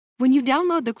When you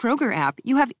download the Kroger app,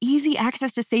 you have easy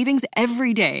access to savings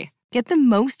every day. Get the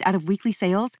most out of weekly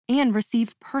sales and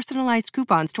receive personalized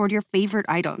coupons toward your favorite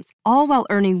items, all while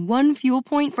earning 1 fuel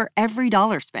point for every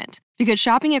 $1 spent. Because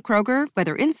shopping at Kroger,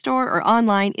 whether in-store or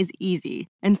online, is easy.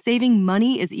 And saving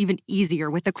money is even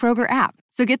easier with the Kroger app.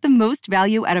 So get the most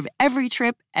value out of every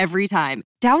trip, every time.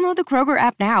 Download the Kroger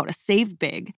app now to save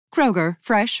big. Kroger,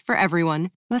 fresh for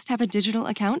everyone. Must have a digital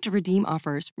account to redeem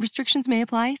offers. Restrictions may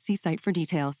apply. See site for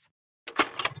details.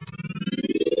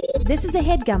 This is a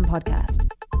HeadGum podcast.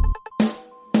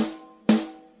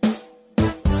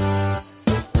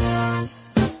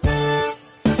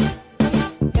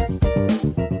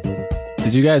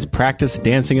 Did you guys practice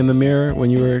dancing in the mirror when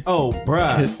you were... Oh,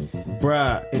 bruh.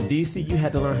 In DC, you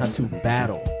had to learn how to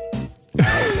battle.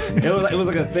 It was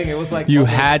like a thing. It was like... You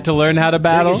had to learn how to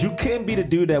battle? You couldn't be the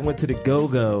dude that went to the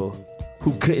go-go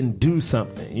who couldn't do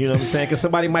something. You know what I'm saying? Because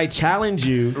somebody might challenge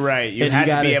you. Right. You had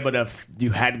to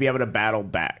be able to battle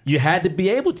back. You had to be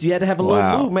able to. You had to have a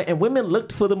little movement. And women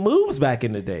looked for the moves back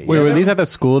in the day. Wait, were these at the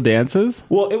school dances?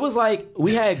 Well, it was like...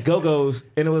 We had go-go's,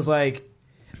 and it was like...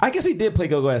 I guess they did play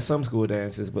go-go at some school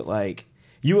dances, but like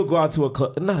you would go out to a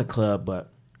club, not a club,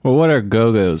 but well, what are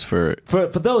go-go's for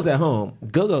those at home?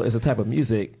 Go-go is a type of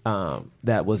music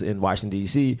that was in Washington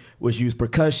D.C., which used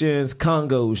percussions,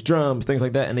 congos, drums, things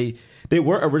like that, and they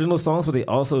were original songs, but they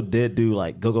also did do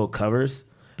like go-go covers,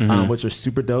 which are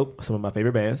super dope. Some of my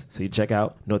favorite bands, so you check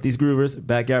out Northeast Groovers,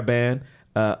 Backyard Band,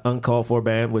 Uncalled For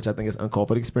Band, which I think is Uncalled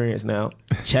For the Experience now.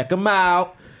 Check them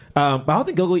out. But I don't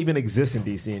think go-go even exists in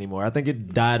DC anymore. I think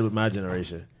it died with my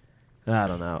generation. I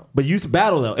don't know. But you used to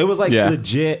battle, though. It was like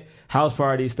legit house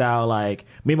party style. Like,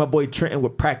 me and my boy Trenton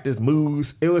would practice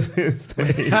moves. It was insane,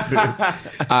 dude.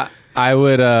 I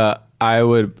would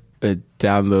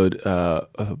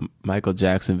download Michael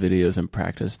Jackson videos and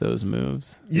practice those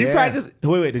moves. You practiced?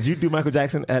 Wait. Did you do Michael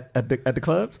Jackson at the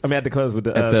clubs? I mean, at the clubs with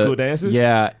the school dances?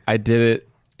 Yeah, I did it.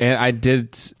 And I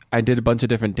did a bunch of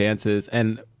different dances.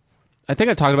 And I think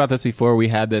I talked about this before. We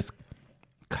had this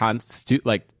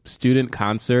student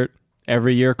concert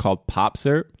every year called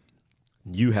Popcert.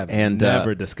 You have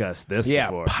never discussed this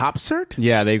before. Popcert?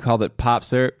 Yeah, they called it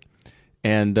Popcert.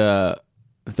 And the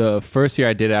first year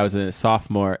I did it, I was a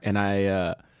sophomore, and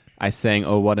I sang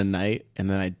 "Oh What a Night," and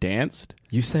then I danced.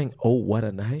 You sang "Oh What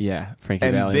a Night"? Yeah, Frankie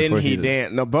and Valli. And then he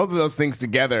danced. No, both of those things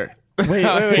together. Wait.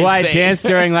 Well, I danced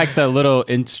during like the little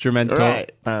instrumental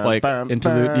like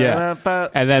interlude. Yeah,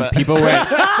 and then people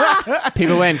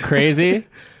went crazy,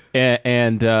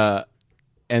 and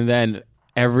then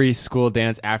every school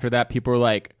dance after that, people were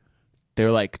like,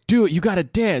 "Do it! You gotta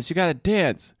dance! You gotta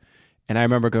dance!" And I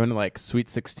remember going to like Sweet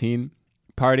 16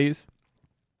 parties,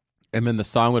 and then the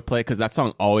song would play because that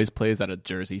song always plays at a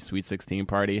Jersey Sweet 16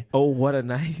 party. Oh, what a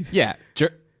night! Yeah,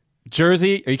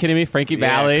 Jersey, are you kidding me? Frankie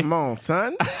Valli. Come on,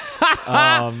 son.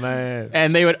 Oh, man.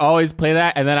 And they would always play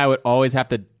that, and then I would always have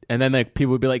to, and then like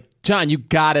people would be like, "John, you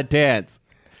gotta dance."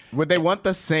 Would they want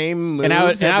the same moves? And I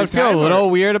would feel a little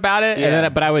weird about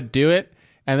it, but I would do it.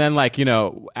 And then like,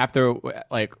 after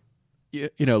like,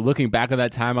 looking back at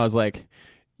that time, I was like,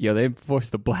 yo, they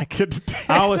forced the black kid to dance.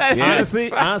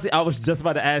 Honestly, I was just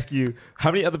about to ask you, how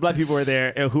many other black people were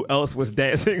there and who else was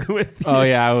dancing with you? Oh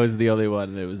yeah, I was the only one,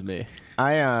 and it was me.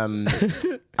 I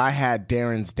had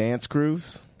Darren's dance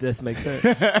grooves. This makes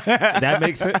sense. That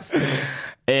makes sense.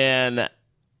 And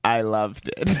I loved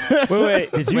it.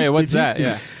 Wait, what's that?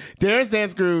 Yeah. Darren's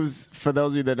dance grooves, for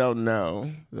those of you that don't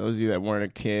know, those of you that weren't a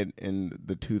kid in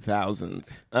the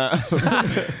 2000s,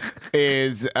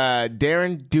 is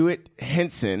Darren Do-It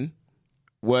Henson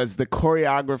was the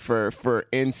choreographer for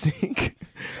NSYNC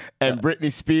and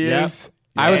Britney Spears. Yep.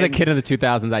 I was a kid in the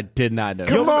 2000s. I did not know.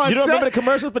 Come on, you don't son. remember the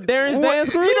commercials for Darren's Dance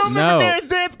Grooves? You don't remember No. Darren's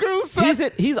Dance Grooves,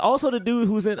 son? He's also the dude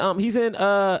who's in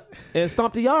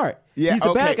Stomp the Yard. Yeah, he's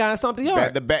the bad guy in Stomp the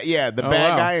Yard. The bad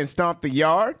wow. guy in Stomp the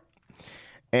Yard.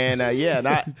 And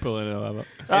Pulling it up.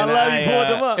 I love you pulling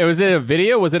them up. Was it a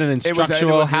video? Was it an it was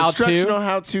instructional an how-to? instructional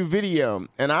how-to video.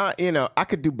 And I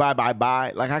could do bye bye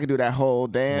bye. Like I could do that whole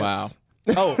dance. Wow.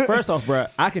 Oh, first off, bro,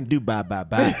 I can do bye bye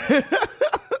bye.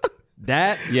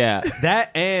 That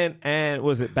and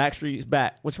was it Backstreet's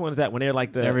Back? Which one is that? When they're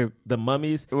like the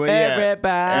mummies. Well, yeah.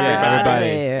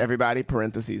 Everybody.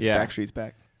 Parentheses. Yeah. Backstreet's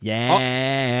Back.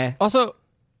 Yeah. Also,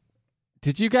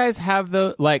 did you guys have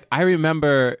I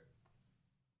remember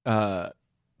there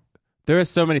are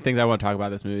so many things I want to talk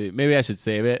about this movie. Maybe I should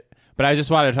save it. But I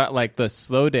just want to talk like the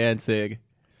slow dancing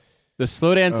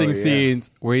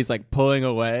scenes where he's like pulling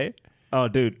away. Oh,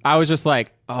 dude. I was just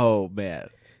like, oh man.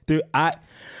 Dude, okay,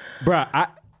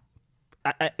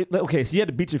 so you had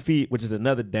to beat your feet, which is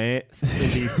another dance in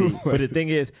DC. But the thing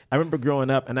is, I remember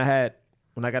growing up and I had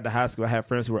when I got to high school, I had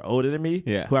friends who were older than me,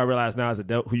 who I realized now as an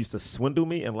adult, who used to swindle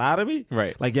me and lie to me.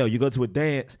 Right. Like, yo, you go to a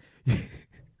dance,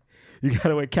 you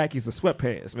gotta wear khakis and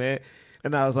sweatpants, man.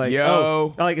 And I was like,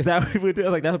 yo, like, is that what people do? I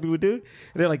was like, that's what people do? And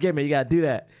they're like, yeah, man, you gotta do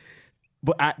that.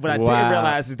 But what I didn't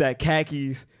realize is that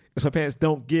khakis and sweatpants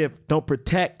don't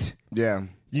protect. Yeah.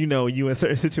 You in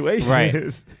certain situations.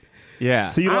 Right. Yeah.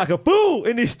 So you're like a fool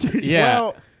in these streets. Yeah.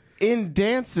 Well, in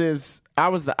dances, I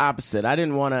was the opposite. I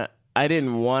didn't want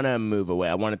to move away.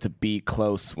 I wanted to be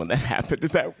close when that happened.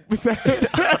 Was that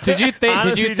Did you think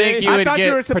Honestly, you would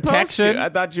get protection? I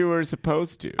thought you were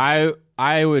supposed to.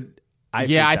 I would.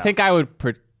 I think I would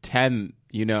pretend,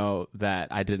 that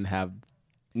I didn't have.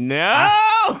 No.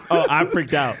 I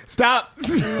freaked out. Stop.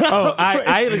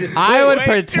 I would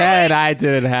pretend I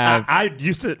didn't have. I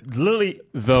used to literally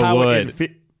the wood.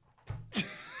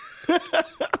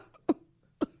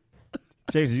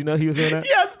 James, did you know he was doing that?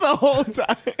 Yes, the whole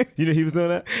time. You knew he was doing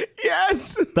that?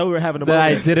 Yes. Thought we were having a that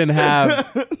moment. I didn't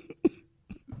have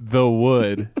the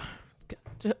wood.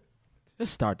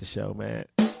 Just start the show, man.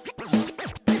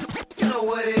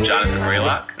 Jonathan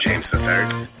Braylock, James III,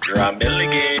 Drum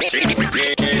Milligan.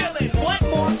 What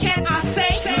more can I say?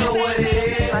 You know what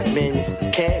it is. Black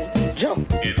men can't jump.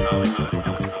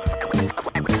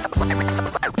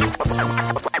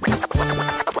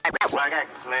 Black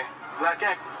actors, man. Black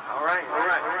actors. All right.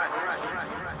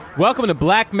 Welcome to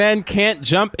Black Men Can't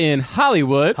Jump in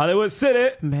Hollywood. Hollywood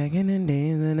City. Back in the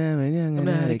days when I was young, I'm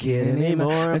not a kid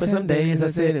anymore, but some days I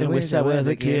sit and wish I was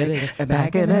a kid. And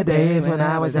back in the days when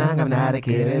I was young, I'm not a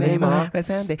kid anymore. But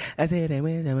someday I said I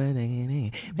wish I was a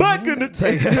kid. Back in the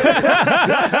day.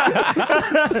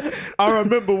 I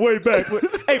remember way back.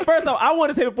 Hey, first off, I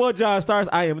want to say before John starts,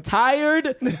 I am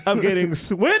tired of getting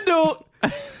swindled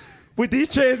with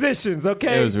these transitions,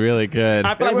 okay? It was really good.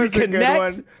 I feel like we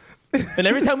connect. And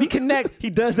every time we connect, he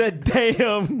does that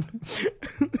damn.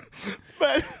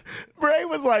 But Bray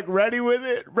was like ready with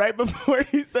it right before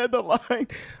he said the line.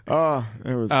 Oh,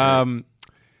 it was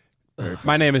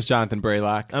my name is Jonathan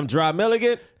Braylock. I'm Dry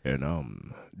Milligan. and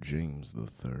I'm James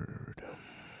III.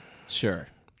 Sure.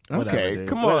 Okay, dude.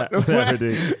 come on. Whatever,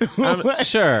 dude.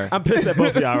 Sure. I'm pissed at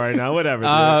both of y'all right now.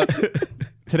 Whatever, dude.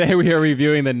 Today we are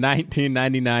reviewing the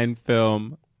 1999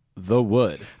 film The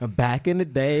Wood. Back in the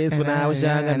days when I was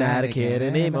young, I'm not a kid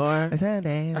anymore. I said,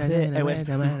 back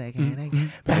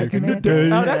in the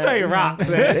days. Oh, that's how you rock,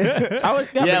 man.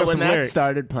 Yeah, when that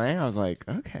started playing, I was like,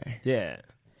 okay. Yeah.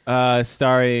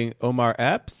 Starring Omar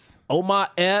Epps. Omar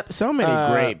Epps. So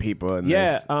many great people in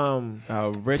this.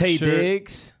 Richard Tay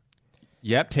Diggs.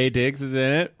 Yep, Tay Diggs is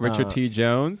in it. Richard T.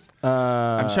 Jones.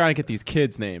 I'm trying to get these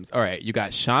kids' names. All right, you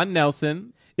got Sean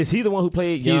Nelson. Is he the one who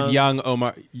played young? He's young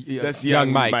Omar. That's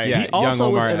young Mike. Yeah, He also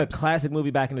young was Omar in a Epps. classic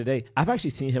movie back in the day. I've actually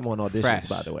seen him on auditions, Fresh.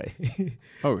 by the way.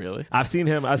 Oh, really? I've seen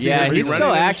him. Yeah, him he's running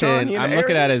still into Sean, acting. he in I'm the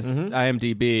looking area? at his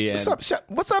IMDb. And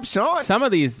What's up, Sean? some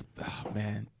of these, oh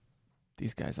man,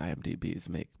 these guys' IMDb's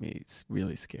make me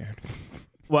really scared.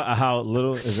 What? How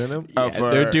little is in him?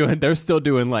 Yeah, they're still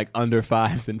doing like under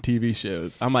fives in TV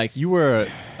shows. I'm like, you were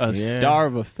a star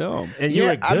of a film, And you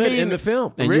were I good mean, in the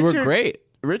film. and you were great.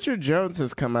 Richard Jones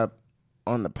has come up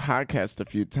on the podcast a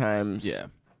few times. Yeah.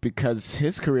 Because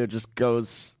his career just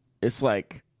goes, it's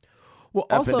like, Well,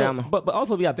 up also, and down the- but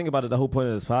also, yeah, think about it. The whole point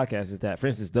of this podcast is that, for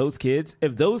instance,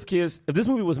 if this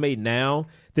movie was made now,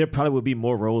 there probably would be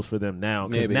more roles for them now.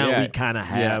 Because Maybe, now yeah. we kind of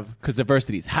have, because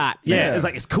diversity's hot. yeah, man. it's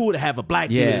like it's cool to have a black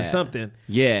dude Yeah. in something.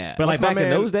 Yeah. But like my back in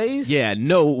man- those days, Yeah,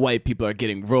 no white people are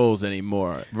getting roles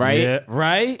anymore, right? yeah,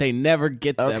 right. They never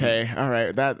get them. okay, all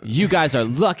right. That You guys are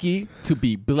lucky to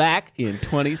be black in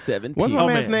 2017. What's my Oh,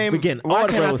 man's man, name? we getting Why all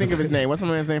the can't I roles. think of his name? What's my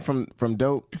man's name from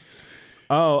Dope?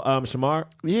 Oh, Shamar.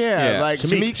 Yeah, Yeah. like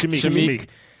Shamik.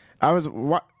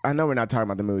 I know we're not talking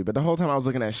about the movie, but the whole time I was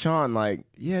looking at Sean, like,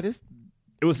 yeah, this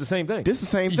It was the same thing. the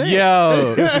same thing.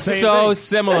 Yo, the same so thing.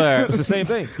 similar. It's the same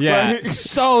thing. Yeah,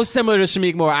 so similar to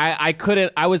Shamik Moore. I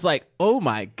couldn't. I was like, oh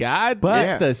my god, But-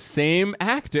 that's the same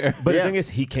actor. But Yeah. the thing is,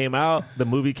 the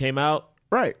movie came out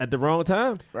Right. at the wrong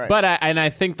time. Right. But I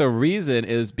think the reason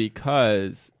is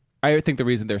because I think the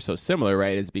reason they're so similar,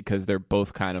 right, is because they're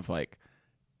both kind of like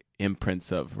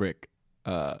imprints of Rick.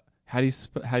 How do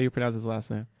you pronounce his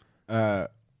last name?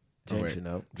 James wait. should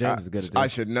know. James is good at this. I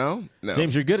should know. No.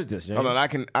 James, you're good at this. James. Hold on, I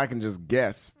can just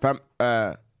guess. You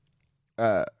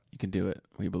can do it.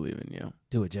 We believe in you.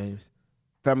 Do it, James.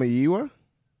 Famiyiwa?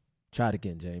 Try it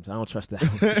again, James. I don't trust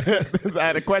that. I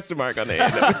had a question mark on the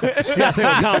end. You gotta say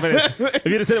it with confidence. If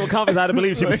you'd have said it with confidence, I'd have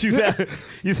believed you. But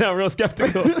you sound real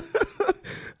skeptical.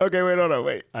 Okay, wait, hold on,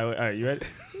 wait. All right, you ready?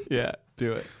 Yeah,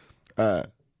 do it.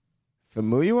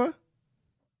 Famuyiwa?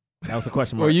 That was a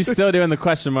question mark. Were you still doing the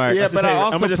question mark? Yeah, but I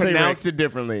also I'ma just say pronounced it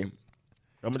differently. I'm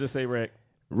gonna just say Rick.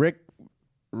 Rick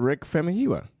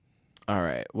Famuyiwa. All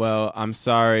right. Well, I'm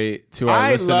sorry to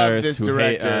our listeners love this who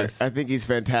director. hate us. I think he's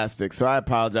fantastic. So I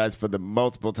apologize for the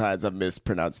multiple times I've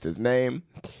mispronounced his name.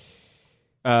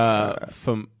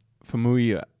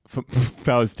 Famuyiwa.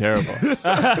 That was terrible.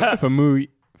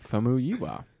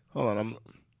 Famuyiwa. Hold on.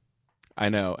 I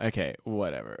know. Okay,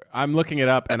 whatever. I'm looking it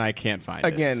up and I can't find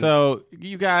Again. it. So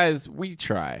you guys, we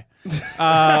try.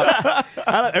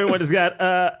 Everyone just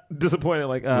got disappointed.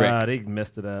 Like, Rick. they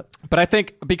messed it up. But I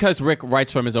think because Rick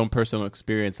writes from his own personal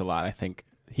experience a lot, I think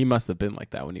he must have been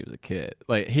like that when he was a kid.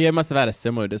 Like he must have had a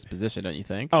similar disposition, don't you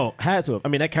think? Oh, had to have. I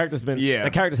mean, that character's been. Yeah.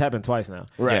 That character's happened twice now.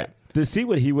 Right. Yeah. To see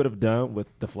what he would have done with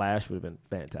the Flash would have been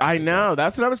fantastic. I know.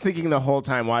 That's what I was thinking the whole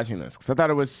time watching this because I thought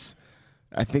it was.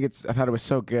 I thought it was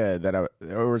so good that I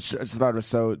just thought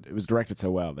it was directed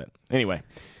so well that anyway.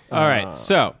 All right.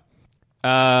 So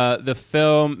the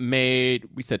film made,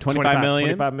 we said 25 million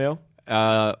 25 mil.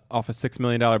 off a $6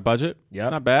 million budget.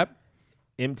 Yep. Not bad.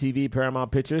 MTV,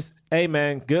 Paramount Pictures. Hey,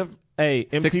 man, good. Hey,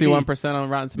 MTV. 61% on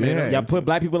Rotten Tomatoes. Y'all put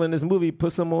black people in this movie.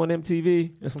 Put some on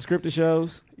MTV and some scripted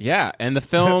shows. Yeah, and the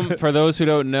film, for those who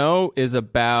don't know, is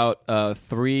about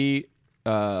three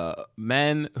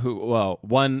men who,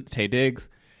 one, Taye Diggs,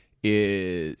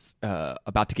 is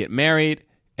about to get married,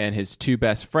 and his two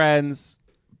best friends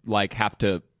have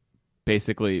to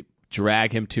basically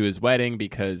drag him to his wedding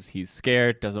because he's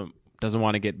scared, doesn't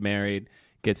want to get married,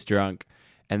 gets drunk,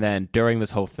 and then during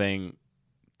this whole thing,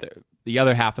 the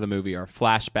other half of the movie are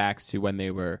flashbacks to when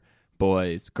they were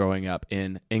boys growing up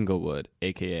in Inglewood,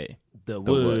 aka The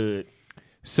Wood.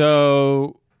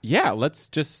 So yeah, let's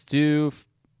just do,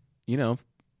 Yeah.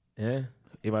 Anybody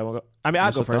want to go? I mean,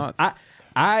 I'll go first. Thoughts?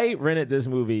 I rented this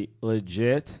movie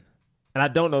legit, and I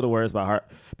don't know the words by heart,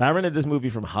 but I rented this movie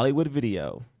from Hollywood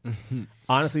Video,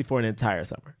 honestly, for an entire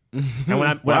summer. And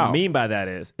what I mean by that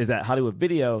is that Hollywood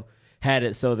Video had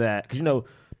it so that, because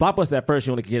Blockbuster at first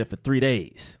you only could get it for 3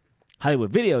 days.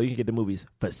 Hollywood Video, you can get the movies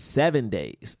for 7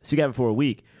 days. So you got it for a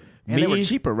week. And they were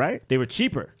cheaper, right? They were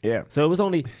cheaper. Yeah. So it was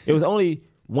only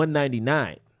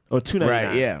 $1.99 or $2.99.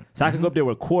 Right, yeah. So I could go up there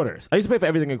with quarters. I used to pay for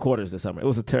everything in quarters this summer. It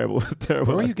was a terrible. where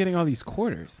were you getting all these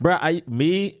quarters? Bro,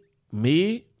 me,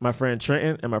 my friend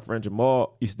Trenton, and my friend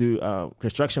Jamal used to do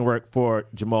construction work for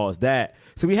Jamal's dad.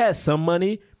 So we had some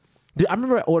money. Dude, I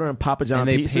remember ordering Papa John And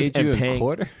they pizzas paid you and in paying.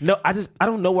 quarters? No, I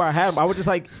don't know where I had them. I would just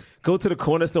go to the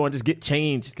corner store and just get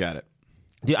change. Got it.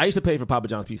 Dude, I used to pay for Papa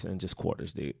John's pizza in just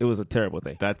quarters, dude. It was a terrible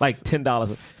thing. That's like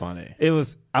 $10. Funny.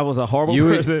 I was a horrible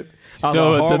person.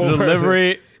 So the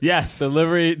delivery, yes,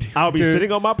 delivery. I'll be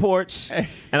sitting on my porch and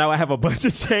I would have a bunch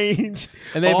of change,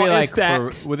 and they'd all be in like,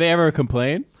 stacks. would they ever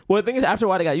complain? Well, the thing is, after a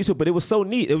while they got used to it, but it was so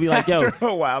neat. It would be like, yo, After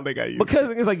a while, they got used. because the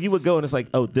thing is, like, you would go and it's like,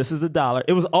 oh, this is $1.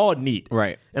 It was all neat,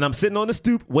 Right. And I'm sitting on the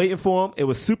stoop waiting for them. It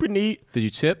was super neat. Did you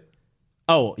tip?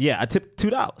 Oh yeah, I tipped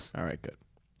 $2. All right, good.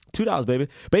 $2, baby.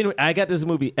 But anyway, I got this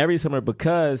movie every summer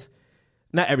because,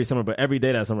 not every summer, but every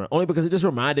day that summer. Only because it just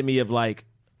reminded me of like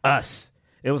us.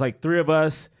 It was like 3 of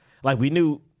us. Like we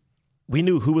knew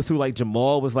who was who. Like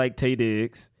Jamal was like Taye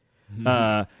Diggs.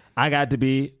 I got to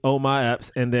be my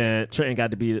Epps, and then Trenton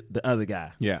got to be the other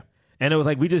guy. Yeah. And it was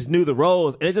like we just knew the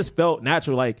roles, and it just felt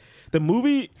natural. Like the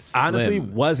movie honestly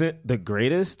wasn't the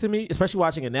greatest to me, especially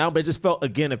watching it now. But it just felt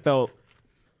it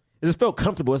just felt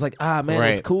comfortable. It's like, man,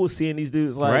 Right. it's cool seeing these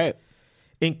dudes like Right.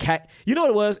 in cat. You know what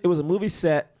it was? It was a movie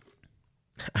set.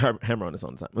 I hammer on this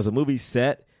all the time. It was a movie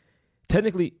set,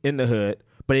 technically in the hood,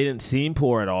 but it didn't seem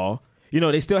poor at all.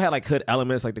 They still had like hood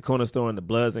elements, like the corner store and the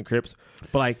Bloods and Crips,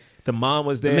 but like the mom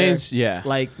was there. Yeah.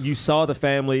 Like you saw the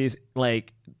families.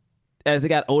 Like as they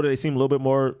got older, they seemed a little bit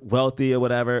more wealthy or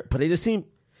whatever. But they just seemed.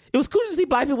 It was cool to see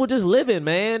black people just living,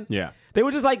 man. Yeah. They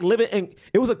were just like living, and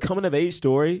it was a coming of age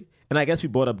story. And I guess we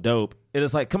brought up Dope. It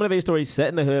is like coming of age story set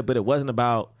in the hood, but it wasn't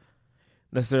about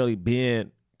necessarily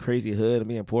being crazy hood and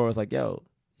being poor. It was like, yo,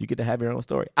 you get to have your own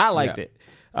story. I liked it.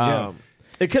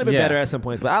 It could have been better at some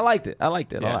points, but I liked it. I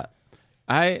liked it a lot.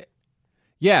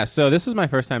 So this was my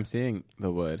first time seeing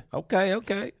The Wood.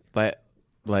 Okay. But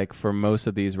like for most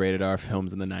of these rated R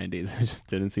films in the 90s, I just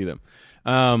didn't see them.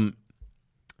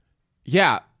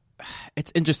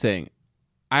 It's interesting.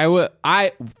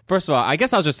 First of all, I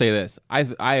guess I'll just say this.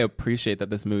 I appreciate that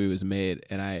this movie was made,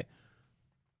 and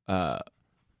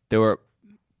there were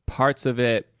parts of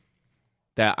it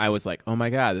that I was like, oh my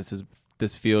God,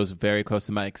 this feels very close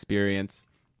to my experience.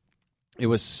 It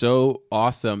was so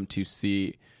awesome to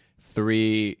see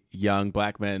 3 young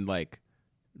black men like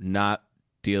not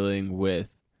dealing with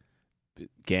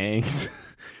gangs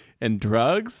and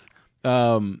drugs.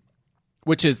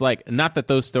 which is like, not that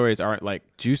those stories aren't like,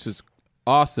 Juice was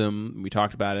awesome. We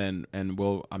talked about it, and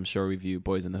we'll, I'm sure, review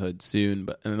Boys in the Hood soon.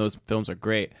 And those films are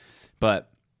great,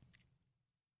 but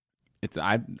it's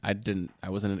I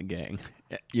wasn't in a gang,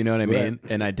 you know what I mean?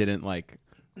 And I didn't like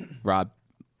rob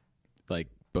like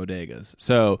bodegas.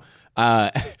 So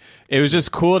it was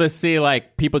just cool to see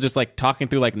like people just like talking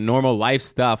through like normal life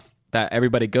stuff that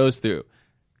everybody goes through,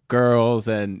 girls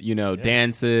and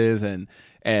dances and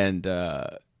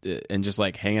just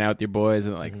like hanging out with your boys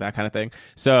and like that kind of thing.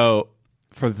 So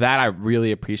for that, I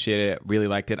really appreciated it, really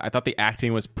liked it. I thought the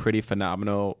acting was pretty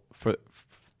phenomenal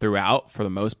throughout, for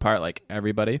the most part, like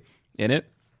everybody in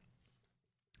it.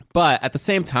 But at the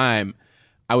same time,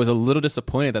 I was a little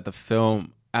disappointed that the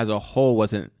film as a whole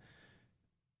wasn't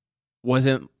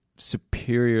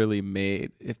superiorly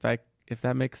made, if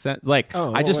that makes sense. Like,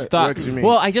 I just thought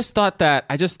that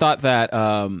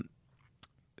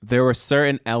there were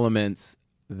certain elements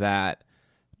that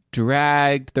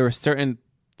dragged. There were certain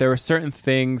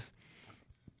things.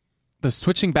 The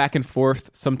switching back and forth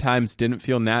sometimes didn't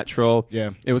feel natural.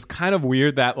 Yeah, it was kind of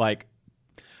weird that like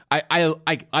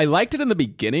I liked it in the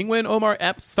beginning when Omar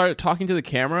Epps started talking to the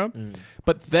camera,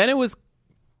 but then it was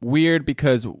weird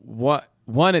because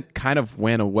it kind of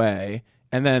went away,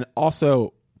 and then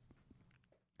also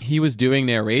he was doing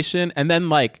narration, and then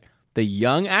like the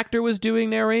young actor was doing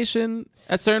narration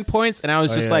at certain points, and I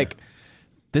was like,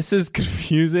 this is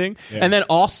confusing. Yeah. And then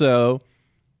also,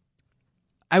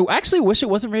 I actually wish it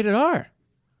wasn't rated R.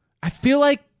 I feel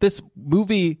like this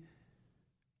movie,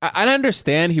 I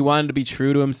understand he wanted to be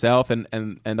true to himself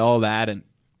and all that, and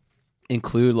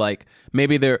include like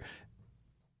maybe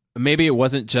it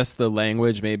wasn't just the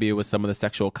language, maybe it was some of the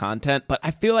sexual content, but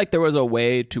I feel like there was a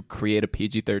way to create a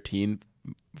PG-13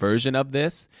 version of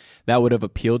this that would have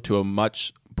appealed to a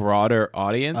much broader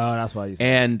audience. Oh, that's why you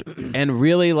said and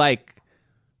really like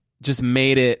just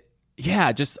made it,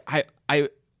 I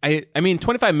mean,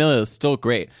 25 million is still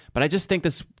great, but I just think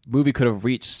this movie could have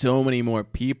reached so many more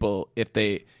people if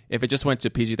it just went to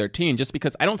PG-13, just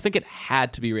because I don't think it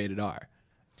had to be rated R.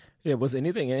 Yeah, was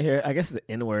anything in here? I guess the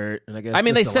N-word, and I guess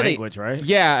they said language, right?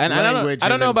 Yeah, and I don't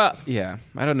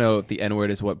know if the N-word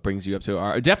is what brings you up to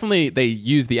R. Definitely, they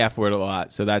use the F word a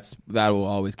lot, so that will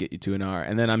always get you to an R.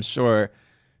 And then I'm sure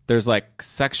there's like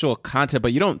sexual content,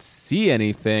 but you don't see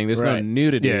anything. There's no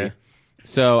nudity. Yeah.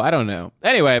 So I don't know.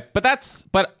 Anyway, but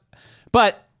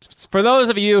for those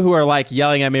of you who are like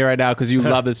yelling at me right now because you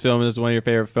love this film, it's one of your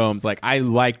favorite films, like I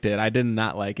liked it. I did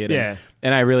not like it. Yeah.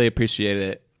 And I really appreciated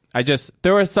it.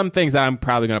 There were some things that I'm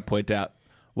probably going to point out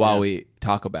while we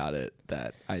talk about it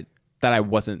that I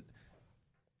wasn't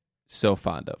so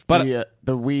fond of. But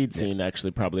the weed scene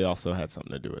actually probably also had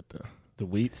something to do with the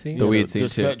weed scene. The weed scene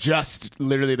too. Just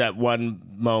literally that one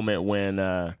moment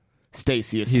when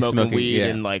Stacy is smoking weed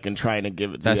and trying to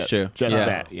give it. That's true. Just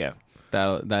that. Yeah.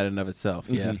 That in and of itself.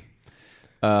 Yeah.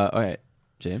 All right,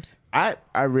 James. I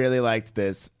really liked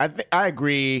this. I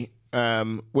agree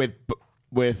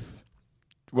with.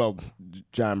 Well,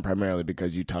 John, primarily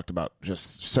because you talked about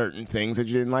just certain things that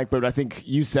you didn't like, but I think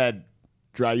you said,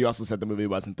 Dry, you also said the movie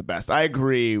wasn't the best. I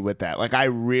agree with that. Like, I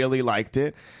really liked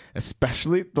it,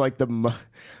 especially like the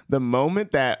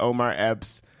moment that Omar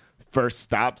Epps first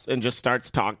stops and just starts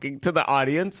talking to the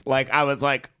audience. Like, I was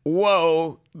like,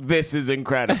 whoa, this is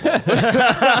incredible.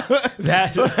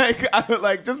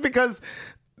 Just because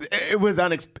it was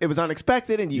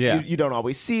unexpected, and you don't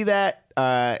always see that,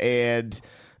 and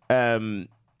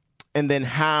then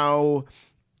how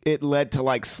it led to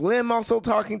like Slim also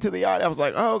talking to the audience. I was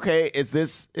like, oh, okay, is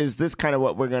this kind of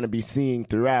what we're going to be seeing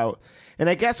throughout? And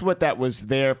I guess what that was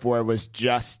there for was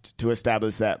just to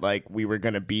establish that like we were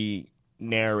going to be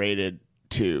narrated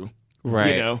to,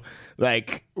 right? You know,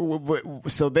 like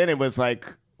so then it was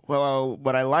like, well,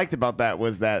 what I liked about that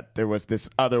was that there was this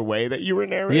other way that you were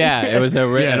narrating. Yeah, it was an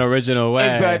original way.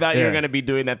 And so I thought you were going to be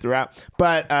doing that throughout,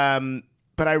 but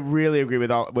I really agree with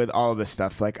all of this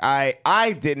stuff. Like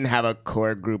I didn't have a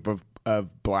core group of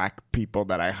black people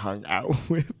that I hung out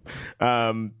with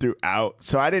throughout,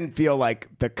 so I didn't feel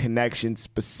like the connection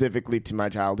specifically to my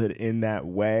childhood in that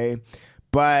way.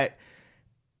 But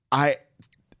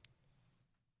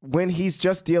when he's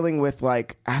just dealing with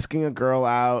like asking a girl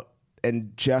out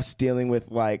and just dealing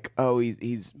with like, oh,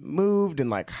 he's moved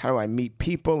and like how do I meet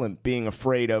people and being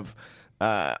afraid of.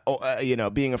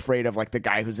 Being afraid of like the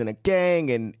guy who's in a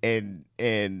gang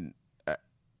and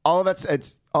all that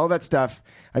stuff.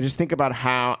 I just think about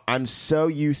how I'm so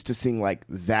used to seeing like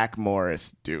Zach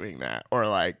Morris doing that, or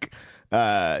like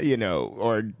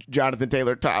or Jonathan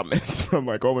Taylor Thomas from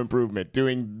like Home Improvement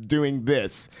doing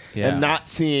this, and not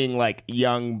seeing like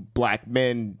young black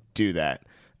men do that.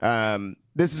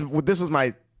 this was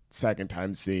my second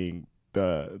time seeing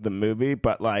the movie,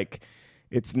 but like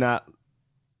it's not,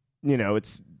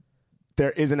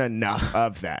 there isn't enough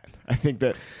of that. I think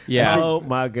that Oh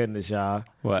my goodness, y'all.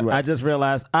 What? I just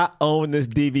realized I own this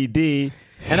DVD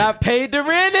and I paid to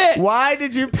rent it. Why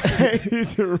did you pay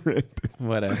to rent this?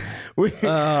 Whatever.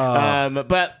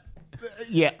 But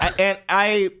yeah,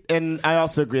 I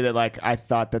also agree that like I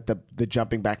thought that the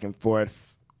jumping back and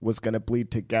forth was going to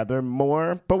bleed together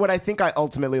more. But what I think I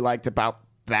ultimately liked about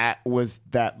that was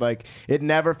that like it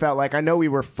never felt like, I know we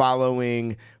were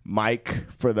following Mike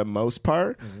for the most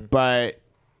part, but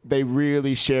they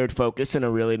really shared focus in a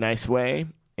really nice way,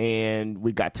 and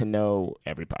we got to know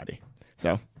everybody.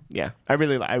 So yeah, I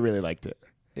really liked it.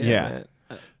 Yeah.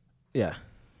 Yeah.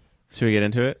 Should we get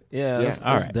into it? Yeah. Yeah.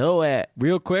 Let's do it.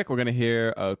 Real quick, we're going to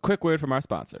hear a quick word from our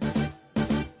sponsor.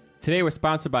 Today, we're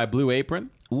sponsored by Blue Apron.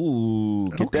 Ooh,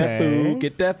 get that Okay. food.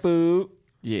 Get that food.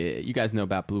 Yeah, you guys know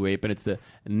about Blue Apron. It's the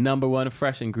 #1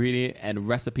 fresh ingredient and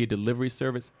recipe delivery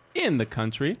service in the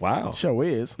country. Wow. Show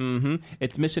is.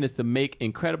 Its mission is to make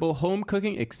incredible home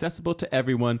cooking accessible to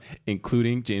everyone,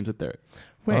 including James III.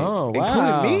 Wait, Oh,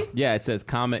 wow. including me? Yeah, it says,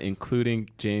 including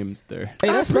James III. Hey,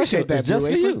 I that's appreciate special. that, It's just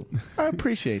Blue for Apron. you. I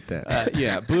appreciate that.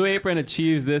 Yeah, Blue Apron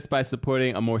achieves this by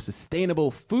supporting a more sustainable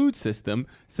food system,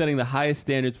 setting the highest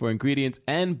standards for ingredients,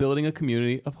 and building a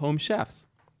community of home chefs.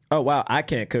 Oh, wow. I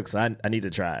can't cook, so I need to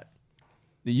try it.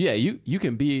 Yeah, you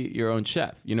can be your own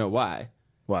chef. You know why?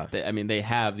 Why? They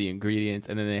have the ingredients,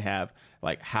 and then they have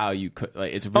like how you cook.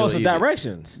 Like it's really Oh, so easy.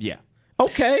 directions. Yeah,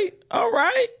 Okay. All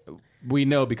right. we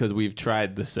know because we've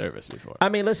tried the service before. I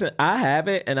mean, listen, I have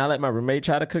it, and I let my roommate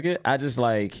try to cook it. I'm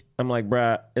like,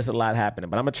 bruh, it's a lot happening,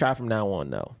 but I'm going to try from now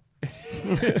on, though.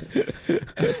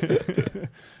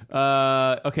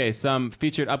 Okay, some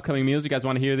featured upcoming meals. You guys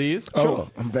want to hear these? Sure.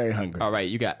 I'm very hungry. All right,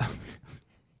 you got.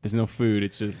 There's no food.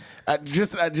 It's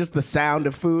Just the sound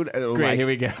of food. great. Here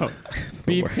we go.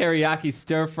 Beef teriyaki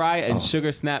stir fry and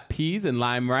sugar snap peas and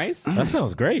lime rice. That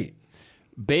sounds great.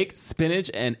 Baked spinach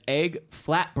and egg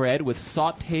flatbread with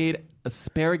sautéed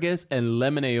asparagus and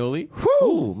lemon aioli.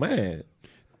 Ooh, man.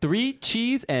 3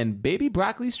 cheese and baby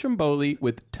broccoli stromboli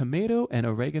with tomato and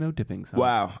oregano dipping sauce.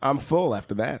 Wow, I'm full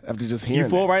after that. After just hearing You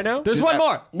full that. right now? There's one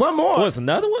more. One more. What's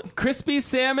another one? Crispy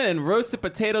salmon and roasted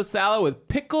potato salad with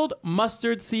pickled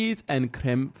mustard seeds and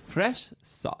creme fraiche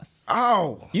sauce.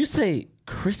 Oh, You say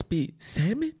crispy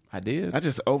salmon? I did. I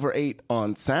just overate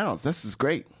on sounds. This is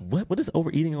great. What is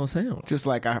overeating on sound? Just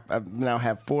like I now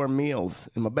have 4 meals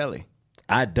in my belly.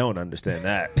 I don't understand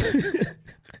that.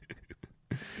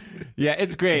 Yeah,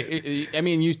 it's great. I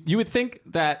mean, you would think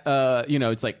that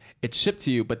it's like it's shipped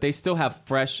to you, but they still have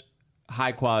fresh,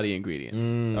 high quality ingredients.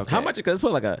 Okay. How much? Because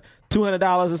put like a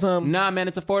 $200 or something. Nah, man,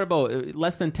 it's affordable.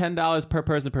 Less than $10 per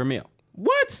person per meal.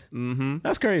 What? Mm-hmm.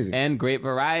 That's crazy. And great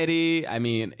variety. I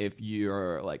mean, if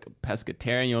you're like a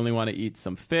pescatarian, you only want to eat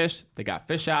some fish, they got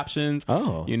fish options.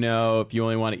 Oh. If you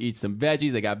only want to eat some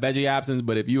veggies, they got veggie options.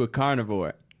 But if you a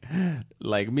carnivore,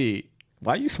 like me,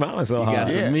 Why are you smiling so you hard? got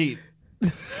some meat.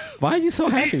 Why are you so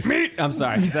happy? Meat. I'm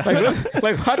sorry.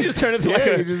 like, how do you turn into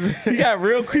you got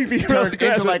real creepy. Turned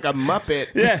into like a Muppet.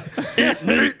 yeah.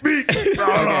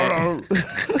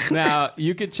 Okay. Now,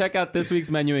 you can check out this week's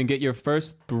menu and get your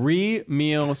first 3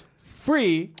 meals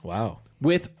free Wow.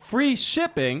 with free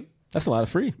shipping That's a lot of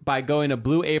free. by going to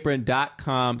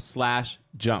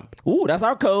blueapron.com/jump. Ooh, that's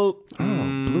our code.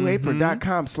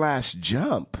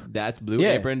 Blueapron.com/jump. That's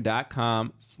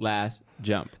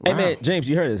blueapron.com/jump. Hey, man, James,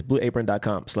 you heard this.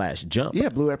 Blueapron.com/jump. Yeah,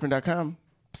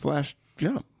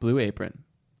 blueapron.com/jump. Blue Apron,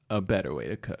 a better way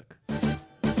to cook.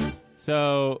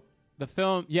 So the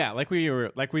film, like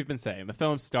we've been saying, the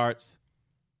film starts.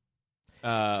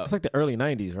 It's like the early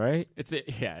 90s, right?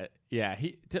 Yeah.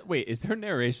 Wait, is there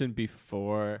narration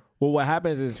before? Well, what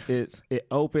happens is it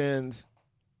opens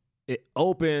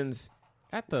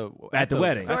At the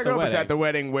wedding. I feel like it's at the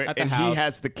wedding where At the and house. he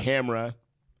has the camera.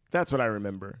 That's what I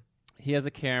remember. He has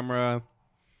a camera.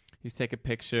 He's taking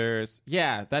pictures.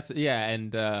 Yeah,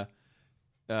 and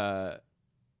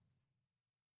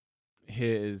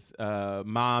his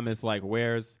mom is like,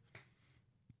 "What's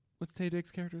Tay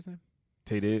Diggs' character's name?"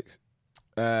 Tay Diggs.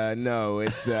 No,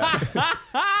 it's wait,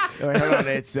 hold on.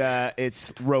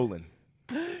 It's Roland.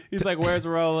 He's like, "Where's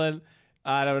Roland?"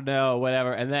 I don't know,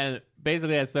 whatever. And then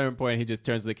basically at a certain point, he just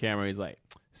turns to the camera. He's like,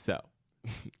 "So,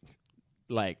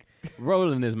 like,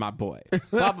 Roland is my boy."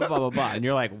 Blah blah blah blah blah. And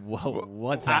you're like, "Whoa,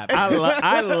 what's happening?"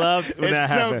 I loved when that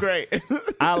It's so happened. great.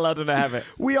 I loved when that happened.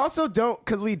 We also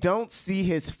because we don't see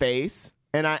his face,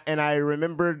 and I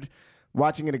remembered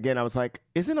watching it again. I was like,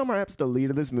 isn't Omar Epps the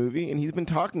lead of this movie? And he's been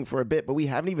talking for a bit, but we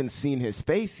haven't even seen his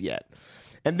face yet.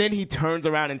 And then he turns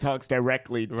around and talks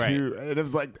directly to, and it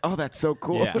was like, oh, that's so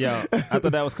cool. Yeah. Yo, I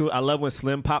thought that was cool. I love when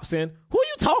Slim pops in. Who are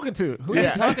you talking to? Who are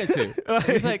you talking to?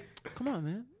 He's like, come on,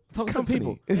 man. Talking to some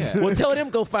people. Yeah. Well, tell them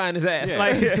go find his ass. Yeah.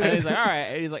 Like, And he's like, all right.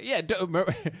 And he's like, yeah.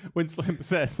 Remember when Slim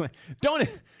says, like, don't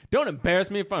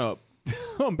embarrass me in front of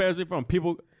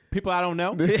people I don't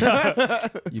know.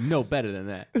 You know better than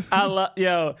that.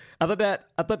 I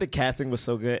thought the casting was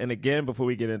so good. And again, before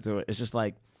we get into it, it's just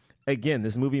like, again,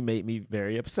 this movie made me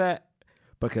very upset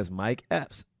because Mike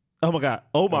Epps. Oh my God,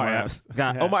 Omar Epps.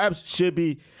 God, Yeah. Omar Epps should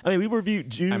be. I mean, we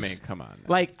reviewed Juice. I mean, come on.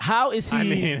 Like, how is he? I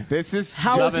mean, This is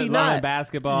How is he loving not?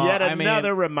 basketball. yet I mean,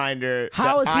 another reminder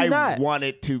How that is he I not?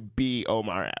 wanted to be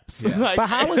Omar Epps. Like, But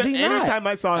how is he not? Anytime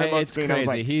I saw him on it's screen, crazy. I was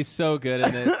like, He's so good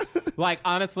in this. Like,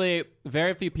 honestly,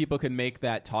 very few people can make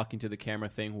that talking to the camera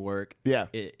thing work. Yeah.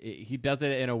 He does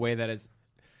it in a way that is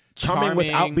charming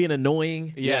without being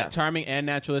annoying. Yeah, charming and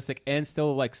naturalistic, and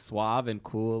still like suave and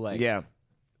cool. Like, yeah.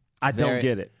 I don't Very-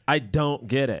 get it. I don't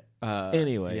get it.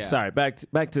 Anyway, yeah. sorry. Back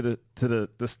to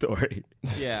the story.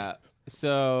 yeah.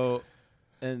 So,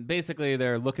 and basically,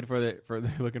 they're looking for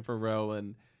looking for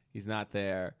Roland. He's not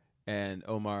there, and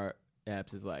Omar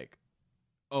Epps is like,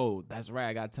 "Oh, that's right.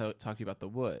 I got to talk to you about the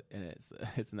wood, and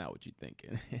it's not what you're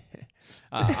thinking."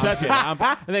 I'm kidding. And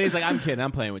then he's like, "I'm kidding.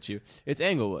 I'm playing with you. It's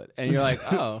Englewood," and you're like,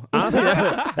 "Oh." Honestly,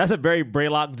 that's a very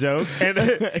Braylock joke, and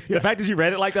the fact that you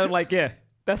read it like that, I'm like, yeah,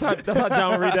 that's how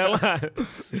John would read that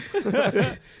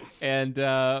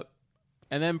line.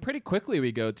 And then pretty quickly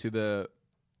we go to the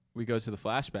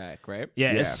flashback, right?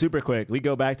 Yeah, it's super quick. We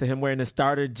go back to him wearing the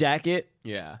starter jacket.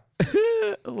 Yeah.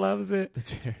 Loves it.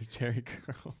 The Jerry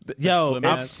curls. Yo, Slim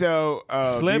I'm ass. So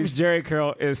Slim's Jerry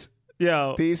curl is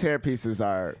these hair pieces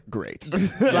are great.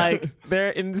 like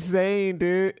they're insane,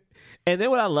 dude. And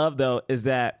then what I love though is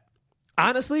that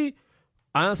honestly,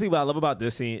 what I love about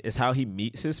this scene is how he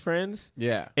meets his friends.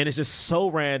 Yeah. And it's just so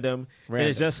random. And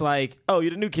it's just like, oh,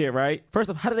 you're the new kid, right? First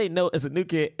off, how do they know it's a new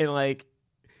kid? And like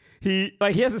he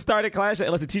hasn't started class yet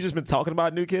unless the teacher's been talking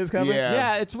about new kids coming.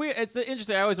 Yeah, it's weird. It's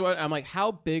interesting. I always wonder, I'm like,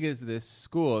 how big is this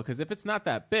school? Because if it's not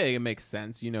that big, it makes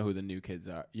sense. You know who the new kids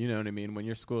are. You know what I mean? When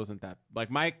your school isn't that...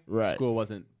 Like, my school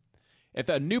wasn't... If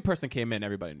a new person came in,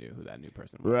 everybody knew who that new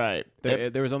person was. Right.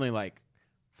 There was only like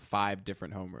 5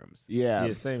 different homerooms.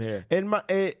 Yeah. Same here.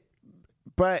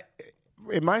 But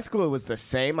in my school, it was the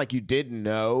same. Like, you did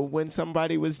know when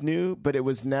somebody was new, but it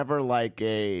was never like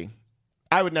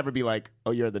I would never be like,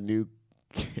 oh, you're the new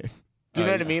kid. Do you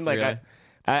know what I mean? Like, really?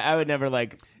 I would never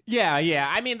like... Yeah.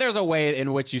 I mean, there's a way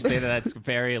in which you say that's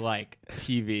very like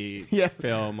TV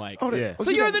film. Like, so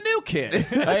you're the new kid.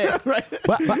 Right.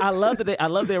 But I love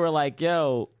that they were like,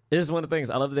 yo, this is one of the things.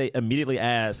 I love that they immediately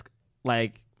ask,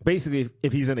 like, basically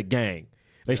if he's in a gang.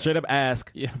 They straight up ask,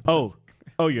 oh,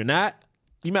 you're not?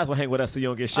 You might as well hang with us so you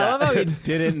don't get shot. I love how he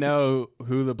didn't know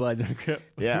who the Bloods and Crips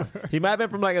were. Yeah. He might have been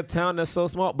from like a town that's so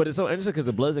small, but it's so interesting because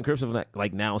the Bloods and Crips have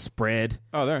like now spread.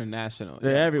 Oh, they're national.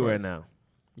 They're Yeah, of everywhere course. now.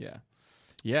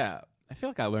 Yeah. I feel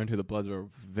like I learned who the Bloods were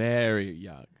very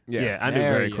young. Yeah, I knew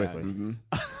very young. quickly.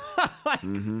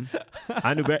 Mm-hmm.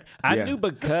 I knew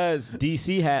because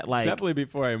DC had like Definitely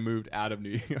before I moved out of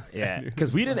New York. yeah,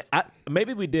 because we didn't.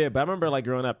 Maybe we did, but I remember like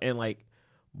growing up and like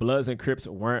Bloods and Crips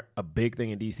weren't a big thing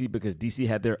in DC because DC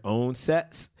had their own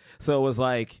sets. So it was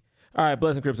like, all right,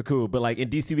 Bloods and Crips are cool, but like in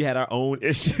DC we had our own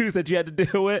issues that you had to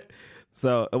deal with.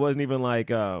 So it wasn't even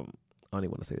like I don't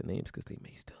even want to say the names because they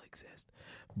may still exist.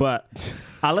 But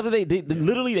I love that they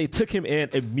literally took him in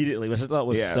immediately, which I thought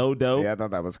was so dope. Yeah, I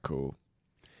thought that was cool.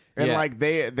 And like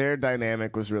their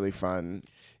dynamic was really fun.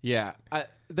 Yeah.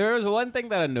 There was one thing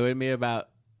that annoyed me about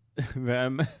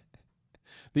them.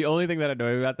 The only thing that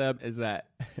annoyed me about them is that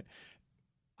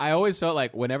I always felt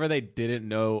like whenever they didn't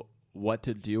know what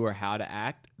to do or how to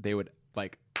act, they would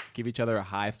like give each other a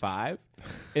high five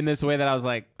in this way that I was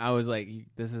like,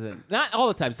 this isn't, not all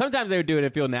the time. Sometimes they would do it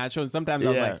and feel natural. And sometimes I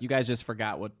was like, you guys just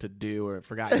forgot what to do or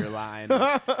forgot your line.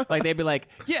 Like they'd be like,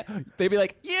 yeah.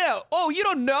 Oh, you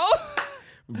don't know?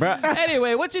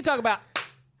 Anyway, what you talking about?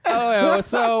 Oh,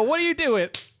 so what are you doing?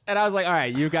 And I was like, all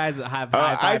right, you guys have high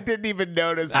five. I didn't even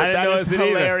notice. I didn't notice is it either.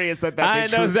 hilarious that that's I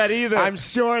didn't notice that either. I'm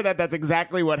sure that that's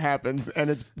exactly what happens, and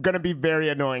it's going to be very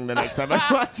annoying the next time I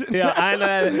watch it. Yeah, I know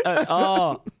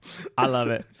that. I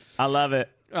love it.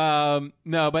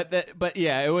 No, but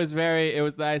yeah, it was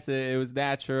nice. It was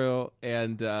natural,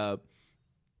 and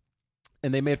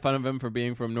they made fun of him for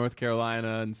being from North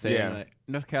Carolina and saying like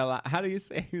North Carolina. How do you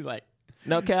say? He was like,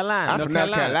 North Carolina. I'm from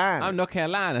North Carolina. I'm North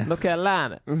Carolina. North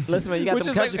Carolina. Listen, man, you got Which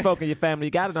them is country like- folk in your family.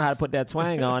 You got to know how to put that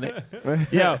twang on it.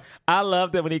 Yo, I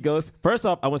love that when he goes. First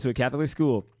off, I went to a Catholic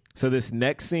school, so this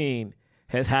next scene,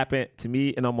 has happened to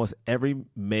me and almost every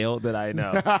male that I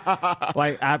know.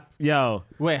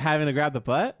 Wait, having to grab the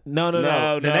butt? No.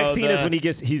 The next scene is when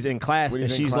he's in class and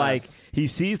she's like, he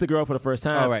sees the girl for the first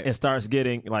time and starts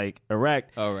getting like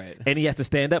erect. Oh, right. And he has to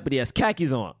stand up, but he has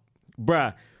khakis on.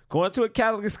 Bruh, going to a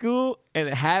Catholic school and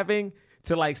having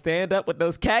to like stand up with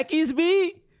those khakis,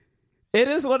 it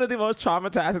is one of the most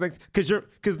traumatizing things. Because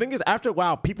the thing is, after a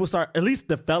while, people start, at least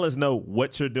the fellas know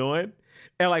what you're doing.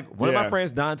 And like one of my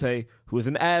friends, Dante, who is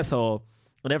an asshole,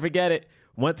 I'll never forget it.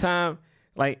 One time,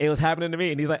 like it was happening to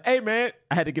me, and he's like, "Hey man,"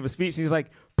 I had to give a speech, and he's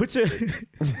like, "Put your."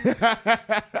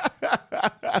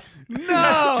 No,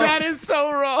 that is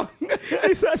so wrong.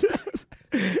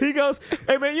 He goes,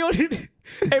 "Hey man, you don't need.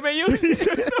 Hey man, you don't need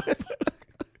your notebook."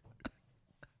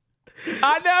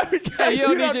 I never. Hey, you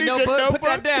don't need your notebook. Put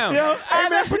that down. Yo, hey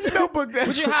man, put your notebook down.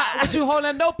 What you holding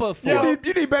that notebook for?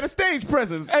 You need better stage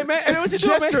presence. Hey man, and what you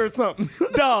doing, gesture or something,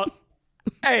 dog.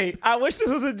 Hey, I wish this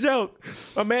was a joke.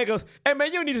 My man goes, "Hey man,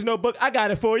 you don't need his notebook. I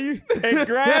got it for you," and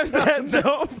grabs that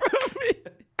note from me.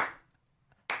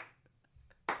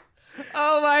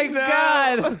 Oh my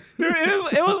God. Dude,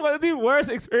 it was one of the worst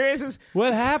experiences.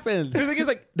 What happened? The thing is,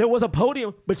 like, there was a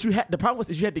podium, but the problem was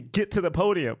you had to get to the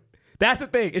podium. That's the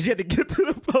thing, is you had to get to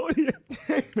the podium.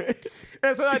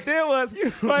 And so what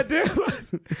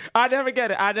I never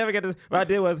get it. What I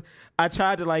did was, I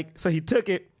tried to like, so he took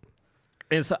it,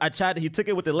 and so he took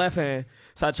it with the left hand.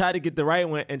 So I tried to get the right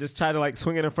one and just try to like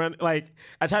swing it in front. Like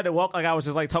I tried to walk like I was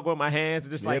just like talking with my hands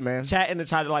and just like chatting and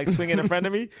try to like swing it in front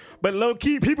of me. But low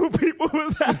key, people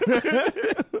was happening.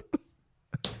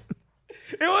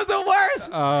 It was the worst.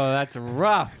 Oh, that's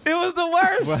rough. It was the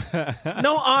worst.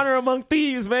 No honor among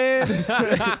thieves, man.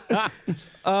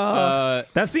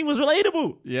 That scene was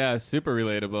relatable. Yeah, super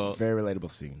relatable. Very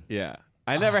relatable scene. Yeah,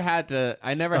 I never had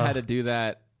to do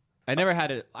that. I never had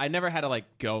to like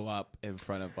go up in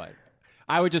front of like.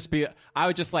 I would just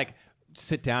like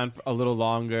sit down for a little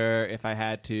longer if I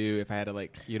had to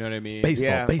like, you know what I mean?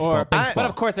 Baseball. But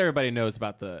of course everybody knows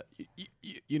about the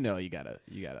you gotta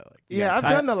like I've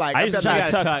done the like. I used to try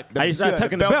to tuck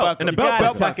in the belt in the belt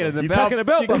buckle. Tuck it in the You belt. tuck in the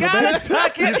belt buckle, gotta baby.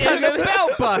 tuck it in the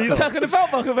belt buckle. You tuck in the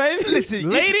belt buckle, baby.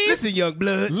 Listen, young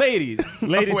blood. Ladies,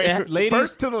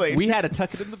 First to the ladies. we had to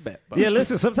tuck it in the belt buckle. Yeah,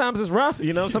 listen, sometimes it's rough,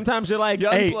 you know. Sometimes you're like,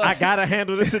 Young hey, blood. I gotta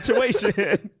handle this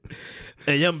situation.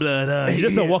 Hey, young blood, you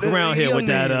just don't walk around here with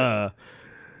that.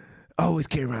 Always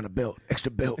carry around a belt,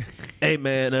 extra belt. Hey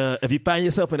man, if you find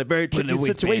yourself in a very tricky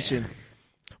situation,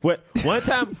 one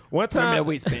time, that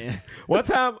waistband. one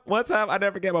time, I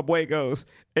never forget. My boy goes,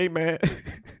 "Hey man,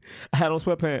 I had on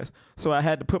sweatpants, so I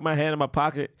had to put my hand in my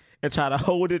pocket and try to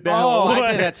hold it down." Oh,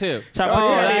 I did that too. Try to put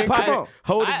your hand in your come pocket, on.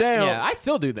 hold it down. Yeah, I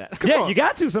still do that. You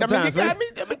got to sometimes. man.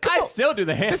 I still do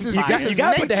the hand. You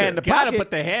gotta put the hand in the pocket. Gotta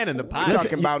put the hand in the pocket.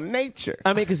 Talking about nature. I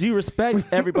mean, because you respect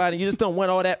everybody, you just don't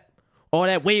want all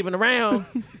that waving around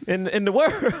in the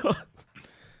world.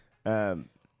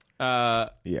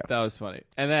 That was funny.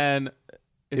 And then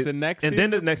the next scene? And then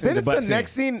the next scene, Then it's the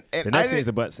next scene. And The next scene is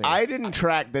the butt scene. I didn't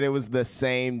track that it was the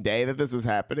same day that this was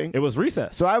happening. It was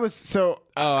recess. So I was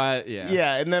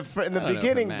yeah. In the know if it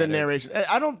beginning, the mattered. narration.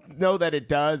 I don't know that it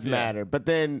does matter, but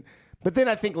then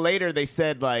I think later they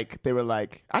said like they were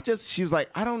like she was like,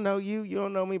 I don't know you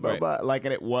don't know me, blah blah, like,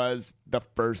 and it was the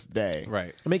first day,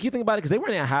 Right. I mean, you think about it, because they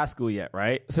weren't in high school yet,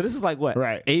 right? So this is like what,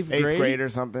 right, eighth grade or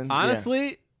something.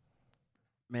 Honestly,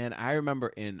 man, I remember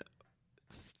in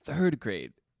 3rd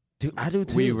grade, Dude, I do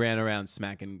too. we ran around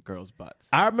smacking girls' butts.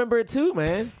 I remember it too,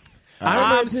 man.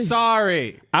 I'm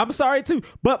sorry. I'm sorry too.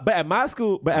 But at my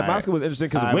school, school was interesting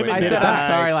because women I did said it. I'm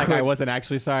sorry, like could- I wasn't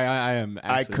actually sorry. I am.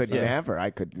 I Actually could sorry. never. I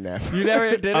could never. You never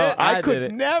did it. I I could did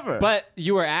it. never. But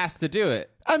you were asked to do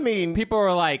it. I mean, People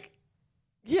were like,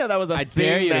 yeah, that was a I thing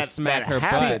dare you to that, smack that her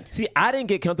happened. butt. See, I didn't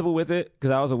get comfortable with it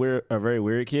because I was a very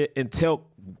weird kid until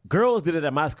girls did it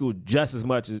at my school just as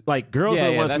much as like girls Yeah, were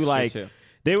the yeah, ones that's who true, like too.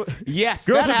 they were. Yes,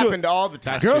 Girls that would do happened all the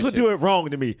time. Girls true, would do it wrong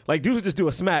to me. Like dudes would just do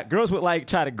a smack. Girls would like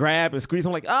try to grab and squeeze.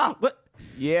 I'm like, what?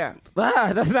 Yeah,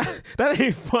 That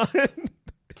ain't fun.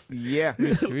 yeah.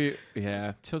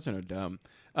 yeah, children are dumb.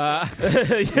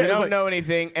 We don't know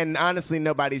anything, and honestly,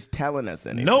 nobody's telling us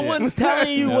anything. No one's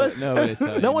telling you what's. Nobody's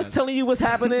telling No you one's nothing. telling you what's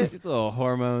happening. These little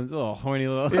hormones, little horny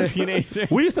little teenagers.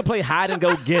 We used to play hide and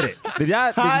go get it. Did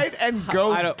y'all Hide and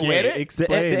go I don't get wait, it. Explain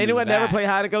Did anyone that. never play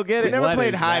hide and go get We it? never What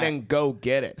played is hide that? and go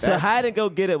get it. So hide and go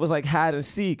get it was like hide and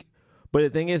seek. But the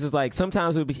thing is like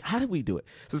sometimes it would be, how did we do it?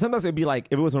 So sometimes it would be like,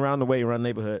 if it was around the way, around the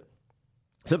neighborhood,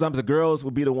 sometimes the girls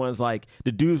would be the ones like,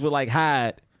 the dudes would like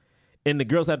hide and the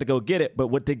girls had to go get it. But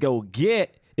what they go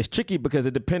get is tricky because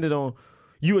it depended on,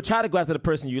 you would try to go after the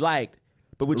person you liked,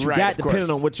 but what you Right, got of depending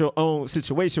course. on what your own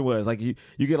situation was. Like you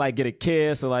could like get a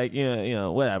kiss or like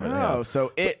whatever. the hell. Oh,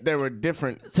 so there were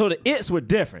different. So the its were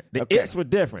different. The Okay. its were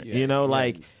different. Yeah,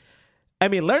 like. I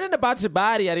mean, learning about your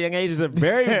body at a young age is a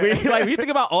very weird. Like when you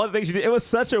think about all the things she did, it was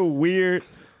such a weird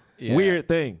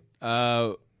thing.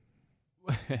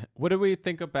 What do we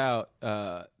think about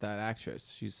that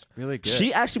actress? She's really good.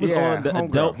 She actually was Yeah, on the homegirl.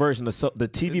 adult version of the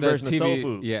TV version of Soul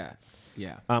Food. Yeah.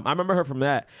 I remember her from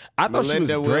that. I thought she was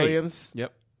Melinda great. Williams.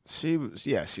 Yep. She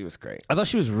was great. I thought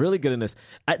she was really good in this.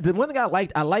 The one thing I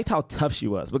liked how tough she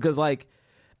was because, like,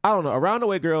 I don't know, Around the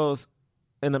Way girls,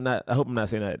 and I hope I'm not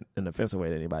saying that in an offensive way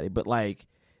to anybody, but like,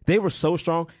 they were so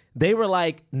strong. They were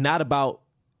like not about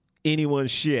anyone's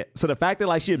shit. So the fact that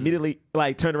like she immediately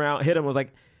like turned around, hit him, was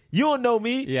like, "You don't know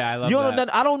me. Yeah, I love you don't that. know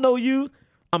nothing. I don't know you.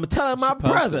 I'm telling my punched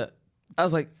brother." it. I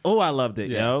was like, "Oh, I loved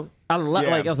it, Yeah. yo. I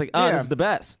was like, "Oh, Yeah. this is the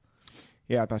best."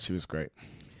 Yeah, I thought she was great.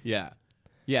 Yeah.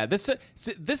 This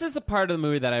is the part of the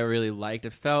movie that I really liked.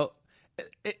 It felt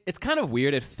it's kind of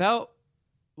weird. It felt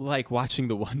like watching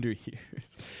The Wonder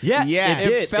Years. Yeah, Yeah. it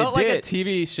did. It felt it like a did.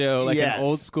 TV show, like Yes. an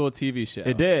old school TV show.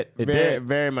 It did. It Very, did.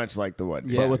 very much like the one.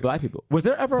 Yeah. But with black people, was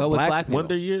there ever But a with black, black people.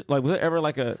 Wonder Years? Like, was there ever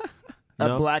like a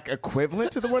no? black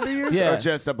equivalent to the Wonder Years, Yeah. or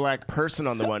just a black person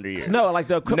on the Wonder Years? No, like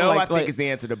the equivalent. No, like, I think like, is the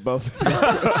answer to both.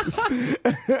 Of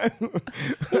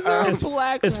those questions.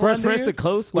 black is Fresh Prince the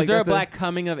close? Was like, there a that's black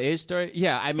coming of age story?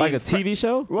 Yeah, I mean, like a TV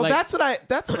show? Well, Like- that's what I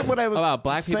was about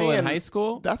black people in saying. high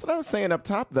school? That's what I was saying up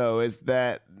top, though, is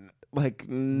that like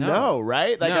no,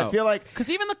 right? Like No. I feel like because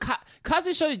even the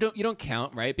Cosby Show, you don't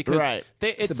count, right? Because Right.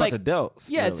 it's about like the adults,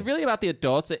 Yeah, it's really. really about the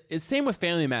adults. It's same with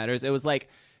Family Matters. It was like,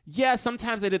 yeah,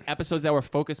 sometimes they did episodes that were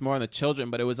focused more on the children,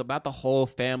 but it was about the whole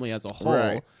family as a whole.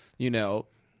 Right.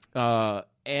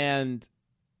 And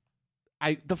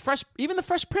the Fresh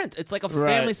Prince, it's like a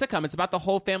Right. family sitcom. It's about the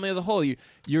whole family as a whole.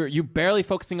 You're barely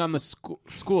focusing on the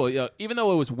school. Even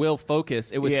though it was Will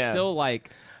focused, it was Yeah. still like.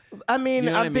 I mean,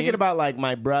 You know what I'm I thinking mean? about like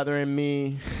My Brother and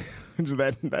Me,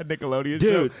 that Nickelodeon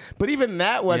Dude. show. But even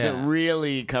that wasn't Yeah.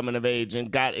 really coming of age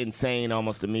and got insane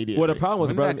almost immediately. Well, the problem was,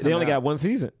 When did brother, that they come only out? got one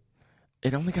season.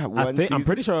 It only got one think- I'm season.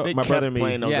 pretty sure They My kept Brother and Me-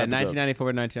 playing those Yeah, episodes.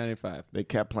 1994 to 1995. They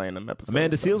kept playing them episodes.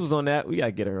 Amanda so. Seals was on that. We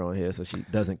gotta get her on here so she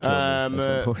doesn't kill me at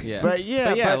some point. Yeah. But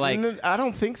yeah, like I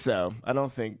don't think so. I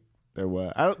don't think there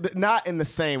was. Not in the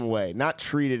same way. Not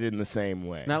treated in the same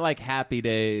way. not like Happy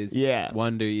Days, Yeah.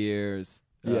 Wonder Years.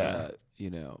 Yeah.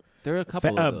 There are a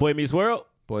couple of those. Boy Meets World.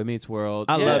 Boy Meets World.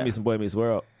 I Yeah. love me some Boy Meets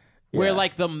World. Where Yeah.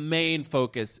 like the main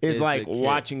focus It's is like the kid.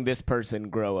 watching this person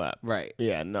grow up. Right.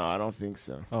 Yeah, no, I don't think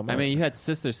so. Oh, man. I mean, you had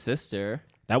Sister.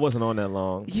 that wasn't on that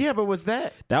long. Yeah, but was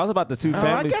that? That was about the two I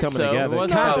families guess coming so. together. It was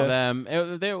Kinda. about them.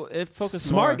 It focused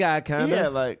Smart more. guy, kind of. Yeah,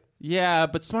 like Yeah,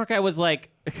 but Smart Guy was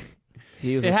like.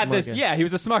 He was It a had smart this. guy. Yeah, he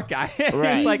was a smart guy. It was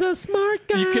Right. like He's a smart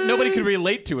guy. nobody could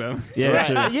relate to him. Yeah, right.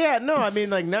 sure. Yeah, no, I mean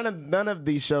like none of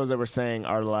these shows that we're saying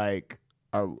are like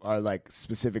are like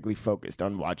specifically focused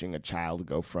on watching a child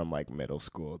go from like middle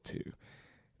school to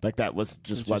like that was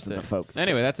just wasn't the Interesting. focus.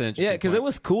 Anyway, that's an interesting. Yeah, because point. it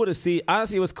was cool to see.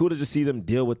 Honestly, it was cool to just see them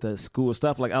deal with the school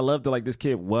stuff. Like I love that. Like this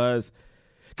kid was,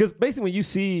 because basically when you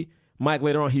see Mike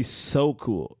later on, he's so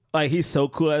cool. Like he's so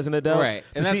cool as an adult, right,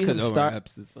 and To that's see him because start- Omar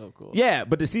Epps is so cool. Yeah,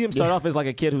 but to see him start off as like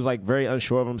a kid who's like very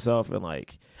unsure of himself and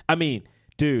like, I mean,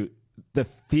 dude, the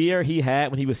fear he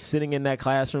had when he was sitting in that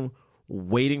classroom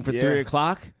waiting for Yeah. 3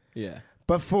 o'clock. yeah.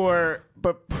 But for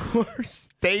Stacy,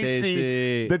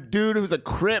 Stacey. the dude who's a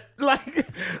Crip,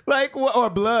 or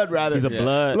Blood rather. He's a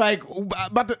blood. Like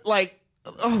about to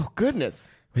oh goodness.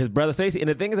 His brother Stacy, and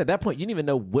the thing is, at that point, you didn't even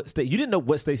know what you didn't know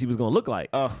what Stacy was going to look like.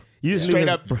 Oh, you just knew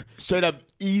straight up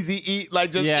easy eat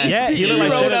like just Yeah. Yeah, easy he looked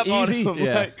like rolled straight up on easy. him,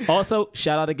 Yeah. like- Also,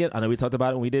 shout out again. I know we talked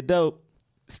about it when we did Dope.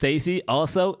 Stacy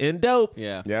also in Dope.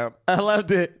 Yeah. yeah. I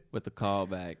loved it. With the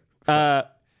callback.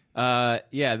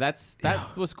 Yeah,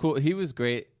 That was cool. He was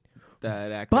great.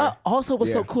 That actor. but also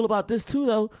what's so Yeah. cool about this too,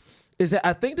 though, is that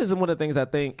I think this is one of the things I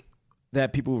think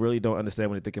that people really don't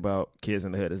understand when they think about kids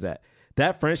in the hood is that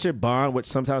friendship bond, which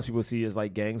sometimes people see as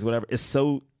like gangs, whatever, is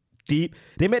so deep.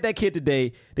 They met that kid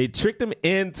today. They tricked him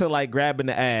into like grabbing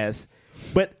the ass.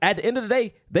 But at the end of the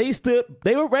day,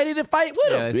 they were ready to fight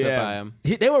with yeah, him. they stood Yeah. by him.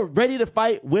 They were ready to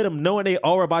fight with him, knowing they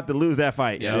all were about to lose that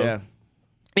fight. Yeah. Yo. Yeah.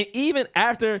 And even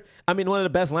after, I mean, one of the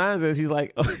best lines is he's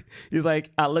like,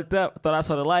 I looked up, thought I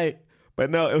saw the light, but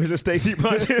no, it was just Stacy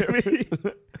punching me.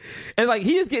 And like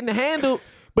he is getting handled,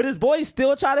 but his boys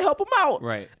still try to help him out.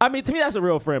 Right. I mean, to me, that's a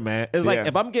real friend, man. It's like Yeah.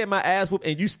 if I'm getting my ass whooped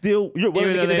and you're willing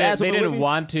Even to though get his ass they whooped with didn't me,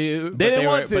 want to. They didn't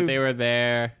want to. But they were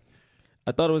there.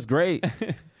 I thought it was great.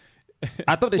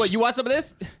 I thought What, you want some of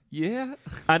this? Yeah.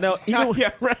 I know. Even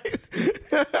Yeah, right.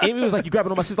 Amy was like, "You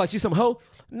grabbing on my sister like she's some hoe?"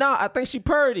 No, I think she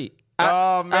purdy.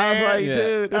 Oh man, I was like,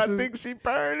 dude, I think she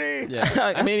Bernie.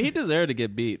 Yeah, I mean, he deserved to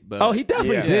get beat, but he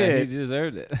definitely did. He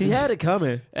deserved it. He had it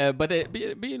coming. But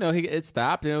you know, it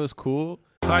stopped and it was cool.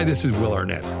 Hi, this is Will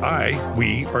Arnett.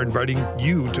 We are inviting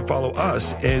you to follow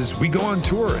us as we go on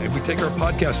tour and we take our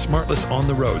podcast Smartless on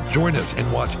the road. Join us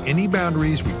and watch any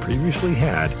boundaries we previously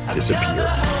had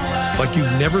disappear. Like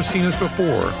you've never seen us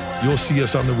before, you'll see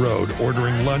us on the road,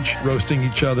 ordering lunch, roasting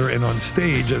each other, and on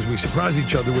stage as we surprise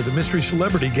each other with a mystery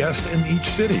celebrity guest in each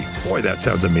city. Boy, that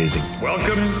sounds amazing.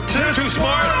 Welcome to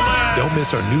Smartland! Don't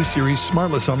miss our new series,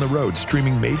 Smartless on the Road,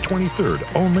 streaming May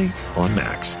 23rd, only on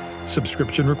Max.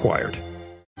 Subscription required.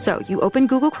 So, you open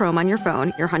Google Chrome on your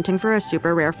phone, you're hunting for a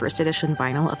super rare first edition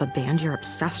vinyl of a band you're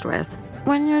obsessed with,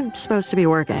 when you're supposed to be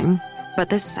working. But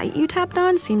this site you tapped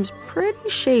on seems pretty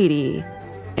shady.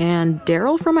 And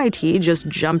Daryl from IT just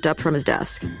jumped up from his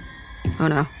desk. Oh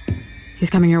no, he's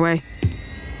coming your way.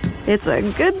 It's a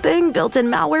good thing built-in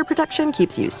malware protection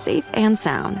keeps you safe and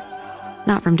sound.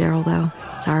 Not from Daryl, though.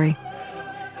 Sorry.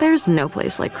 There's no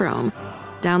place like Chrome.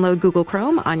 Download Google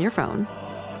Chrome on your phone.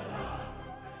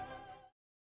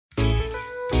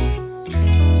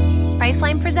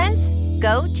 Priceline presents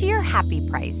Go to Your Happy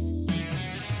Price.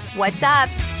 What's up?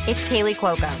 It's Kaylee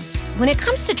Cuoco. When it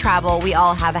comes to travel, we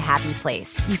all have a happy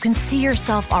place. You can see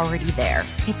yourself already there.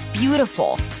 It's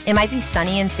beautiful. It might be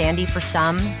sunny and sandy for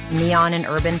some, neon and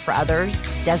urban for others,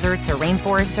 deserts or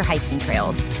rainforests or hiking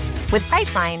trails. With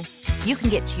Priceline, you can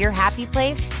get to your happy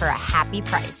place for a happy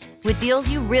price with deals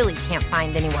you really can't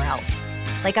find anywhere else.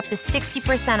 Like up to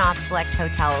 60% off select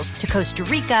hotels to Costa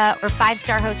Rica or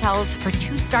 5-star hotels for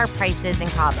 2-star prices in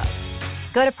Cabo.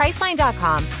 Go to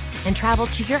Priceline.com and travel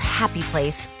to your happy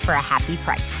place for a happy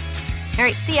price. All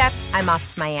right, see ya. I'm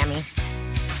off to Miami.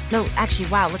 No, actually,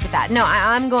 wow, look at that. No,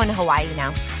 I'm going to Hawaii now.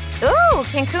 Ooh,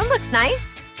 Cancun looks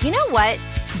nice. You know what?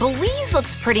 Belize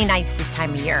looks pretty nice this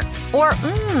time of year. Or,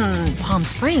 Palm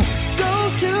Springs.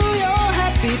 Go to your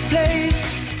happy place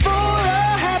for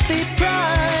a happy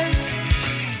price.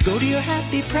 Go to your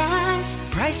happy price,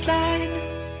 Priceline.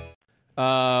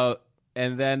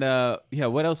 And then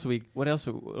what else we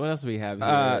have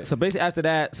here? So basically after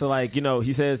that, so like, you know,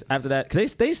 he says after that,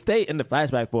 because they stay in the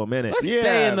flashback for a minute. Let's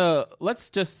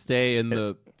just stay in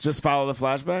the just follow the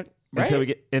flashback, right? Until we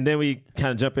get, and then we kind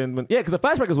of jump in. Because the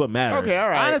flashback is what matters. Okay, all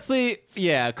right. Honestly,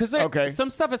 yeah, because some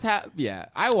stuff is I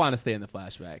want to stay in the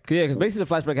flashback. Yeah, because basically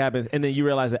the flashback happens, and then you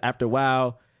realize that after a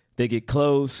while they get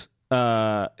close.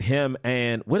 Him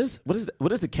and what is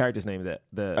the character's name?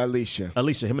 Alicia.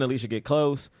 Him and Alicia get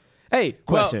close. Hey,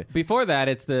 question. Well, before that,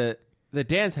 it's the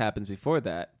dance happens before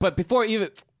that. But before even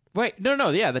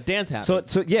the dance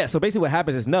happens. So basically what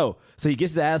happens is so he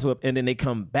gets his ass whooped and then they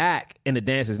come back and the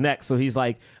dance is next. So he's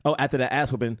like, oh, after that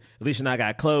ass whooping, Alicia and I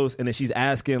got close, and then she's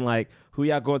asking like, who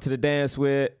y'all going to the dance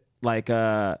with? Like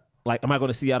am I going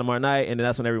to see y'all tomorrow night? And then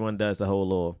that's when everyone does the whole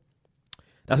little.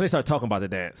 That's when they start talking about the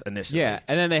dance initially. Yeah,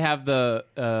 and then they have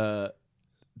the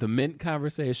mint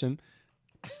conversation.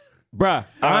 Bruh,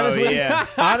 honestly,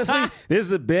 this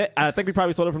is a bit. I think we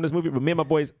probably stole it from this movie, but me and my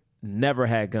boys never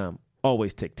had gum.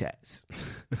 Always Tic Tacs.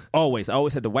 Always. I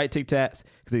always had the white Tic Tacs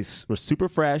because they were super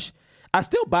fresh. I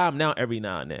still buy them now every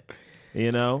now and then.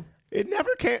 You know? It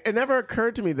never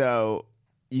occurred to me, though,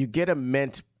 you get a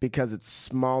mint because it's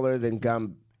smaller than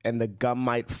gum and the gum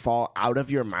might fall out of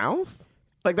your mouth?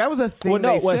 Like, that was a thing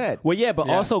they said. Well, yeah, but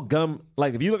also gum,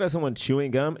 like, if you look at someone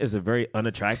chewing gum, is a very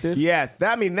unattractive. Yes,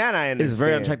 that I understand. It's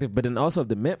very unattractive, but then also if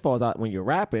the mint falls out when you're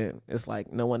rapping, it's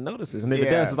like no one notices. And if it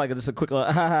does, it's like just a quick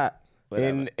little, ha.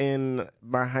 In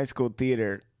my high school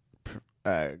theater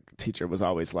teacher was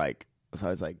always like,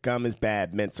 gum is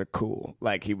bad, mints are cool.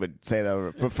 Like, he would say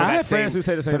that for I have friends who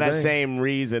say the same thing. that same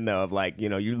reason, though, of like, you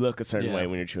know, you look a certain way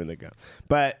when you're chewing the gum.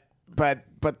 But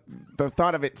the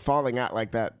thought of it falling out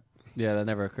like that. Yeah, that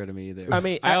never occurred to me either. I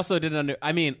mean, I also didn't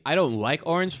I don't like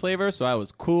orange flavor, so I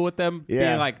was cool with them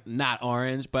being like not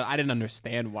orange, but I didn't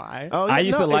understand why. Oh, I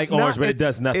used to like orange, but it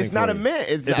does nothing. It's not a mint.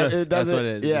 It doesn't. That's what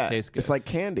it is. It just tastes good. It's like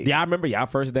candy. Yeah, I remember y'all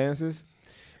first dances.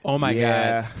 Oh my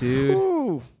god, dude!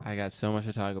 Ooh. I got so much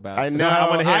to talk about. I know. I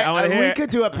want to hear. We could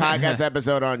do a podcast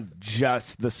episode on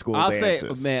just the school dances.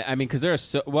 I'll say, man. I mean, because there are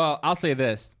so. Well, I'll say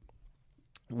this: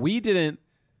 we didn't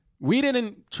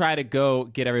try to go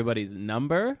get everybody's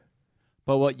number.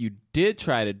 But what you did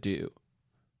try to do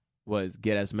was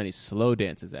get as many slow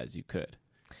dances as you could.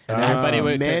 And everybody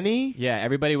would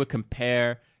everybody would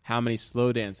compare how many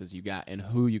slow dances you got and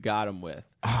who you got them with.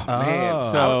 Oh, man.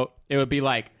 So it would be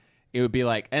like, it would be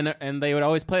like, and they would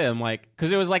always play them like,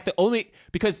 because it was like the only,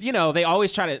 because you know they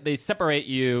always they separate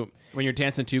you when you're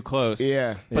dancing too close.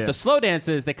 Yeah. But the slow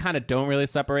dances, they kind of don't really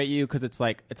separate you because it's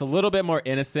like it's a little bit more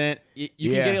innocent. You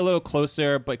can get a little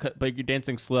closer, but you're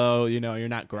dancing slow. You know, you're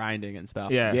not grinding and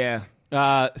stuff. Yeah.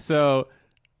 So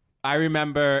I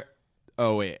remember.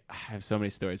 Oh wait, I have so many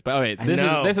stories. But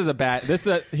this is a bad.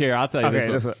 Here, I'll tell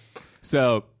you this one.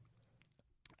 So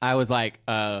I was like,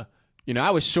 you know, I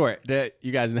was short.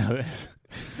 You guys know this.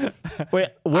 Wait,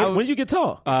 when did you get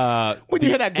tall? When you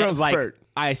hit that growth spurt?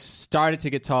 I started to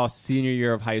get tall senior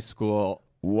year of high school.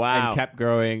 Wow. And kept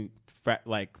growing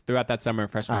throughout that summer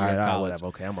and freshman year of college. Whatever.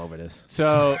 Okay, I'm over this.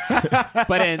 So,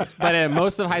 but in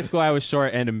most of high school I was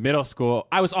short, and in middle school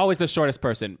I was always the shortest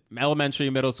person. Elementary,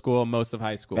 middle school, most of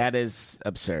high school. That is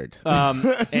absurd.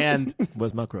 And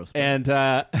was my growth spurt? And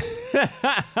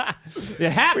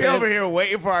it happened. We over here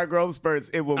waiting for our growth spurts.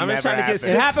 It will never happen. It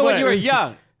happened when you were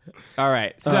young. All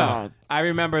right. So I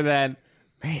remember then.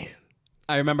 Man,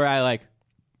 I remember I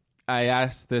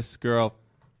asked this girl,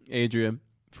 Adrian,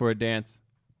 for a dance,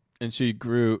 and she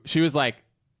grew. She was like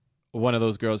one of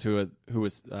those girls who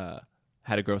was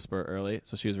had a growth spurt early,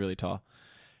 so she was really tall.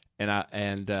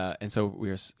 And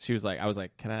so she was like, I was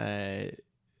like, can I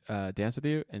dance with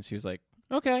you? And she was like,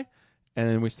 okay. And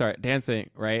then we start dancing,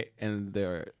 right? And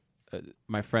there were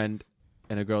my friend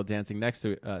and a girl dancing next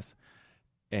to us.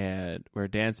 And we're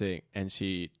dancing, and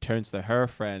she turns to her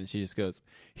friend, and she just goes,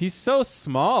 "He's so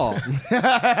small."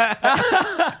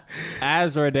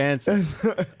 As we're dancing.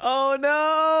 Oh,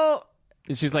 no.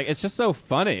 And she's like, "It's just so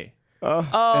funny." Oh,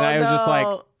 and I was just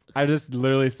like, I just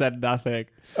literally said nothing.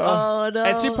 Oh, no.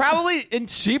 And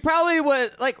she probably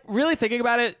was, like, really thinking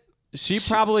about it, she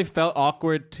probably felt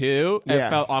awkward, too, and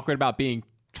felt awkward about being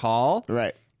tall.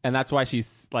 Right. And that's why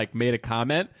she's, like, made a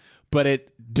comment. But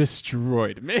it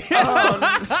destroyed me.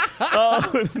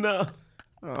 Oh no!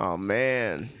 Oh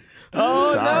man!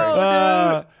 Oh sorry.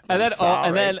 No!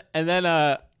 And then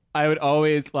I would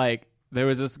always like. There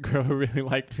was this girl who really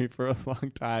liked me for a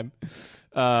long time.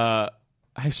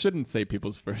 I shouldn't say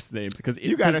people's first names because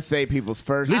you gotta say people's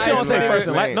first. You don't say first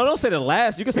and last. No, don't say the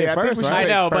last. You can say first. I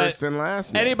know, first and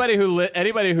last. Anybody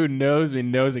who knows me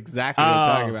knows exactly what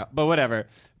I'm talking about. But whatever.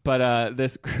 But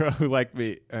this girl who liked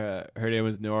me, her name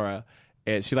was Nora,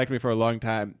 and she liked me for a long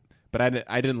time. But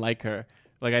I didn't like her.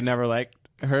 Like I never liked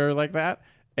her like that.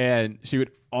 And she would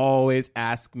always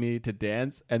ask me to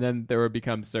dance, and then there would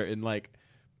become certain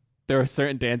there were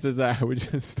certain dances that I would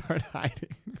just start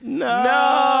hiding.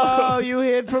 No, you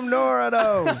hid from Nora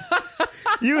though.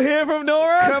 You hear from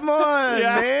Nora? Come on,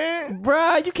 man.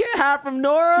 Bruh, you can't hide from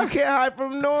Nora. You can't hide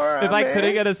from Nora. If I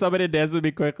couldn't get somebody to dance with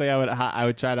me quickly, I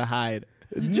would try to hide.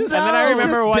 And then I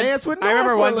remember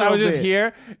once I was just bit.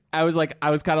 here. I was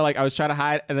trying to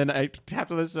hide, and then I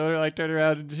tapped on the shoulder, turned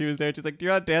around, and she was there. She's like, "Do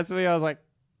you want to dance with me?" I was like,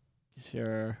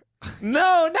 "Sure."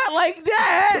 No, not like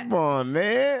that. Come on,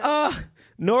 man.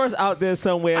 Nora's out there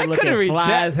somewhere looking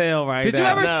fly as hell right now. Did you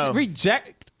ever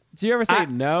reject? Did you ever say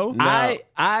no?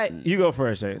 You go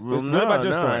first, James. Well, what about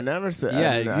your story? I never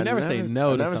said. You never say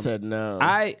no. I never said no.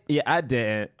 I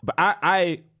didn't, but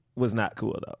I was not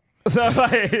cool though. So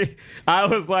I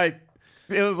was like,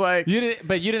 it was like you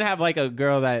didn't have like a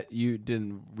girl that you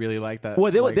didn't really like that.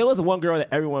 Well, there was one girl that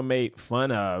everyone made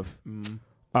fun of.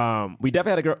 We definitely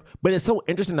had a girl, but it's so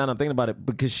interesting now that I'm thinking about it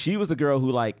because she was the girl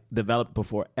who developed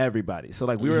before everybody. So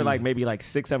we were maybe 6th,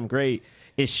 7th grade,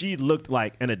 and she looked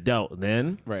like an adult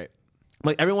then. Right.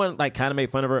 Like everyone kind of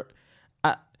made fun of her.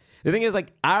 The thing is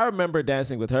I remember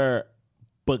dancing with her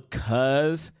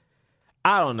because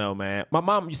I don't know, man. My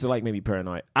mom used to make me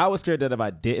paranoid. I was scared that if I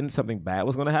didn't, something bad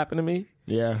was going to happen to me.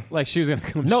 Yeah. Like she was going to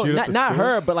come No, shoot up the not school?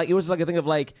 her, but it was a thing of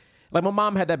like my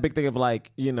mom had that big thing of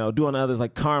doing others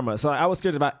karma. So I was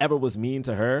scared if I ever was mean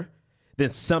to her,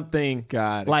 then something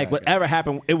whatever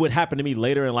happened, it would happen to me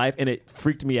later in life, and it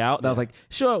freaked me out. Yeah. I was like,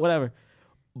 sure, whatever.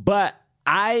 But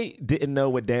I didn't know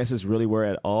what dances really were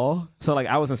at all. So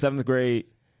I was in 7th grade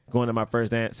going to my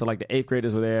first dance. So the 8th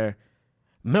graders were there.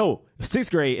 No,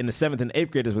 6th grade and the 7th and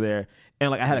 8th graders were there.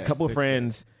 And I had a couple of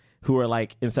friends who were in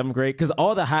 7th grade because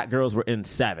all the hot girls were in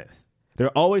 7th. They're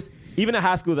always, even in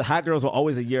high school, the hot girls were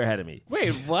always a year ahead of me.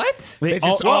 Wait, what? They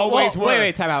just always were.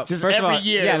 Wait, time out. Just First every of all,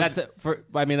 year. Yeah,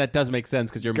 that does make sense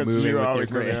because you're moving with your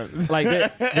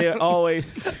grade. They're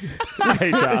always. I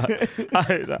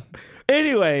hate y'all.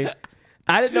 Anyway,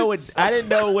 I didn't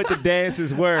know what the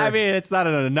dances were. I mean, it's not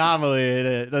an anomaly.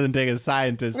 It doesn't take a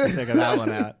scientist to figure that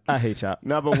one out. I hate y'all.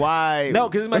 No, but why? No,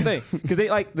 because it's my thing. Because they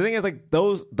the thing is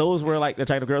those were the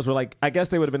type of girls were I guess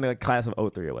they would have been in the class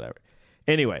of 03 or whatever.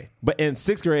 Anyway, but in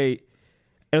 6th grade,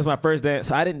 it was my first dance,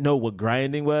 so I didn't know what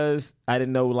grinding was. I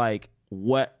didn't know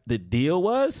what the deal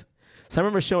was. So I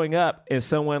remember showing up and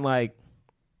someone like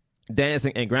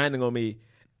dancing and grinding on me,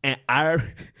 and I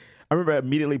remember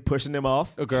immediately pushing them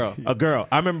off. A girl.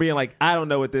 I remember being like, I don't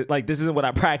know what this, like, this isn't what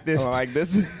I practiced. Like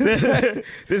this.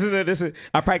 this is.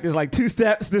 I practiced like 2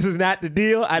 steps. This is not the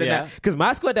deal. I did not, because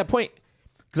my school at that point,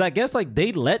 because I guess like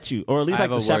they let you, or at least like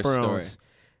the chaperones.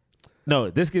 No,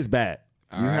 this gets bad.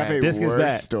 You have a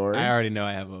worse story. I already know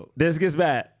I have a. This gets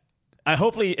bad.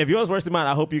 Hopefully, if yours worse than mine,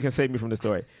 I hope you can save me from the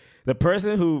story. The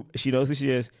person who, she knows who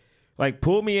she is, like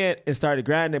pulled me in and started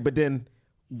grinding, but then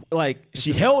like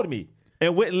she held me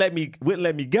and wouldn't let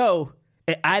me go,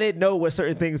 and I didn't know what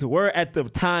certain things were at the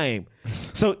time.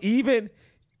 So even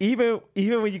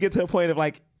when you get to a point of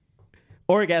like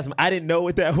orgasm, I didn't know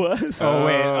what that was.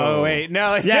 Oh wait,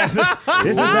 no, yes,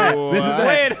 this is bad. This is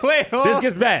bad. Wait, this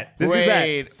gets bad. This gets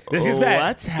bad. This gets bad.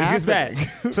 What's This gets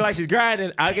bad. So like she's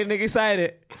grinding, I get nigga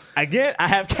excited. Again, I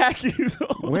have khakis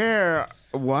on. Where?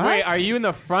 What? Wait, are you in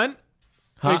the front?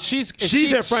 Huh? Wait, she's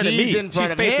in front of me.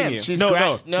 She's facing you. She's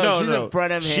No, she's in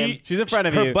front of him. She's in front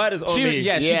of her you. butt is on me.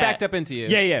 Yeah, she backed up into you.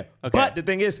 Yeah. Okay. But the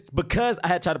thing is, because I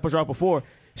had tried to push her off before,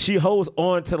 she holds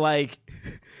on to like.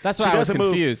 That's why I was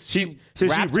confused. She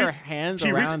wrapped her hands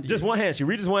around you. Just one hand. She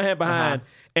reaches one hand behind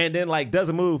and then like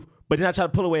doesn't move. But then I try to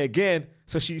pull away again.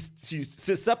 So she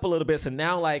sits up a little bit. So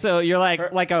now like. So you're like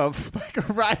a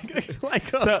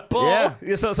bull.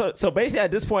 Yeah. So basically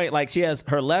at this point, like she has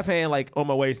her left hand like on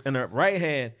my waist and her right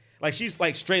hand. Like she's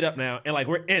like straight up now and like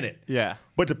we're in it. Yeah.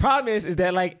 But the problem is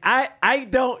that like I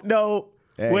don't know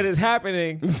what is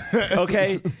happening.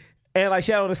 Okay. And like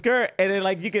she had on the skirt and then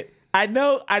like you could I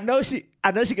know she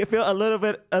could feel a little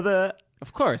bit of the.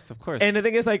 Of course. And the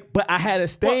thing is, like, but I had a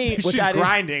stain. Well, she's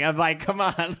grinding. I'm like, come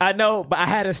on. I know, but I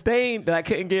had a stain that I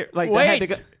couldn't get. Like, wait,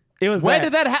 it was. When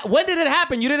bad. did when did it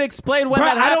happen? You didn't explain when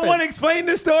that happened. I don't want to explain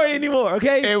this story anymore.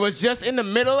 Okay, it was just in the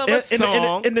middle of a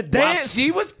song in the dance. While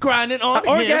she was grinding on him.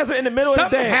 Orgasm in the middle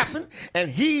of the dance. Something happened, and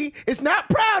he is not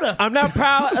proud of. I'm not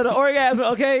proud of the orgasm.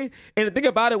 Okay, and the thing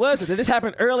about it was that this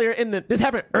happened early in the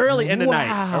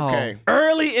night. Okay,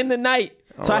 early in the night.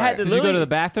 So I had to. Did you go to the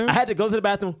bathroom? I had to go to the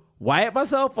bathroom, wipe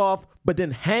myself off, but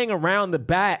then hang around the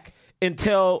back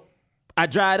until I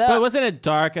dried up. But wasn't it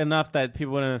dark enough that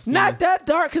people wouldn't have seen Not it? that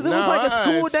dark because it was like a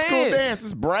school dance. School dance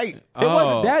is bright. It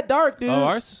wasn't that dark, dude. Oh,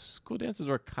 our school dances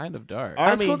were kind of dark.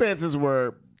 Our school dances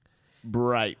were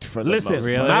bright for the listen, most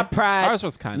really? My pride. Ours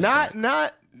was kind of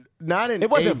not in.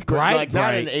 It wasn't eighth bright, grade, like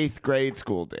not bright. in 8th grade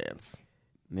school dance.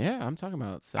 Yeah, I'm talking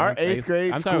about 7th, Our 8th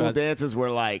grade I'm school dances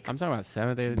were like. I'm talking about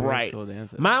 7th, 8th bright. grade school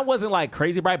dances. Mine wasn't like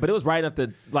crazy bright, but it was bright enough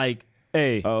to like,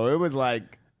 hey. Oh, it was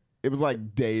like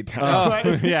daytime.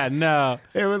 Oh, yeah, no.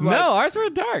 It was like, no, ours were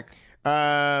dark.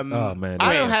 Oh man,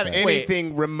 I don't have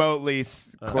anything remotely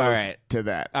close to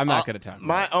that. I'm not going to talk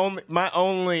about it. My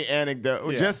only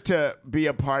anecdote, just to be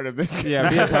a part of this. Yeah,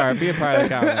 be a part of the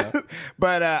comment.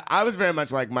 But I was very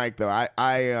much like Mike, though.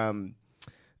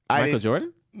 Michael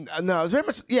Jordan? No, I was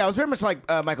very much like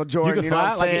Michael Jordan. You know could what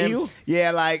I'm fly like an saying? eagle?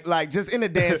 Yeah, like just in the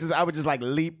dances, I would just like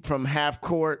leap from half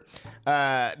court. No,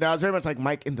 I was very much like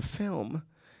Mike in the film,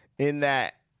 in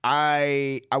that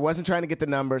I wasn't trying to get the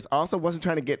numbers. I also wasn't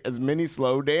trying to get as many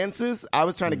slow dances. I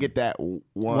was trying to get that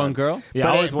one girl. Yeah,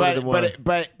 I always wanted the one.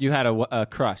 But You had a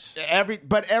crush.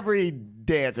 every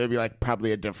dance it would be like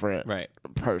probably a different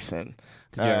person.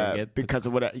 Did you ever get because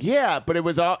of what? Yeah, but it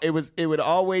would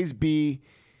always be.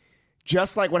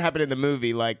 Just like what happened in the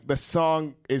movie, like the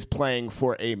song is playing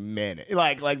for a minute,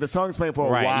 like the song's playing for a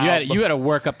while. You had to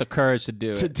work up the courage to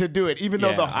do it. To do it, even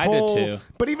though I did too.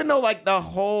 But even though like the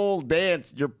whole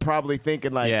dance, you're probably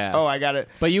thinking like, oh, I got it.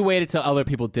 But you waited till other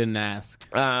people didn't ask.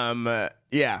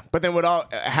 Yeah. But then would all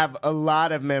have a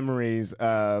lot of memories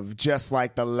of just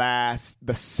like the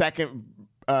second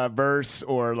verse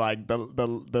or like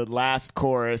the last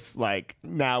chorus. Like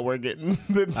now we're getting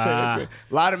the dance.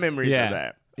 A lot of memories of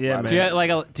that. Yeah, man.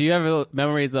 Do you have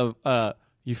memories of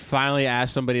you finally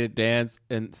ask somebody to dance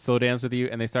and slow dance with you,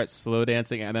 and they start slow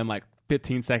dancing, and then like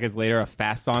 15 seconds later, a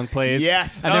fast song plays.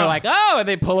 Yes, and they're like, "Oh," and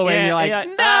they pull away, and you're like,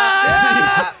 "No!"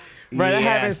 Right, that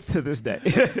happens to this day.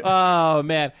 Oh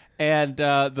man! And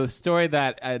the story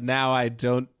that now I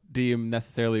don't deem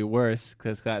necessarily worse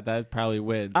because that probably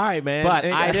wins. All right, man. But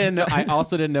I didn't know. I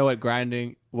also didn't know what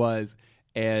grinding was,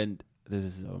 and this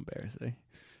is so embarrassing.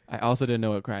 I also didn't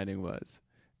know what grinding was.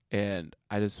 And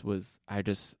I just was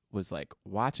like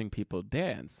watching people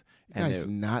dance. You guys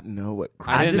not know what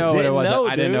I didn't know what it was.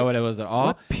 I didn't know what it was at all.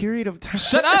 What period of time?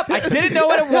 Shut up! I didn't know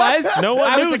what it was. No one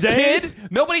I knew, was a James.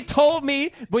 kid. Nobody told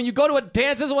me when you go to a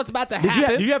dance, this is what's about to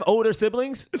happen. Did you have older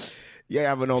siblings? Yeah, I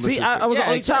have an older See, sister. I was the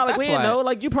only child. Like, we didn't know.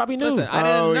 Like, you probably knew. Listen, I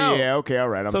didn't know. Yeah, okay, all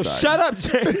right. I'm so sorry. shut up,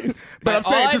 James. But I'm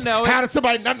saying, just know how is- does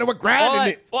somebody not know what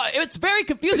grinding is? Well, it's very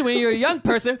confusing when you're a young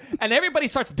person and everybody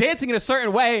starts dancing in a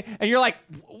certain way, and you're like,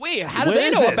 "Wait, how do What they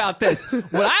is know this? about this?"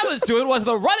 What I was doing was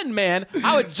the Running Man.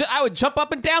 I would jump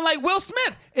up and down like Will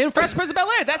Smith in Fresh Prince of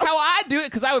Bel-Air. That's how I do it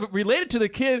because I would relate it to the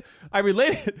kid. I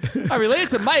related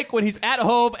to Mike when he's at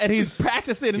home and he's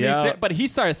practicing. And but he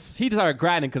started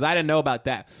grinding because I didn't know about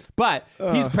that. But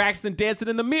he's practicing dancing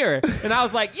in the mirror, and I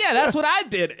was like, "Yeah, that's what I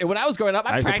did." And when I was growing up,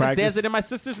 I used to practiced practice. dancing in my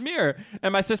sister's mirror,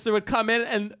 and my sister would come in,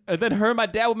 and then her and my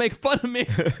dad would make fun of me.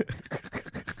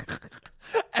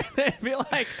 And they'd be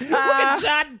like, "Look at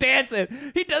John dancing.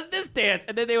 He does this dance."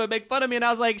 And then they would make fun of me, and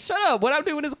I was like, "Shut up. What I'm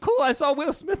doing is cool. I saw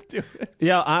Will Smith do it."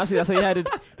 Yo, honestly, that's how you had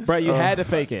to, bro. You had to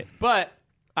fake it. But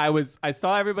I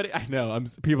saw everybody. I know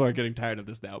people are getting tired of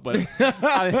this now, but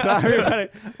I saw everybody.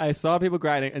 I saw people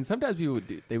grinding, and sometimes people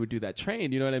would do that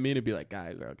train. You know what I mean? It'd be like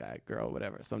guy, girl,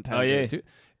 whatever. Sometimes they would do.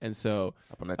 And so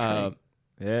Up on that train.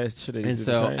 Yeah, should have.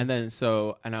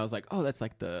 And I was like, oh, that's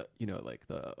like the like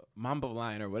the Mambo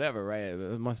line or whatever, right?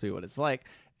 It must be what it's like.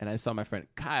 And I saw my friend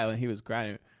Kyle, and he was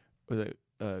grinding with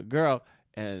a girl,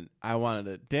 and I wanted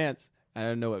to dance. I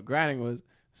didn't know what grinding was.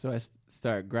 So I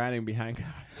started grinding behind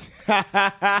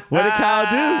Kyle. What did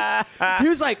Kyle do? He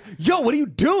was like, "Yo, what are you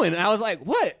doing?" And I was like,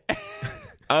 "What?"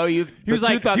 Oh, you was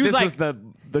like- thought he was this like- was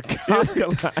the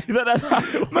conga line. You thought that's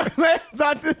how it My man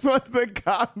thought this was the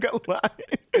conga line.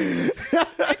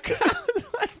 And Kyle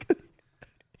was like,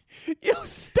 "Yo,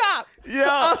 stop!" Yo.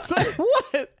 I was like,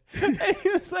 "What?" And he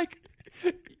was like,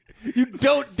 "You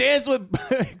don't dance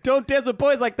with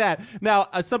boys like that." Now,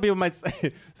 some people might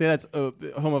say that's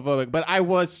homophobic, but I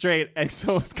was straight, and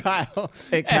so was Kyle.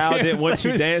 And Kyle he didn't was want like- you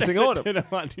he was dancing straight on and him.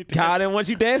 didn't want you Kyle didn't want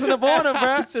you dancing up on him, I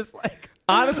bro. was just like,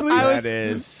 Honestly, I was- That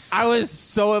is. I was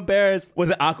so embarrassed. was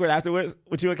it awkward afterwards?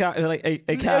 With you and Kyle? Like, hey,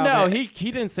 Kyle. No, man.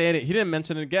 he didn't say it. He didn't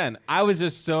mention it again. I was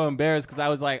just so embarrassed because I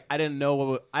was like, I didn't know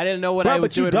what Bro, I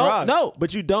was but you doing don't wrong. know.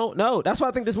 But you don't know. That's why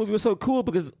I think this movie was so cool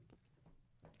because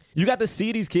you got to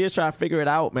see these kids try to figure it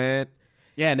out, man.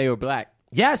 Yeah, and they were black.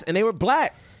 Yes, and they were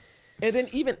black. And then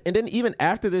even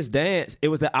after this dance, it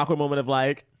was that awkward moment of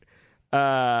like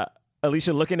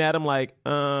Alicia looking at him like,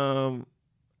 all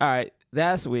right,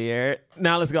 that's weird.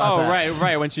 Now let's go outside.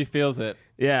 Right, when she feels it.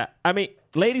 Yeah. I mean,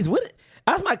 ladies, what?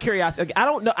 That's my curiosity. Like, I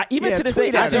don't know. Even to this day,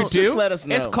 tweet I at us. don't Just let us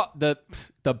know. It's called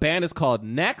the band is called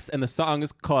Next, and the song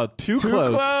is called Too Too Close.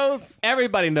 close.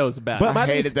 Everybody knows about But it. my I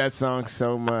thing is- hated that song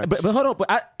so much. But hold on.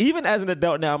 But even as an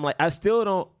adult now, I'm like, I still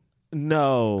don't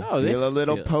know. Oh, they Feel a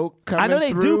little feel it. poke coming I know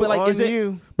they through do, but like, on is it?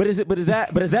 you. But is that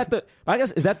the? I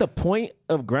guess is that the point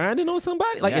of grinding on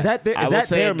somebody? Like, Yes. is I will that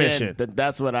say their again mission?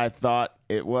 that's what I thought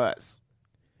it was.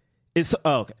 It's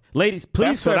okay, ladies.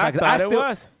 Please That's what I clarify, 'cause thought it still,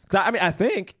 was. 'cause I mean, I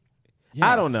think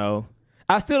I don't know.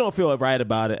 I still don't feel right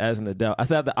about it as an adult. I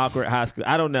still have the awkward high school.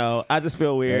 I don't know. I just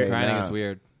feel weird. Grinding nah. is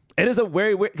weird. It is a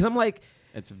very weird because I'm like,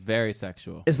 It's very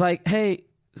sexual. it's like, hey,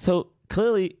 so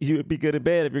clearly you would be good in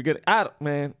bed if you're good.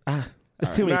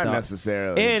 It's too many Not thoughts.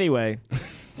 necessarily. Anyway,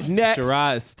 next.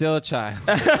 Gerard is still a child.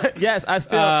 Yes, I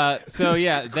still. So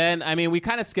yeah, then I mean, we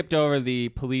kind of skipped over the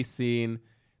police scene.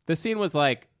 The scene was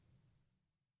like,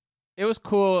 it was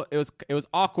cool. It was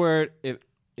awkward.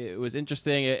 It was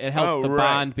interesting. It helped the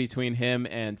bond between him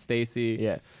and Stacy.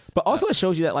 Yeah, but also it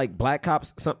shows you that like black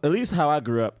cops, at least how I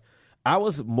grew up, I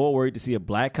was more worried to see a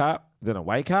black cop than a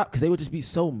white cop because they would just be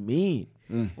so mean.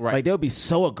 Right. Like they would be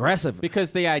so aggressive.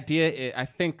 Because the idea, I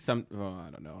think I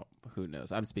don't know, who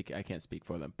knows? I can't speak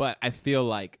for them, but I feel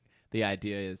like the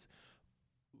idea is,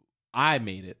 I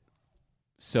made it,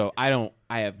 so I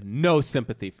have no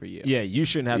sympathy for you. Yeah, you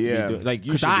shouldn't have to be doing like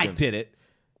you because should be I doing- did it.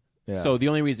 Yeah. So the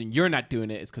only reason you're not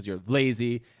doing it is because you're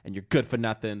lazy and you're good for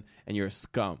nothing and you're a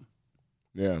scum.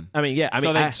 Yeah. I mean,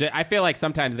 I feel like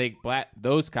sometimes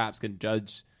those cops can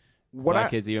judge black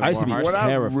kids even I used more to be harshly. What I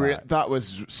terrified. thought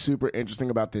was super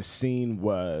interesting about this scene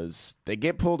was they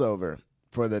get pulled over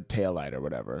for the taillight or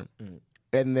whatever.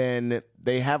 And then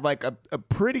they have like a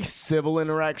pretty civil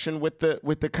interaction with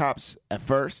the cops at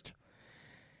first.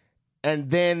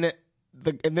 And then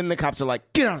the cops are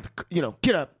like, get out of the,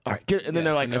 get up. All right, get. And then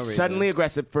they're like for no suddenly reason.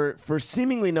 aggressive for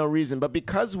seemingly no reason. But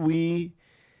because we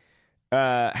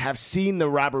have seen the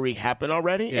robbery happen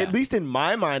already, Yeah. at least in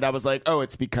my mind, I was like, oh,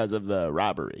 it's because of the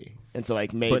robbery. And so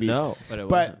like maybe. But no. But it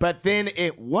wasn't. But then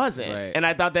it wasn't. Right. And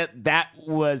I thought that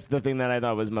was the thing that I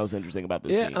thought was most interesting about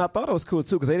this Yeah, scene. and I thought it was cool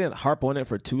too because they didn't harp on it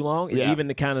for too long. And Yeah. even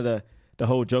the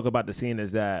whole joke about the scene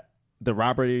is that the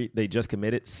robbery they just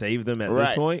committed saved them at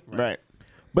this point. Right.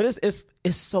 But it's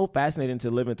so fascinating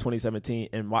to live in 2017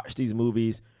 and watch these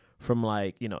movies from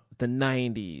like, you know, the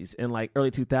 90s and like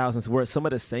early 2000s where some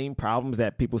of the same problems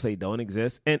that people say don't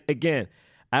exist. And again,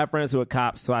 I have friends who are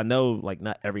cops, so I know like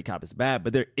not every cop is bad,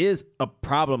 but there is a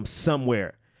problem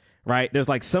somewhere, right? There's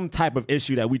like some type of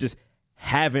issue that we just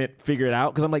haven't figured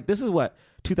out. Because I'm like, this is what,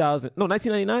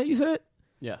 1999 you said?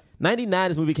 Yeah. 99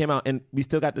 this movie came out and we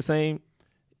still got the same.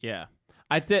 Yeah.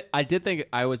 I did think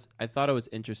I thought it was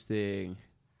interesting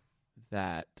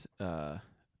that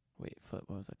wait, Flip,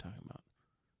 what was I talking about?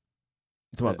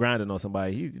 It's about grinding on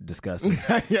somebody. He's disgusting.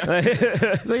 So I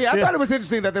thought it was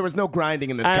interesting that there was no grinding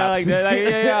in this cop like that. Like,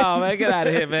 yeah, man, get out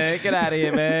of here, man. Get out of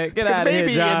here, man. Get out of here,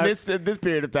 John. Maybe in this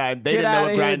period of time, they didn't know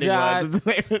what grinding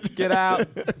was. Get out.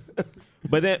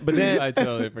 But then I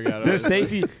totally forgot. Then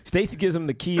Stacy gives him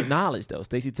the key of knowledge, though.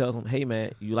 Stacy tells him, "Hey,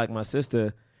 man, you like my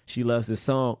sister? She loves this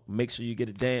song. Make sure you get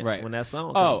a dance when that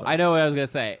song comes out." I know what I was gonna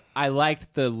say. I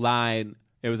liked the line.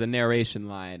 It was a narration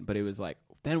line, but it was like,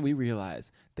 then we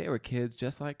realized they were kids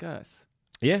just like us.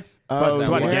 Yeah.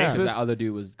 That other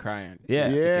dude was crying.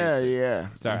 Yeah.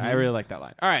 Sorry, I really like that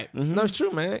line. All right. No, it's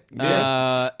true, man.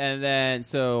 And then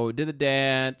so did the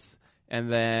dance,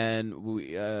 and then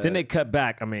we. Then they cut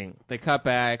back. I mean, they cut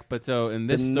back, but so in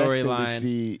this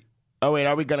storyline. Oh wait,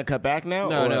 are we gonna cut back now?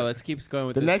 No. Let's keep going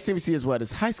with the next thing we see is what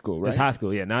is high school, right? It's high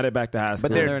school. Yeah, now they're back to high school.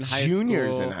 But they're in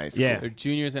juniors in high school. Yeah, they're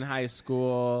juniors in high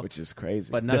school, which is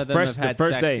crazy. But none of them have had the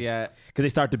first sex day yet because they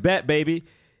start to bet, baby.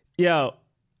 Yo,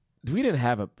 did we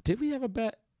have a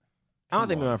bet? I don't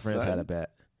think my friends had a bet.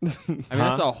 I mean,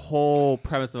 that's the whole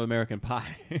premise of American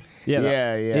Pie.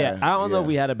 Yeah. I don't know if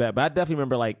we had a bet, but I definitely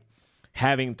remember like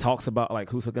having talks about like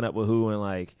who's hooking up with who, and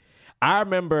like I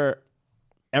remember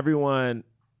everyone.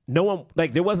 No one,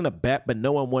 like, there wasn't a bet, but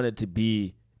no one wanted to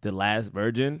be the last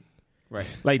virgin. Right.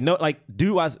 Like, no, like,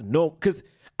 because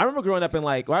I remember growing up and,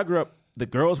 like, when I grew up, the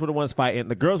girls were the ones fighting.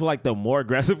 The girls were, like, the more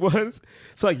aggressive ones.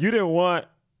 So, like, you didn't want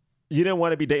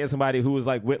to be dating somebody who was,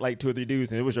 like, with, like, 2 or 3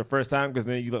 dudes and it was your first time because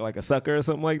then you look like a sucker or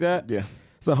something like that. Yeah.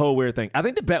 It's a whole weird thing. I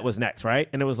think the bet was next, right?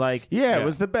 And it was like. Yeah, it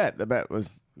was the bet. The bet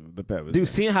was. Dude,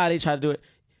 next. Seeing how they try to do it.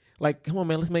 Like, come on,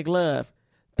 man, let's make love.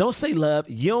 Don't say love.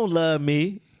 You don't love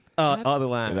me. Other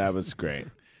lines. That was great.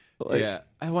 Yeah,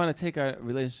 I want to take our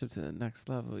relationship to the next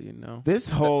level, you know? This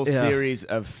whole series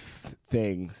of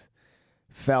things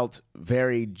felt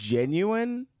very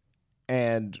genuine,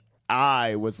 and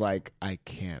I was like, I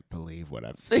can't believe what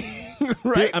I'm seeing.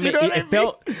 Right? Dude,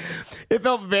 it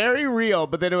felt very real,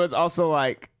 but then it was also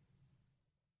like,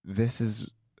 this is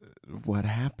what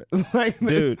happened. Like,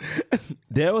 dude,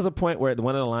 there was a point where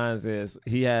one of the lines is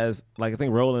he has, like, I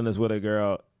think Roland is with a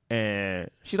girl, and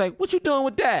she's like, "What you doing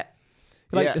with that?"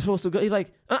 Like, it's supposed to go. He's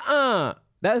like,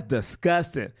 that's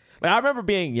disgusting. Like, I remember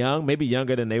being young, maybe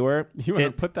younger than they were. You want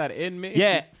to put that in me?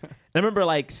 Yeah. I remember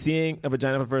like seeing a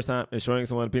vagina for the first time and showing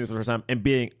someone a penis for the first time and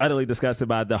being utterly disgusted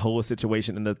by the whole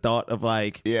situation and the thought of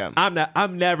like,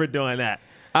 I'm never doing that.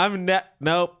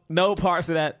 No parts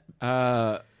of that.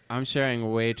 I'm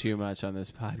sharing way too much on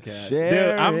this podcast. Dude,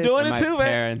 I'm doing it too, man.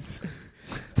 Parents.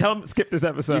 Tell them skip this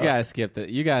episode. You guys skipped it.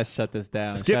 You guys shut this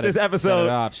down. Skip this episode.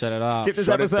 Shut it off. Skip this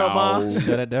episode, Mom.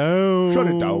 Shut it down. Shut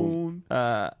it down.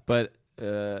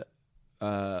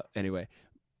 Anyway,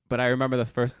 but I remember the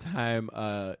first time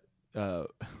my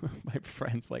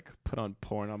friends like put on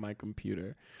porn on my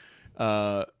computer.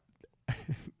 I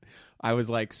was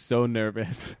like so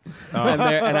nervous, and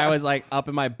I was like up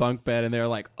in my bunk bed, and they're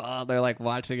like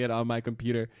watching it on my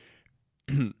computer,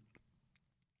 and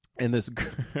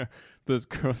this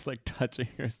girl's like touching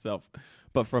herself,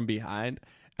 but from behind,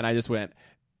 and I just went,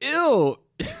 ew.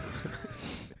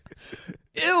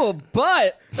 Ew,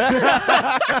 butt.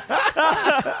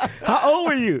 How old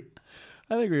were you?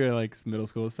 I think we were like middle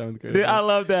school, 7th grade. Dude, I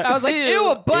love that. I was like,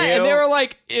 ew, a butt. And they were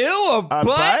like, ew, a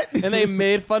butt? And they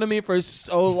made fun of me for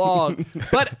so long.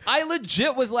 But I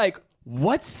legit was like,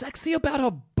 what's sexy about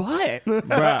a butt?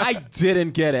 I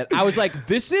didn't get it. I was like,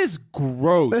 this is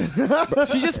gross.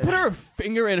 She just put her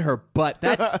finger in her butt.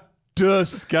 That's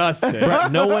disgusting. Bruh,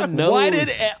 no one knows.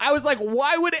 I was like,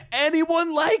 why would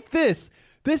anyone like this?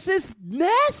 This is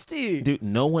nasty. Dude,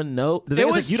 no one knows. It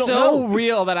was like, you don't know.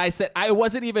 Real that I said, I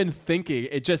wasn't even thinking.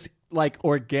 It just like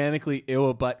organically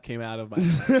ill butt came out of my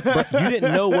mouth. But you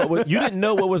didn't know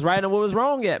what was right and what was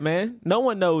wrong yet, man. No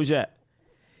one knows yet.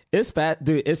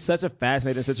 Dude, it's such a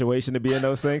fascinating situation to be in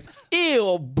those things.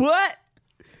 Ew, butt.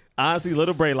 Honestly,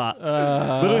 little Braylock.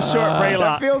 Little short Braylock.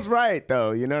 That feels right,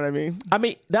 though. You know what I mean? I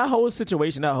mean, that whole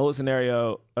situation, that whole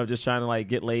scenario of just trying to like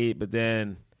get laid, but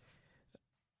then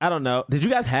I don't know. Did you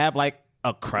guys have like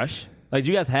a crush? Like, did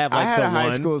you guys have like I had a high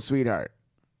school sweetheart.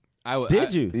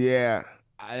 Did you? Yeah.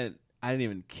 I didn't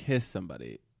even kiss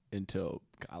somebody until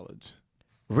college.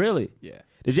 Really? Yeah.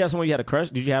 Did you have someone you had a crush?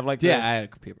 Did you have like Yeah, that?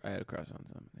 I had a crush on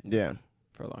somebody. Yeah.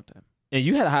 For a long time. And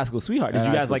you had a high school sweetheart. Did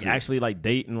you guys like sweetheart. actually like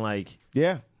date and like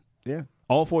Yeah.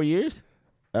 all 4 years?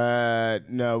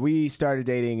 No, we started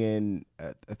dating in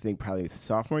I think probably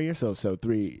sophomore year. So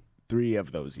three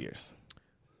of those years.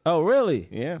 Oh, really?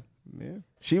 Yeah.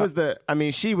 She was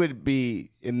she would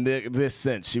be in this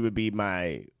sense. She would be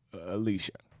my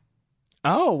Alicia.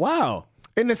 Oh, wow.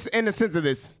 In the sense of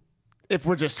this, if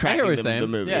we're just I hear tracking what you're the saying.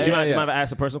 movie. Yeah, You might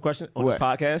ask a personal question on What? this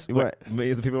podcast. What?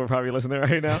 Millions of people are probably listening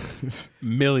right now.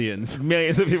 Millions.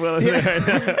 Millions of people are listening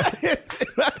right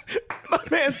now. My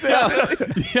man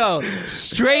said, Yo,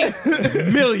 straight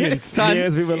millions, son.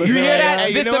 Millions of people You listening hear right that? now. Hey,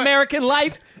 you This know what? American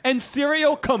Life and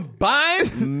Serial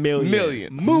combined?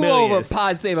 Millions. Move Millions. over,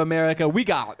 Pod Save America. We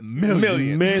got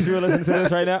millions. Millions of people listening to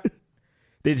this right now.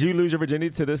 Did you lose your virginity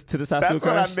to this high school that's what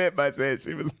crush? I meant by saying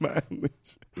she was my Alicia.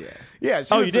 Yeah. Yeah.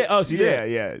 She Oh, was you did? Oh, so you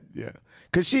did? Yeah.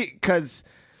 Because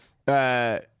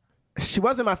she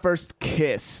wasn't my first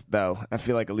kiss, though. I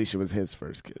feel like Alicia was his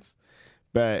first kiss.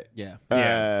 But Yeah.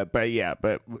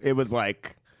 but it was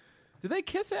like Did they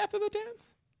kiss after the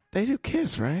dance? they do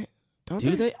kiss, right? Don't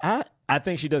Do they? I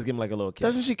think she does give him like a little kiss.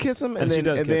 Doesn't she kiss him And she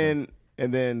does kiss him.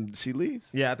 and then she leaves?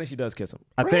 Yeah, I think she does kiss him.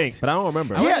 I Right. think, but I don't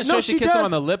remember. I Yeah, wasn't sure no, she she kissed him does.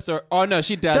 on the lips or. Oh, no,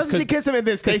 she does. Doesn't she kiss him and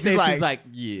then Stacey's like,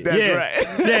 yeah. That's yeah,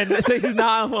 right. yeah. Stacey's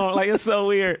not on. Like it's so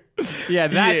weird. Yeah,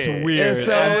 that's Yeah. weird. It's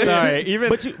so I'm weird. sorry. Even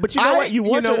But you know what? You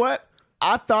want know your- what?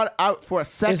 I thought for a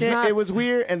second not- it was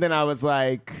weird, and then I was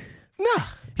like, nah.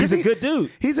 He's a good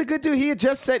dude. He's a good dude. He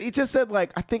just said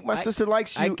like, I think my sister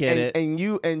likes you. I get it. And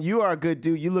you are a good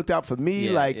dude. You looked out for me.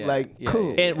 Yeah, like yeah,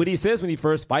 cool. yeah. And what he says when he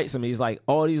first fights him, he's like,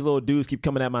 all these little dudes keep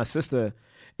coming at my sister.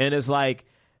 And it's like,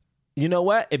 you know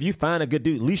what? If you find a good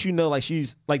dude, at least you know like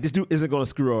she's like this dude isn't going to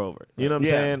screw her over. You know what I'm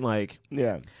Yeah. saying? Like,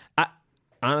 Yeah. I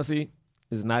honestly,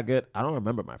 this is not good. I don't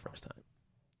remember my first time.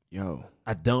 Yo.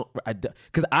 I don't,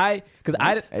 because I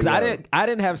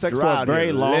didn't have sex for a Gerard, very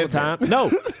you're long living. time.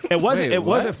 No, it wasn't. Wait, it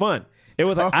wasn't fun. It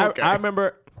was like Okay. I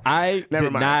remember I Never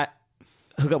did mind. not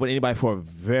hook up with anybody for a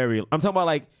very. I'm talking about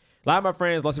like a lot of my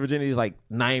friends lost their virginity like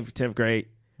 9th, 10th grade.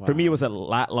 For me, it was a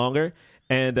lot longer.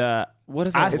 And What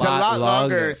is I- a It's a lot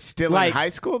longer still like in high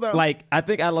school though. Like I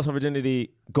think I lost my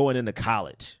virginity going into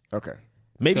college. okay.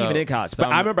 Maybe So, even in college. But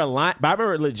some- I remember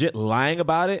legit lying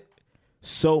about it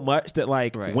so much that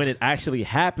like Right. when it actually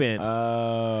happened,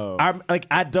 Oh.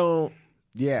 I don't.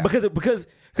 Yeah. Because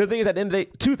the thing is, at the end of the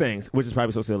day, two things, which is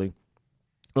probably so silly.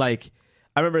 Like,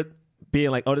 I remember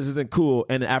being like, "Oh, this isn't cool,"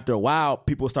 and then after a while,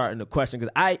 people starting to question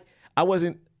because I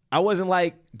wasn't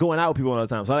like going out with people all the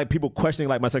time, so I like people questioning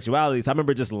like my sexuality. So I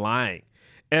remember just lying,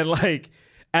 and like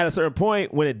at a certain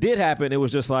point when it did happen, it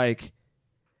was just like,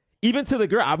 even to the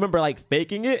girl, I remember like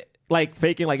faking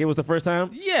like it was the first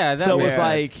time. Yeah, that so makes it's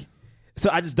like, so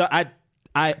I just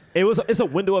it's a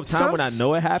window of time when I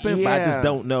know it happened, but I just Yeah.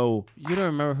 don't know. You don't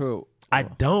remember who? I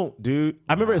don't, dude.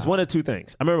 I remember it's one of two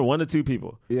things. I remember one or two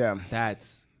people. Yeah.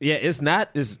 That's Yeah, it's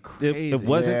not. Crazy. It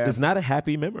wasn't. Yeah. It's not a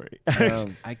happy memory.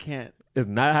 I can't it's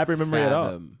not a happy memory at all.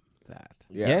 fathom that.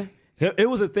 Yeah. It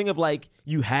was a thing of like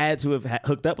you had to have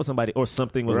hooked up with somebody or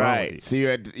something was wrong with you. Right.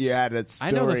 So you had that story.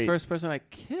 I know the first person I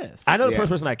kissed. I know the Yeah. first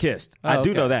person I kissed. Oh, I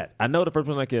do okay. know that. I know the first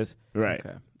person I kissed. Right.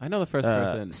 Okay, I know the first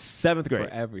person 7th for grade.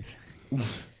 everything.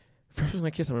 First person I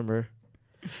kissed.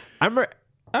 I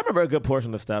remember a good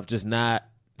portion of stuff. Just not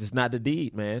the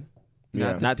deed, man.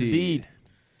 Yeah. Not the deed.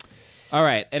 All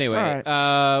right. Anyway,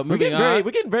 All We're moving getting on. very.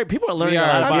 We're getting very. People are learning We a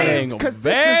lot are about getting it. 'cause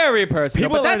this very personal.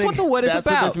 people But that's learning- what the what is That's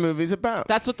about. what this movie's about.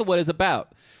 That's what the what is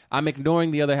about. I'm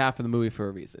ignoring the other half of the movie for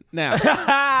a reason. Now,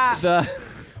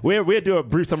 We'll do a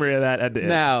brief summary of that at the end.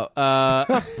 now,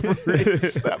 I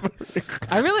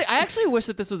actually wish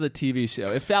that this was a TV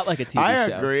show. It felt like a TV I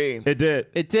show. agree. It did.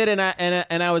 It did,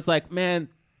 and I was like, man,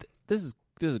 this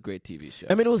is a great TV show.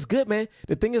 I mean, it was good, man.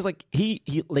 The thing is, like, they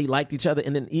liked each other,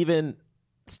 and then even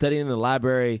studying in the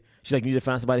library, she's like, you need to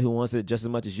find somebody who wants it just as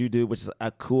much as you do, which is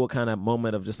a cool kind of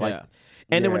moment of just like. Yeah.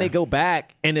 And then when Yeah. they go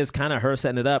back, and it's kind of her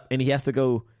setting it up, and he has to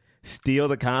go steal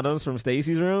the condoms from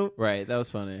Stacy's room. Right, that was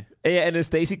funny. Yeah, and then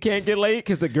Stacy can't get late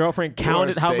because the girlfriend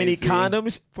counted how many Stacey.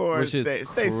 condoms. Poor Which is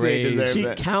Stacey crazy. deserved She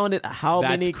that. counted how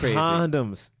That's many crazy.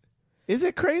 condoms. Is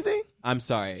it crazy? I'm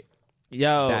sorry,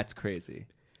 Yo, that's crazy.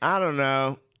 I don't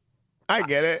know. I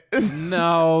get it.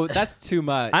 No, that's too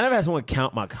much. I never had someone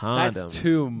count my condoms. That's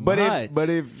too but much.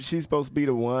 if she's supposed to be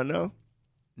the one though,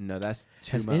 no, that's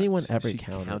too Has much. anyone ever She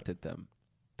counted? them?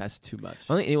 That's too much. I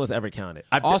don't think anyone's ever counted.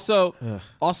 Also, no,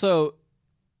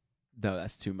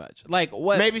 that's too much. Like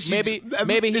what? maybe maybe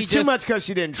it's he too just much because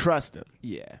she didn't trust him.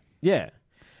 Yeah, yeah.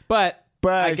 but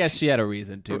But I guess she had a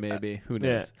reason to. Maybe who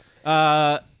knows?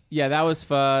 Yeah, that was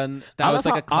fun. That was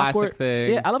like a classic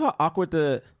thing. Yeah, I love how awkward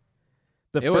the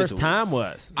first time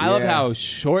was. I love how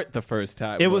short the first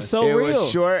time was. It was so real. It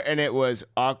was short and it was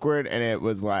awkward and it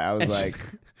was like, I was like.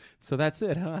 So that's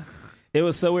it, huh? It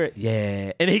was so weird.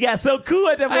 Yeah. And he got so cool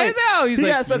at that point. I know. He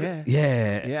got so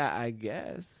yeah. Yeah, I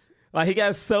guess. Like, he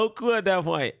got so cool at that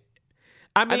point.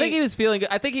 I mean, I think he was feeling good.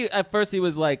 I think at first he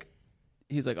was like,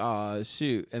 oh,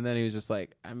 shoot. And then he was just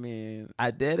like, I mean.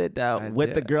 I did it, though.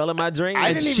 With the girl in my dream.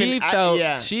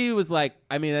 She was like,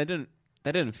 I mean, that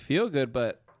didn't feel good,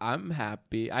 but I'm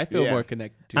happy. I feel more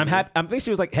connected to I'm happy. I think she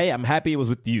was like, hey, I'm happy it was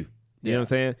with you. You know what I'm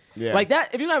saying? Yeah. Like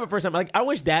that, if you don't have a first time, like, I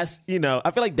wish that's, I feel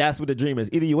like that's what the dream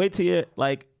is. Either you wait till you're,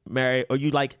 like, married, or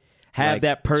you, like, have like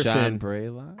that person. John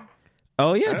Braylock?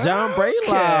 Oh, yeah, John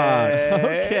Braylock.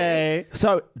 Okay.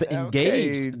 So, the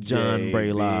engaged John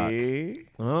Braylock.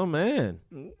 Oh, man.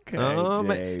 Okay, oh,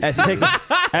 man. As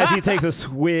he takes a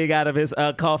swig out of his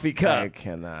coffee cup. I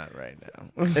cannot right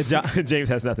now. James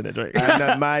has nothing to drink.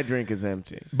 My drink is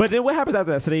empty. But then what happens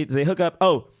after that? So they hook up.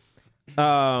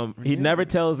 He never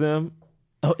tells them.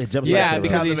 Oh, it jumps right to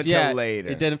because until later.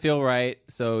 It didn't feel right,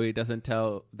 so he doesn't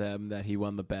tell them that he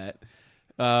won the bet.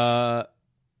 And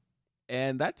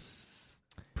that's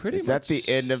pretty much. Is that the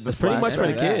end of the? It's pretty much for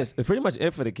the kids. It's pretty much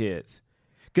it for the kids,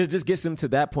 because it just gets them to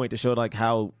that point to show like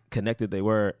how connected they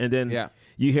were, and then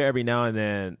you hear every now and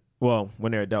then, well,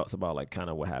 when they're adults, about like kind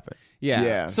of what happened.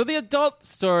 Yeah. So the adult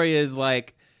story is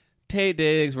like Taye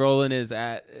Diggs, Roland is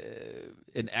at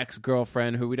an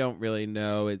ex-girlfriend who we don't really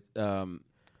know.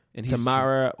 And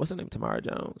Tamara, what's her name? Tamara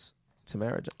Jones. I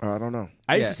don't know.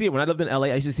 I used to see it when I lived in LA.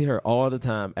 I used to see her all the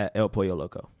time at El Pollo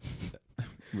Loco.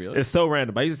 Really? It's so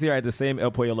random. I used to see her at the same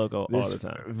El Pollo Loco all the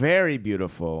time. Very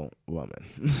beautiful woman.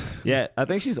 Yeah, I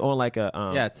think she's on like a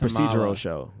procedural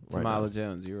show. Tamala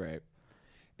Jones, you're right.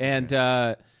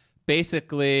 And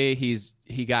basically,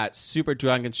 he got super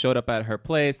drunk and showed up at her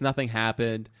place. Nothing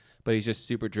happened, but he's just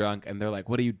super drunk. And they're like,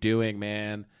 "What are you doing,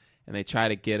 man?" And they try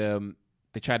to get him.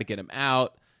 They try to get him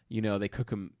out. They cook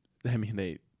him. I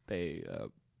mean, they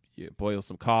boil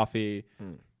some coffee,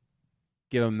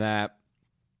 give him that.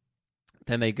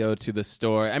 Then they go to the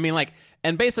store. I mean, like,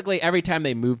 and basically every time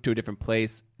they move to a different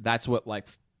place, that's what like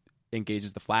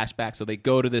engages the flashback. So they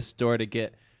go to this store to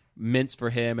get mints for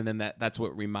him, and then that's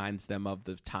what reminds them of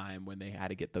the time when they had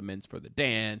to get the mints for the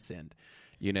dance, and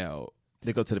they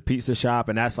go to the pizza shop,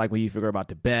 and that's like when you figure about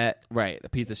the bet. Right, the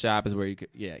pizza shop is where you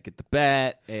could get the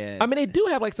bet. And I mean, they do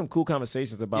have like some cool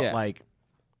conversations about I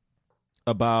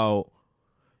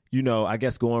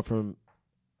guess going from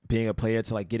being a player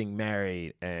to like getting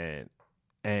married and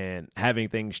having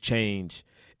things change.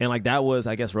 And like that was,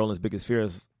 I guess, Roland's biggest fear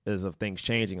is of things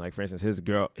changing. Like, for instance,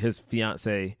 his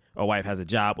fiance or wife has a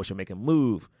job which will make him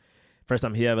move. First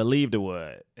time he ever leave the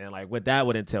wood. And like what that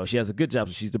would entail. She has a good job,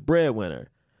 so she's the breadwinner.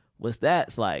 What's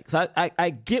that's like? So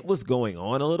I get what's going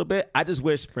on a little bit. I just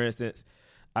wish, for instance,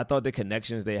 I thought the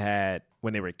connections they had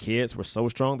when they were kids were so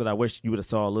strong that I wish you would have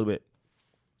saw a little bit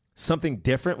something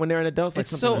different when they're in adults. Like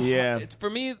it's so hard. It's, for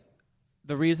me,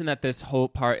 the reason that this whole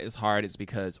part is hard is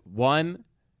because, one,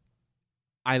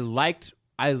 I liked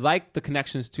the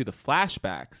connections to the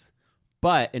flashbacks,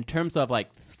 but in terms of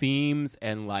like themes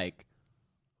and like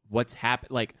what's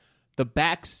happened, like the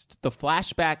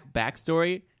flashback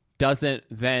backstory doesn't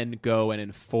then go and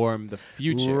inform the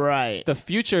future. Right. The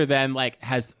future then like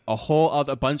has a whole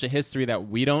other bunch of history that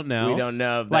we don't know. We don't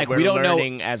know. Like we don't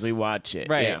learning as we watch it.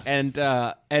 Right.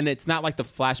 Yeah. And it's not like the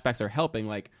flashbacks are helping.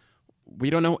 Like,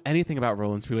 we don't know anything about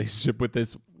Roland's relationship with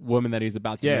this woman that he's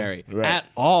about to marry at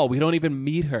all. We don't even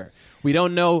meet her. We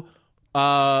don't know.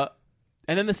 And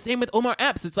then the same with Omar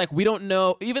Epps. It's like we don't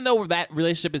know, even though that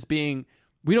relationship is we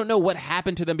don't know what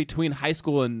happened to them between high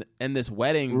school and this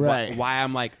wedding. Right. Why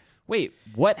I'm like, wait,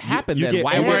 what happened then?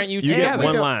 Why weren't you together?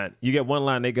 You get one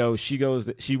line. They go, she went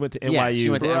to NYU. Yeah, she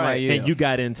went to NYU. And you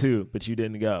got in too, but you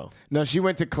didn't go. No, she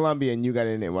went to Columbia and you got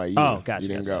in NYU. Oh, gotcha. You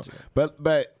didn't go. Gotcha.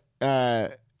 But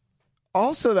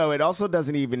also, though, it also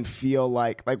doesn't even feel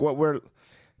like what we're...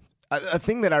 A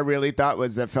thing that I really thought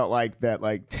was that felt like that,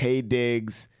 like, Taye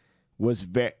Diggs was...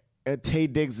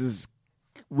 Taye Diggs'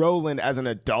 Roland as an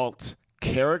adult,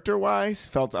 character-wise,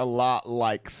 felt a lot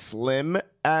like Slim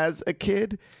as a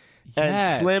kid. Yes.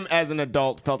 And Slim as an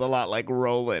adult felt a lot like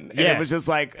Roland. And it was just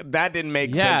like, that didn't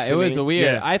make sense to me. Yeah, it was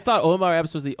weird. Yeah. I thought Omar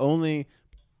Epps was the only...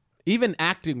 Even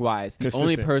acting-wise, the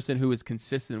only person who was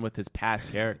consistent with his past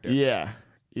character. Yeah.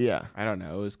 Yeah, I don't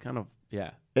know. It was kind of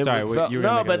Sorry, you were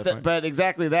no, but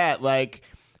exactly that. Like,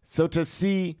 so to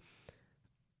see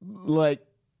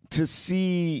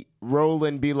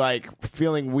Roland be like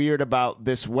feeling weird about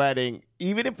this wedding,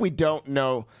 even if we don't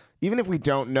know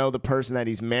the person that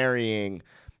he's marrying,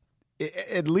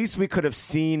 at least we could have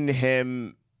seen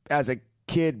him as a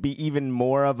kid be even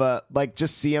more of a, like,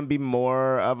 just see him be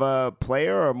more of a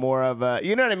player or more of a,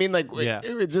 you know what I mean? Like,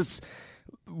 it just,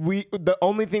 the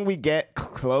only thing we get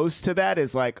close to that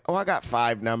is like, oh, I got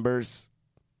 5 numbers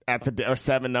or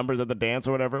 7 numbers at the dance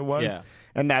or whatever it was. Yeah.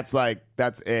 And that's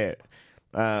it.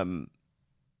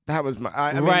 That was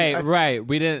my right.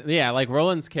 We didn't. Yeah, like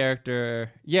Roland's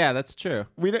character. Yeah, that's true.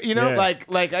 We, like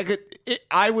I could.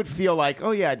 I would feel like,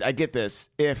 oh yeah, I get this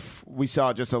if we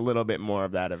saw just a little bit more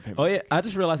of that of him. Oh yeah, I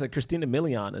just realized that Christina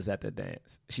Milian is at the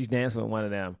dance. She's dancing with one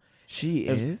of them. She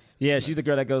is. Yeah, she's the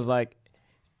girl that goes like,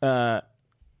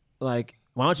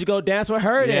 why don't you go dance with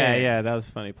her? Then? Yeah, that was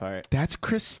a funny part. That's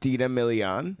Christina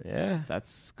Milian. Yeah,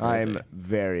 that's crazy. I'm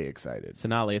very excited.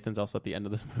 Sanaa Lathan's also at the end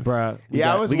of this movie. Bruh.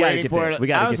 I was waiting for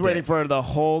her. I was waiting for her the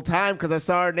whole time because I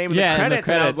saw her name in the credits,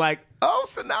 and I was like, oh,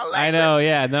 Sanaa Lathan. I know,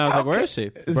 yeah. And then I was like, where is she?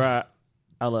 Bruh,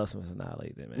 I love some Sanaa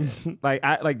Lathan, man.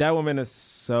 like that woman is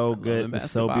so good. It's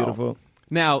so beautiful.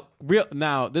 Now,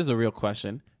 this is a real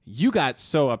question. You got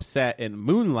so upset in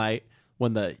Moonlight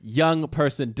when the young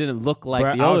person didn't look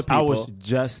like the older people. I was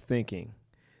just thinking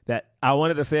that I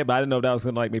wanted to say it, but I didn't know if that was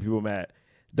going to make people mad.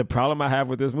 The problem I have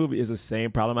with this movie is the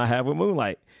same problem I have with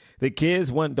Moonlight. The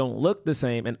kids, don't look the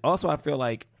same. And also I feel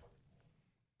like,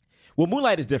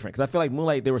 Moonlight is different because I feel like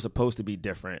Moonlight, they were supposed to be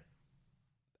different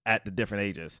at the different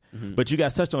ages. Mm-hmm. But you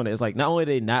guys touched on it. It's like not only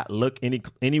do they not look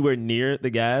anywhere near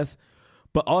the guys,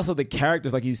 but also the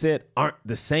characters, like you said, aren't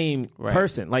the same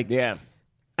person. Like, yeah.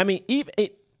 I mean,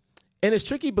 and it's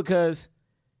tricky because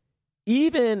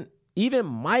even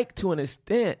Mike, to an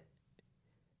extent,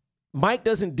 Mike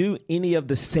doesn't do any of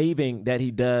the saving that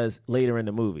he does later in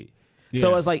the movie. Yeah.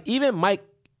 So it's like even Mike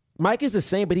is the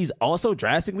same, but he's also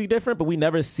drastically different, but we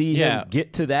never see him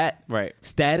get to that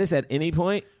status at any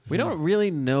point. We don't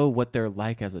really know what they're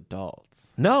like as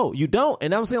adults. No, you don't.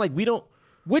 And I'm saying, like, we don't.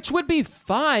 Which would be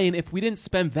fine if we didn't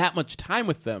spend that much time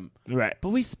with them. Right. But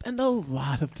we spend a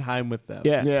lot of time with them.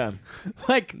 Yeah. Yeah.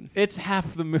 Like, it's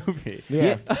half the movie.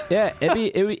 Yeah. Yeah. It'd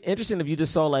be interesting if you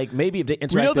just saw, like, maybe if they interacted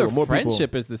with more people. We know their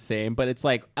friendship is the same, but it's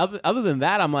like, other than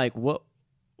that, I'm like, what?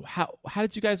 How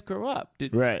did you guys grow up?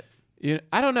 Right.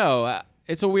 I don't know.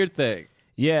 It's a weird thing.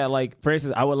 Yeah. Like, for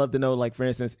instance, I would love to know, like, for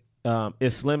instance,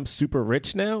 is Slim super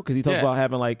rich now? Because he talks about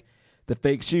having, like, the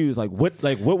fake shoes. Like, what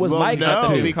was Mike up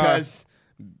to? Because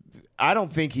I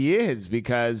don't think he is,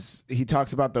 because he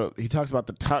talks about the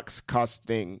tux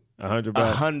costing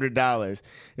 $100,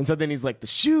 and so then he's like, the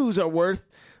shoes are worth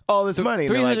all this money.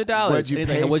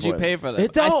 $300. What'd you pay for them?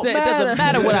 It doesn't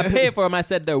matter what I paid for them. I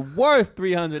said they're worth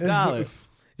 $300.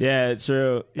 Yeah,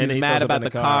 true. He's mad about the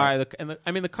car.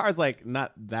 The car's like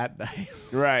not that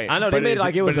nice. Right. I know they made it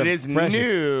like it was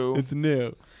new. It's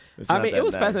new. I mean, it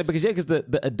was fascinating because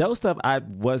the adult stuff I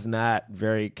was not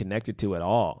very connected to at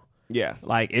all. Yeah.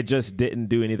 Like, it just didn't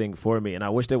do anything for me. And I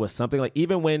wish there was something, like,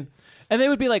 even when... And they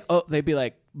would be like,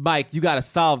 Mike, you got to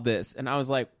solve this. And I was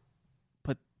like,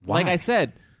 but why? Like I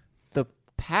said, the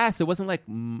past, it wasn't like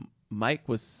Mike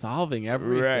was solving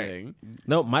everything. Right.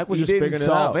 No, Mike was just figuring it out. He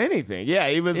didn't solve anything. Yeah,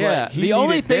 he was like, he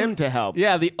needed them to help.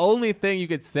 Yeah, the only thing you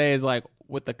could say is, like,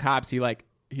 with the cops, he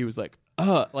was like,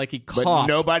 like he coughed. But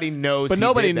nobody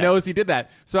knows he did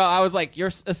that. So I was like, you're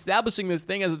establishing this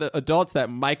thing as the adults that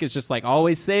Mike is just like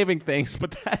always saving things, but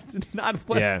that's not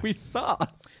what we saw.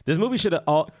 This movie should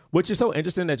have which is so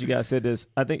interesting that you guys said this,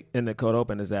 I think in the cold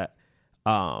open, is that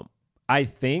I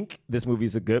think this movie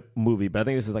is a good movie, but I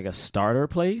think this is like a starter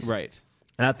place. Right.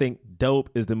 And I think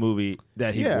Dope is the movie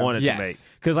that he wanted to make.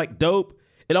 Because like Dope,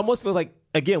 it almost feels like,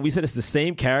 again, we said it's the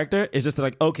same character. It's just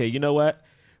like, okay, you know what?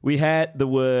 We had the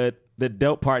wood. The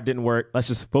Dope part didn't work. Let's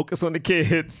just focus on the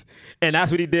kids, and that's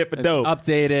what he did for Dope.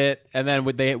 Update it, and then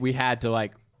we had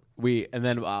to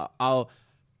I'll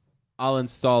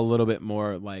install a little bit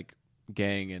more like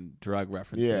gang and drug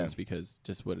references because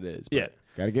just what it is. But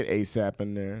gotta get ASAP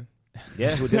in there.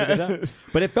 Yeah, who did a good job.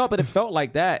 But it felt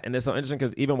like that, and it's so interesting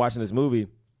because even watching this movie,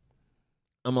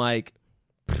 I'm like,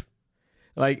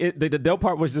 the Dope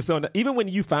part was just so. Even when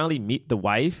you finally meet the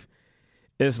wife,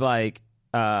 it's like.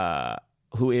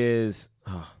 Who is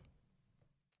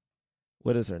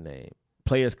what is her name?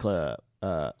 Players Club.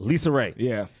 Lisa Ray.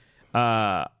 Yeah.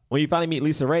 When you finally meet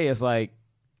Lisa Ray, it's like,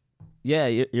 yeah,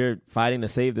 you're fighting to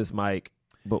save this Mike,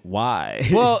 but why?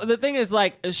 Well, the thing is,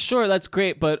 like, sure, that's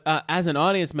great, but as an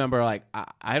audience member, like,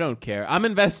 I don't care. I'm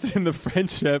invested in the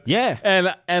friendship. Yeah.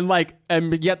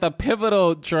 And yet the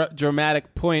pivotal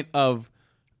dramatic point of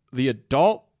the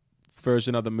adult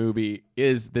version of the movie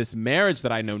is this marriage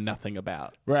that I know nothing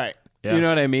about. Right. Yeah. You know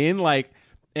what I mean? Like,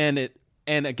 and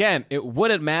And again, it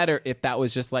wouldn't matter if that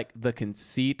was just like the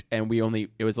conceit and it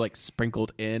was like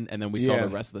sprinkled in and then we saw the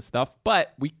rest of the stuff.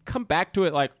 But we come back to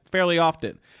it like fairly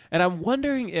often. And I'm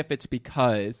wondering if it's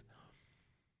because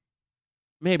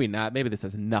maybe not. Maybe this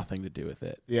has nothing to do with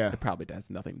it. Yeah. It probably has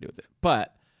nothing to do with it.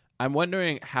 But I'm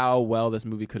wondering how well this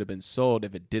movie could have been sold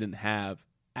if it didn't have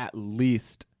at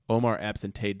least Omar Epps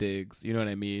and Taye Diggs. You know what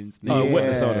I mean? Oh, it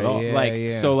wouldn't have sold at all.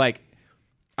 So like,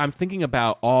 I'm thinking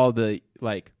about all the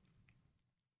like,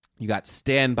 you got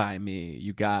Stand By Me,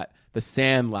 you got The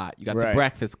Sandlot, you got The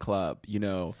Breakfast Club, you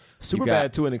know.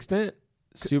 Superbad to an extent.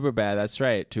 Superbad, that's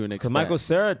right, to an extent. Because Michael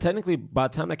Cera, technically, by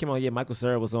the time that came out, Michael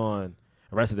Cera was on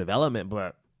Arrested Development,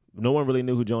 but no one really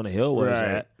knew who Jonah Hill was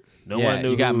yet. No one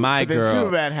knew. You got My Girl.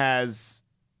 Superbad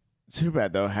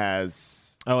though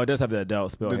has. Oh, it does have the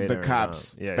adult Bill Hader. The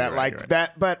cops that right.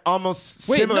 that, but almost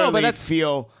similarly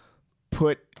feel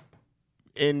put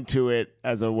into it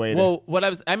as a way. Well,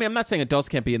 I'm not saying adults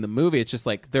can't be in the movie. It's just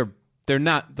like they're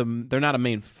not a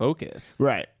main focus,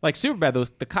 right? Like Superbad,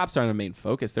 the cops aren't a main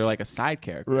focus. They're like a side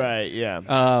character, right?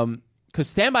 Yeah. Because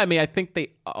Stand By Me, I think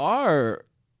they are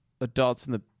adults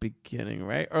in the beginning,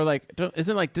 right? Or like,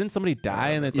 didn't somebody die?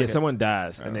 And it's someone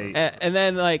dies, and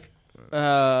then like,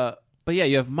 but yeah,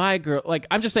 you have My Girl. Like,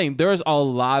 I'm just saying, there's a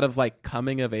lot of like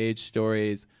coming of age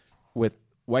stories with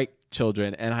white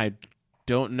children, and I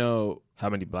don't know how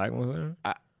many black ones are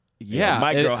there. Yeah,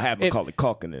 My Girl had Macaulay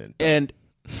Culkin in it, and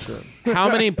how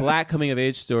many black coming of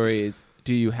age stories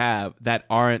do you have that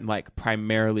aren't like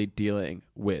primarily dealing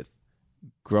with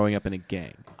growing up in a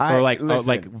gang or like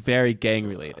very gang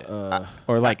related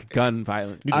or like gun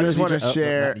violence? I just want to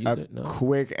share a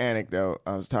quick anecdote.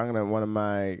 I was talking to one of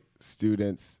my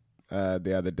students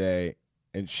the other day,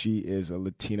 and she is a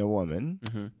Latina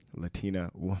woman. Latina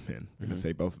woman. I'm gonna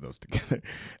say both of those together.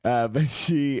 But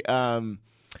she's an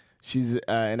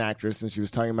actress, and she was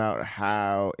talking about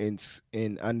how in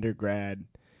undergrad,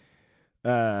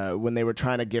 when they were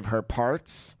trying to give her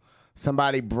parts,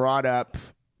 somebody brought up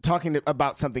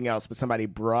about something else, but somebody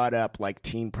brought up like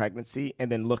teen pregnancy, and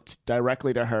then looked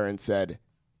directly to her and said,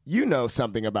 "You know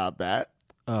something about that,"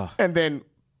 and then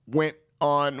went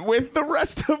on with the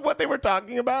rest of what they were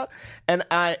talking about. And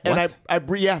I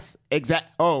yes,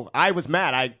 exact. Oh, I was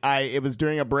mad. It was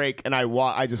during a break, and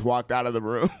I just walked out of the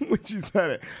room when she said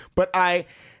it. But I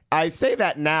say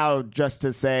that now just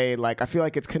to say, like, I feel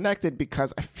like it's connected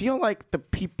because I feel like the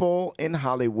people in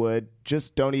Hollywood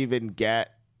just don't even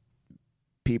get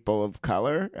people of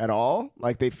color at all.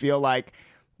 Like, they feel like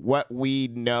what we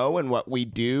know and what we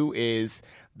do is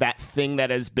that thing that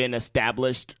has been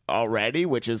established already,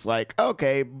 which is like,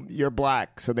 okay, you're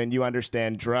black, so then you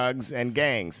understand drugs and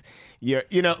gangs.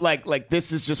 Like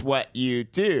this is just what you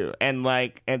do. And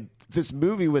this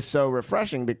movie was so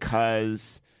refreshing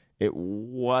because it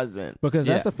wasn't. Because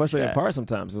that's the frustrating part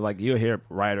sometimes. It's like you'll hear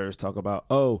writers talk about,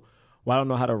 oh, well, I don't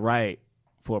know how to write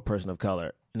for a person of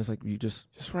color. And it's like, you just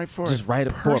write for a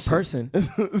person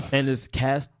and just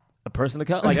cast a person of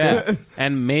color. Like,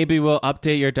 and maybe we'll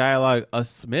update your dialogue a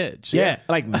smidge. Yeah,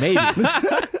 like maybe.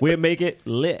 We'll make it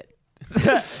lit.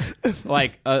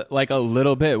 like a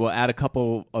little bit. We'll add a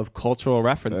couple of cultural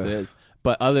references.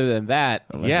 But other than that,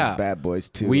 Unless it's Bad Boys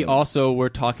 2. We also were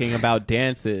talking about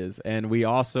dances, and we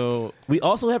also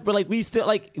have, like, we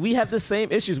have the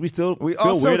same issues. We feel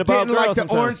also weird about didn't girls like the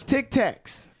sometimes. orange Tic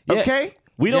Tacs. Yeah. Okay,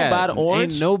 we don't buy the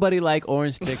orange. Ain't nobody like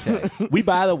orange Tic Tacs. We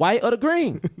buy the white or the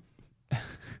green.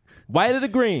 White or the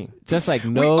green. Just like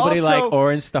nobody like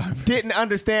orange Starburst. Didn't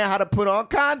understand how to put on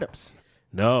condoms.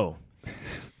 No.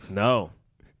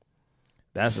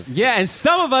 And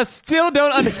some of us still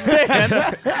don't understand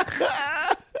how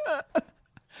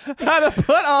to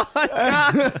put on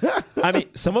condoms. I mean,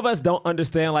 some of us don't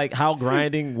understand like how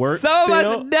grinding works. Some of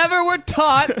us never were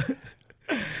taught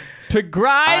to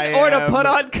grind or to put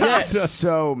on condoms.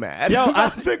 So mad. Yo,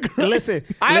 listen.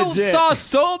 I saw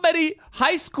so many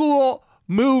high school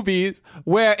movies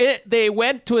where they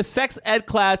went to a sex ed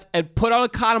class and put on a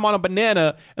condom on a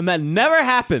banana, and that never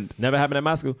happened. Never happened at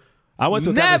my school. I went to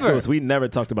a Catholic school, so we never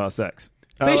talked about sex.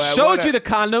 They showed you the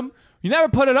condom. You never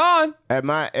put it on. At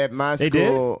my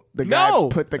school, the guy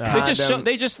put the condom.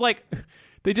 They just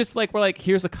were like,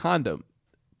 here's a condom,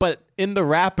 but in the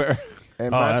wrapper.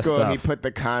 In my school, he put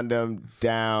the condom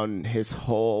down his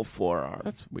whole forearm.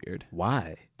 That's weird.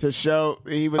 Why? To show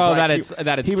he was that it's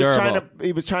durable.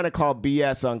 He was trying to call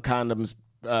BS on condoms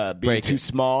being too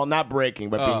small, not breaking,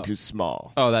 but being too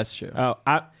small. Oh, that's true.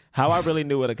 How I really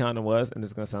knew what a condom was, and this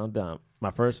is gonna sound dumb.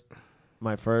 My first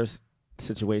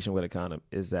situation with a condom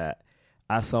is that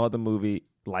I saw the movie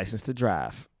License to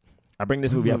Drive. I bring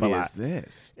this movie up a lot.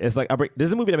 This? It's like this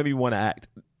is a movie that made me want to act.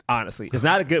 honestly. It's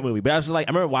not a good movie, but I was just like,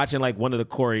 I remember watching like one of the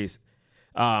Coreys,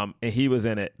 and he was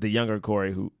in it, the younger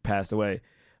Corey who passed away.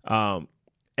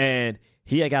 And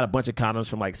he had got a bunch of condoms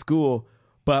from like school,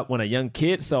 but when a young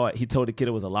kid saw it, he told the kid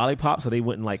it was a lollipop so they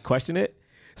wouldn't like question it.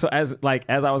 So as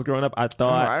I was growing up, I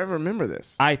thought, I remember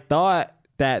this. I thought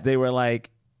that they were like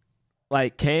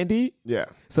candy. Yeah.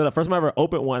 So the first time I ever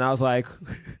opened one, I was like,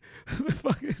 what the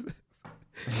fuck is this?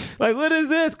 Like, what is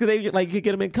this? Because they like you could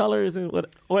get them in colors and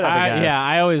whatever.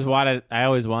 I always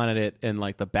wanted it in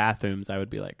like the bathrooms. I would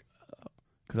be like,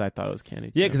 because I thought it was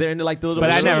candy. Yeah, because they're in like the little.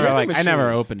 But I never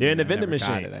opened. They're it. in the vending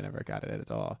machine. I never got it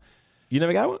at all. You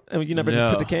never got one? I mean, you never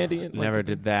just put the candy in? Never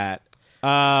did that.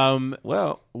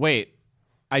 Well, wait.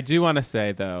 I do want to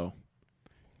say though,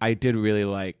 I did really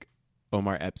like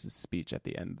Omar Epps' speech at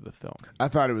the end of the film. I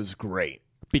thought it was great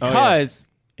because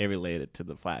it related to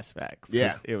the flashbacks.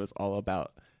 Yeah, it was all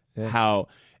about how,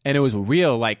 and it was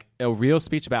real, like a real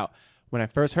speech about. When I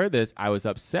first heard this, I was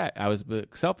upset. I was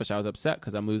selfish. I was upset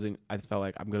because I felt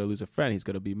like I'm going to lose a friend. He's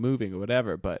going to be moving or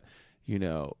whatever. But,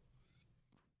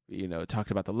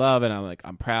 talking about the love, and I'm like,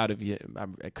 I'm proud of you.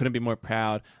 I couldn't be more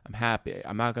proud. I'm happy.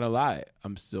 I'm not going to lie.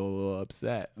 I'm still a little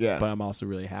upset. Yeah. But I'm also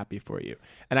really happy for you.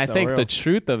 And I think the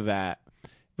truth of that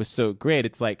was so great.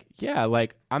 It's like, yeah,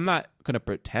 like I'm not going to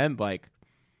pretend like,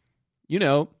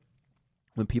 when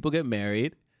people get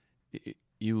married,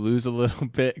 you lose a little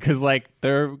bit because like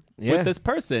they're with this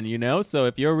person, So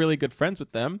if you're really good friends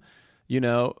with them,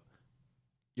 you're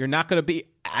not going to be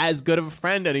as good of a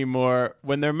friend anymore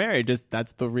when they're married. Just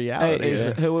that's the reality.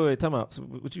 Hey, wait, time out. So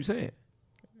what you saying?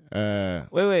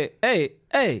 Wait. Hey,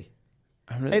 time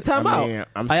out. Are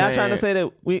y'all trying to say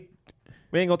that we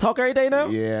ain't gonna talk every day now?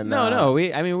 Yeah, no.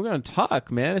 We're gonna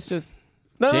talk, man. It's just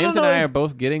James and I are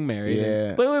both getting married.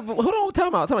 Yeah. Wait, hold on,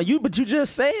 time out. But you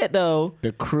just said though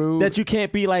the crew that you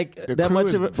can't be like the that crew much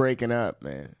is of a breaking up,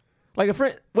 man. Like a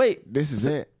friend. Wait, this is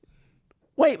it.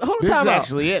 Wait, hold on, this time is out.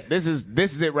 Actually, it. This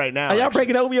is it right now. Are y'all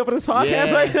breaking up with me over this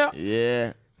podcast right now?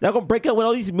 Yeah. Y'all gonna break up with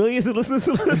all these millions of listeners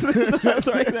to us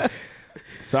right now?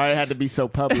 Sorry, I had to be so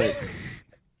public.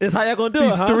 That's how y'all gonna do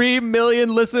these it, huh? 3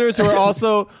 million listeners who are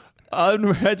also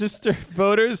unregistered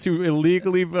voters who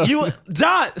illegally vote.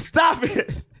 John, stop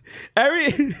it.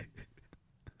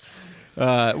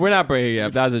 We're not breaking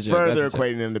up. That was a joke. Further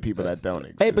equating them to people that don't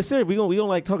exist. Hey, but seriously, we gonna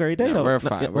like talk every day though. We're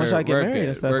fine. Once I get married good.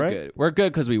 and stuff, we're right? good. We're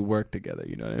good because we work together.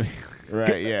 You know what I mean?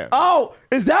 Right? Yeah. Oh,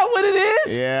 is that what it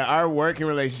is? Yeah, our working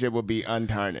relationship will be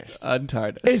untarnished.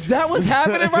 Is that what's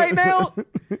happening right now?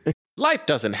 Life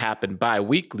doesn't happen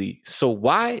bi-weekly, so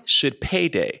why should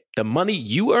payday? The money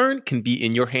you earn can be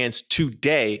in your hands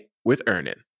today with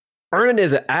Earnin. Earnin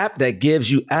is an app that gives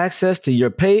you access to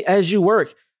your pay as you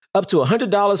work, up to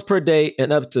 $100 per day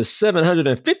and up to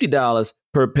 $750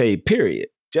 per pay period.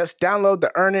 Just download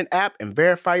the Earnin app and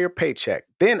verify your paycheck.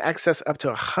 Then access up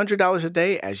to $100 a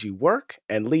day as you work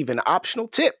and leave an optional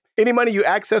tip. Any money you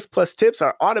access plus tips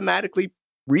are automatically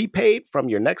repaid from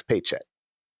your next paycheck.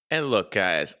 And look,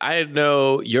 guys, I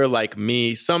know you're like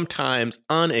me. Sometimes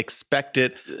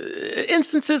unexpected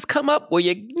instances come up where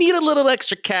you need a little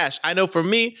extra cash. I know for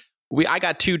me, I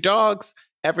got 2 dogs.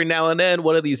 Every now and then,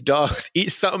 one of these dogs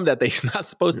eats something that they're not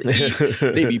supposed to eat.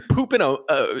 They be pooping,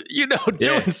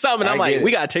 doing something. I'm like,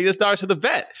 we got to take this dog to the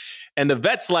vet. And the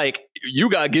vet's like, you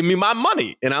got to give me my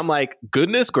money. And I'm like,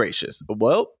 goodness gracious.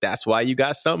 Well, that's why you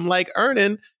got something like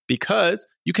Earnin, because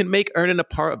you can make Earnin a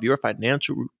part of your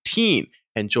financial routine.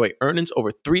 Enjoy Earnin's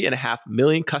over 3.5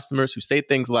 million customers who say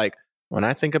things like, when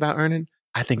I think about Earnin,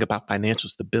 I think about financial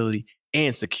stability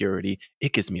and security.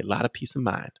 It gives me a lot of peace of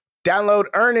mind. Download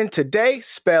Earnin today,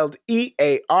 spelled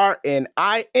EARNIN,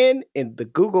 in the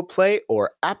Google Play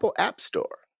or Apple App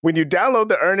Store. When you download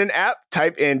the Earnin app,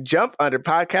 type in Jump Under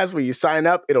Podcast when you sign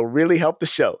up. It'll really help the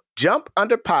show. Jump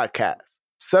Under Podcast.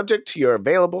 Subject to your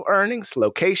available earnings,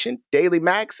 location, daily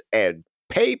max, and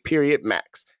pay period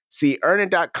max. See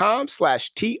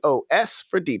earnin.com/TOS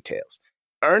for details.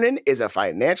 Earnin is a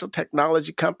financial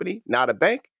technology company, not a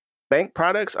bank. Bank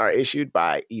products are issued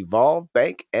by Evolve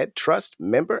Bank and Trust,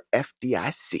 member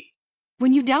FDIC.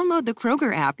 When you download the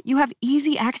Kroger app, you have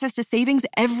easy access to savings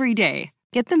every day.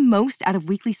 Get the most out of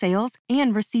weekly sales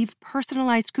and receive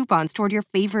personalized coupons toward your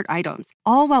favorite items,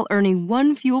 all while earning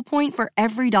 1 fuel point for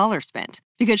every $1 spent.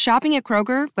 Because shopping at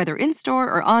Kroger, whether in-store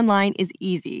or online, is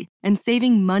easy. And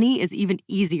saving money is even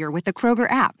easier with the Kroger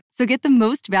app. So get the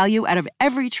most value out of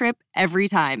every trip, every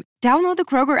time. Download the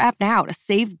Kroger app now to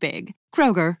save big.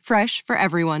 Kroger, fresh for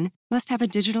everyone. Must have a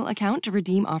digital account to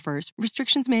redeem offers.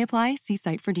 Restrictions may apply. See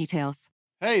site for details.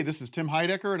 Hey, this is Tim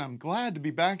Heidecker, and I'm glad to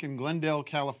be back in Glendale,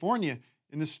 California,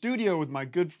 in the studio with my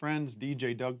good friends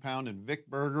DJ Doug Pound and Vic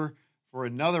Berger for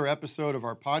another episode of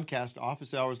our podcast,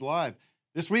 Office Hours Live.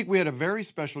 This week we had a very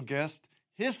special guest,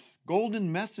 Hiss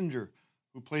Golden Messenger,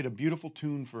 who played a beautiful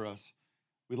tune for us.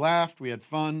 We laughed, we had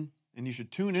fun, and you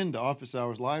should tune in to Office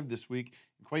Hours Live this week,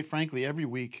 and quite frankly, every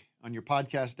week on your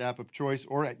podcast app of choice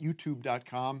or at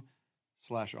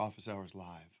youtube.com/Office Hours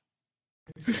Live.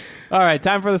 All right,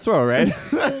 time for the swirl, right?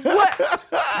 What?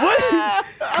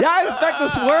 Y'all expect the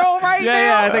swirl right now?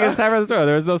 Yeah, I think it's time for the swirl.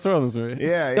 There was no swirl in this movie.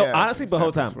 Yeah. No, honestly, the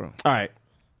whole time. All right.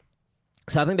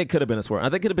 So I think they could have been a swirl. I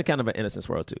think it could have been kind of an innocent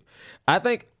swirl, too. I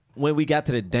think when we got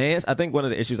to the dance, I think one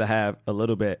of the issues I have a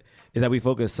little bit is that we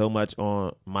focus so much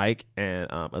on Mike and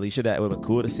Alicia that it would have been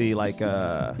cool to see, like, it would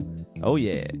have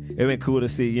been cool to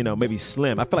see, maybe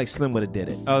Slim. I feel like Slim would have did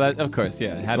it. Oh, that of course,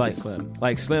 yeah. It had to be Slim.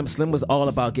 Like, Slim was all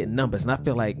about getting numbers. And I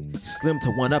feel like Slim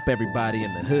to one-up everybody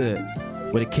in the hood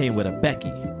when it came with a Becky,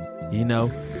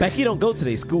 Becky don't go to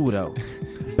their school, though.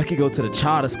 Becky go to the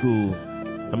charter school,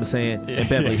 in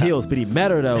Beverly Hills. But he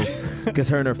met her, though, because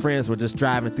her and her friends were just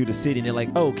driving through the city. And they're like,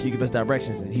 oh, can you give us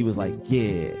directions? And he was like,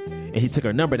 yeah. And he took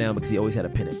her number down because he always had a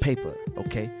pen and paper,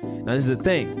 okay? Now, this is the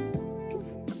thing.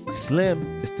 Slim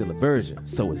is still a virgin.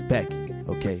 So is Becky,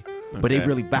 okay? But they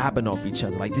really vibing off each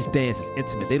other. Like, this dance is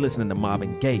intimate. They listening to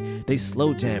Marvin Gaye. They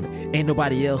slow jamming. Ain't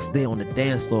nobody else there on the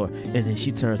dance floor. And then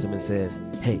she turns to him and says,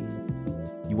 hey,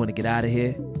 you want to get out of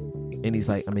here? And he's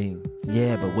like,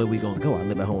 yeah, but where we going to go? I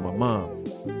live at home with my mom.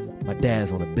 My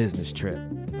dad's on a business trip.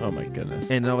 Oh, my goodness.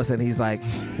 And all of a sudden, he's like,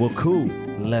 well, cool.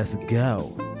 Let's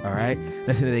go. All right? And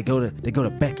then they go to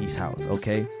Becky's house,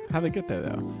 okay? How'd they get there,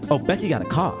 though? Oh, Becky got a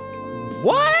car.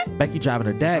 What? Becky driving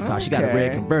her dad's car. She got a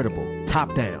red convertible,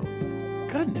 top down.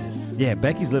 Goodness. Yeah,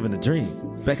 Becky's living the dream.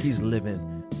 Becky's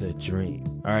living the dream.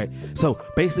 All right? So,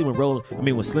 basically,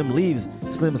 when Slim leaves,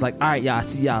 Slim's like, all right, y'all, I'll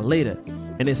see y'all later.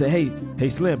 And they say, hey,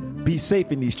 Slim, be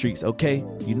safe in these streets, okay?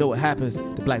 You know what happens to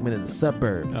black men in the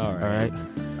suburbs. All right?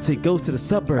 So he goes to the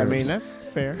suburbs. That's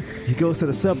fair. He goes to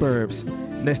the suburbs.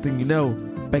 Next thing you know,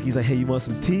 Becky's like, hey, you want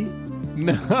some tea?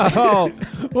 No.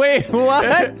 Wait,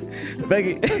 what?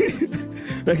 Becky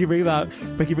brings out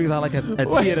like a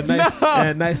tea in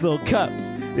a nice little cup.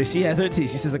 Then she has her tea.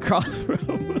 She sits across from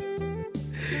him.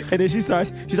 And then she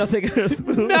starts taking her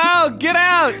spoon. No, get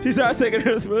out! She starts taking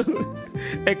her spoon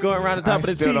and going around the top of the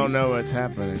tea. I still don't know what's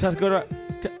happening. Cut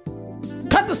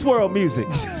the swirl music.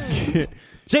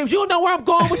 James, you don't know where I'm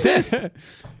going with this.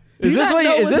 Is this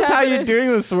how you're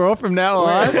doing the swirl from now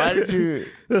on? Why did you?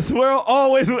 The swirl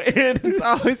always will end. It's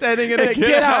always ending in a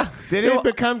get out. Did it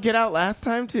become Get Out last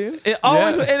time too? It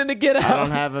always will end in a Get Out. I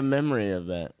don't have a memory of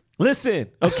that.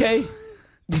 Listen, okay.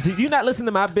 Did you not listen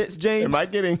to my bits, James? Am I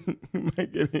getting? Do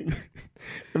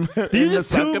you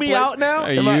just tune me out now?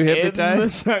 Are you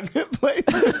hypnotized? All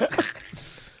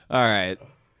right.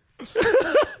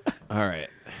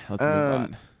 Let's move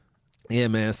on. Yeah,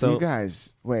 man. So you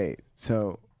guys, wait.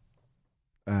 So,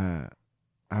 I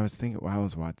was thinking while I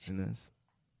was watching this,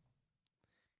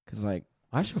 because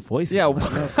why's your voice? Yeah,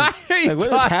 why are you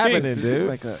what is happening,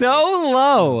 dude? So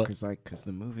low. Because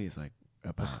the movie is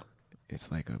about. It's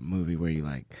like a movie where you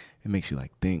it makes you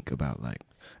think about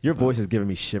your voice is giving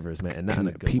me shivers, man, and not in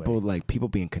a good people way. People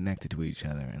being connected to each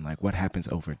other and what happens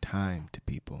over time to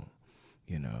people,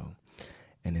 And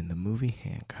in the movie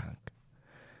Hancock,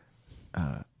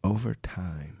 over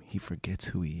time he forgets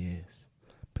who he is,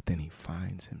 but then he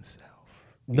finds himself.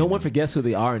 No one forgets who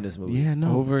they are in this movie. Yeah,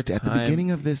 no. Over time. At the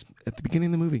beginning of the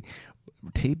movie,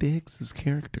 Taye Diggs'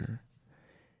 character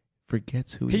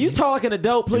forgets who he is. Can you talk like an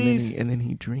adult, please? And then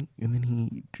he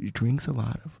drinks a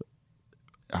lot of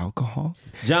alcohol.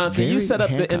 John, can you set up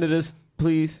the end of this,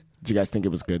 please? Did you guys think it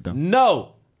was good though?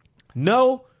 No.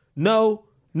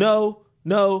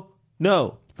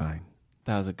 Fine.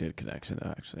 That was a good connection, though,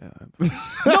 actually. No, it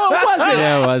wasn't.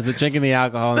 Yeah, it was. The drinking the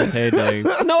alcohol and the Taye Diggs.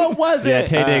 No, it wasn't. Yeah,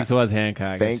 Taye Diggs was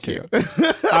Hancock. Thank you. All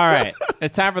right.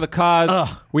 It's time for the cause.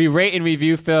 We rate and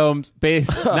review films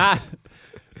not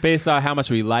based on how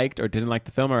much we liked or didn't like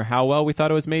the film or how well we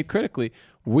thought it was made critically.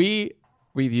 We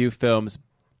review films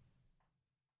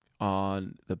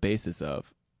on the basis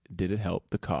of, did it help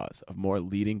the cause of more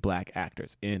leading black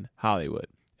actors in Hollywood?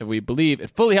 If we believe it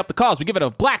fully helped the cause, we give it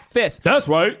a black fist. That's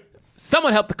right.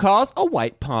 Someone helped the cause, a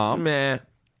white palm. Man.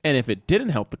 And if it didn't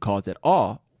help the cause at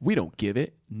all, we don't give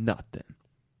it nothing.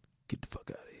 Get the fuck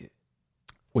out of here.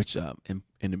 Which in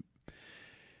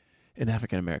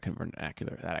African American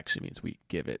vernacular, that actually means we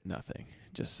give it nothing.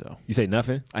 Just so. You say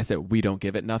nothing? I said we don't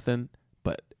give it nothing,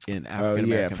 but in African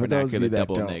American vernacular,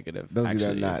 double negative. Those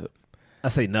actually that not I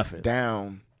say nothing.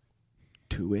 Down.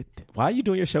 to it. Why are you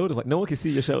doing your shoulders? Like no one can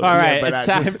see your shoulders. All right, but it's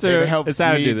time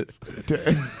to do this.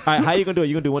 All right, how you gonna do it?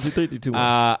 You gonna do 1, 2, 3, 2,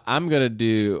 1? I'm gonna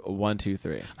do 1, 2,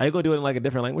 3. Are you gonna do it in like a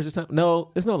different language this time?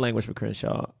 No, there's no language for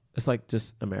Crenshaw. It's like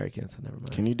just American, so never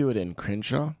mind. Can you do it in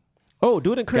Crenshaw? Oh,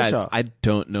 do it in Crenshaw. Guys, I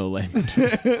don't know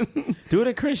languages. Do it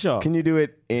in Crenshaw. Can you do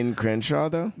it in Crenshaw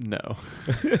though? No.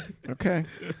 Okay.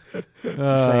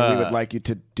 Just saying we would like you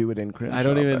to do it in Crenshaw. I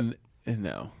don't even.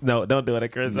 No. No, don't do it in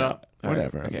Crenshaw. No.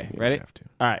 Whatever. Right. Okay, I mean, you ready? don't have to.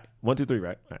 All right, 1, 2, 3,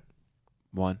 right? All right.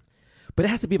 1. But it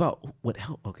has to be about what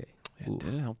help. Okay. It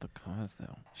didn't help the cause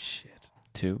though. Shit.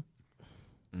 2.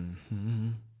 Mm-hmm.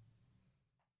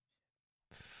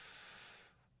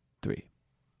 3.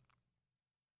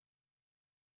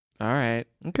 All right.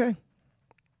 Okay.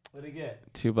 What did he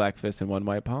get? 2 black fists and 1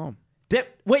 white palm.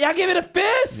 Wait, y'all give it a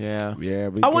fist? Yeah. Yeah.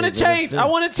 I want to change. I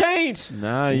want to change.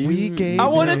 No, you. We gave I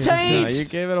want to it a change. No, you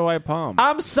gave it a white palm.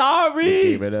 I'm sorry. We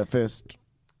gave it a fist.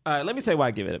 All right, let me say why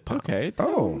I give it a palm. Okay.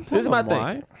 Oh. This is my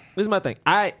why. thing. This is my thing.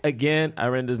 I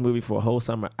rented this movie for a whole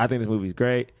summer. I think this movie's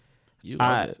great. You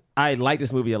loved it. I like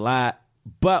this movie a lot.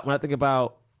 But when I think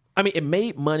about, I mean, it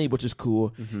made money, which is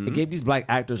cool. Mm-hmm. It gave these black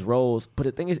actors roles. But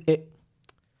the thing is, it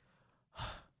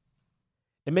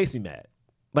makes me mad.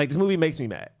 Like, this movie makes me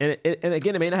mad. And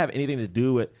again, it may not have anything to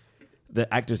do with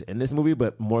the actors in this movie,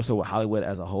 but more so with Hollywood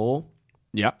as a whole.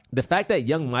 Yeah. The fact that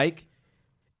young Mike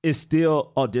is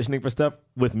still auditioning for stuff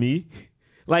with me,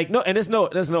 like, no, and there's no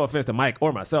offense to Mike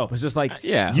or myself. It's just like,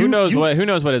 Yeah. Who knows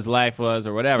what his life was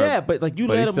or whatever. Yeah, but like you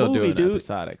but led he's a still movie, doing dude,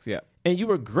 episodics. Yeah. and you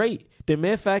were great. The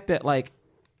mere fact that like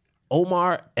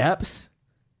Omar Epps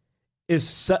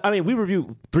is, I mean, we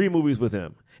reviewed 3 movies with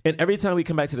him, and every time we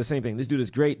come back to the same thing. This dude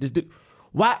is great. This dude,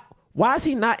 why is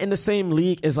he not in the same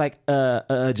league as like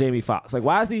Jamie Foxx? Like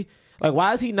why is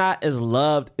he not as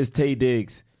loved as Taye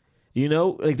Diggs? You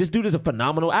know, like this dude is a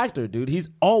phenomenal actor, dude. He's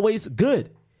always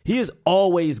good. He is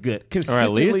always good. Or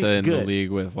Consistently at least in good. the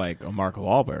league with like a Mark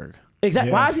Wahlberg.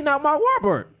 Exactly. Yeah. Why is he not Mark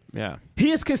Wahlberg? Yeah.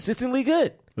 He is consistently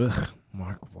good. Ugh,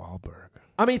 Mark Wahlberg.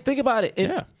 I mean, think about it.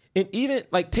 Yeah. And even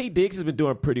like Taye Diggs has been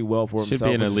doing pretty well for himself. Should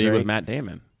be in a which is league great. with Matt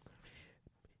Damon.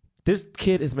 This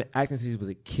kid has been acting since he was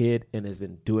a kid and has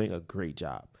been doing a great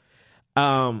job.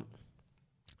 I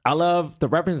love the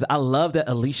references. I love that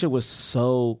Alicia was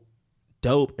so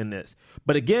dope in this.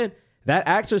 But again, that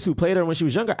actress who played her when she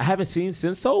was younger, I haven't seen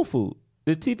since Soul Food,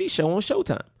 the TV show on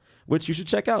Showtime, which you should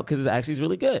check out because it actually is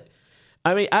really good.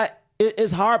 I mean,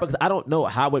 it's hard because I don't know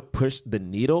how it pushed the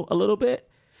needle a little bit.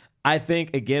 I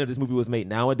think, again, if this movie was made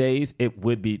nowadays, it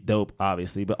would be dope,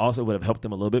 obviously, but also would have helped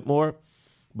them a little bit more.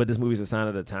 But this movie's a sign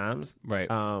of the times. Right.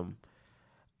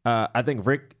 I think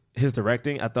Rick, his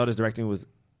directing, I thought his directing was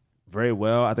very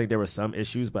well. I think there were some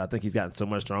issues, but I think he's gotten so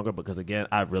much stronger because, again,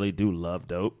 I really do love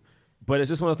dope. But it's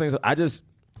just one of those things.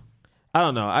 I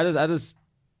don't know. I just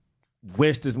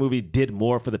wish this movie did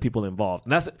more for the people involved.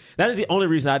 And that is the only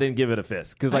reason I didn't give it a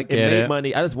fist because like it made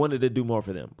money. I just wanted to do more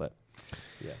for them. But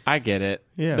yeah. I get it.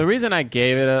 Yeah. The reason I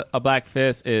gave it a black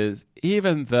fist is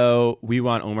even though we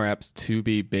want Omar Epps to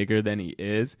be bigger than he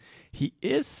is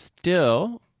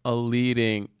still a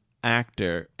leading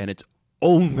actor, and it's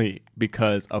only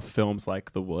because of films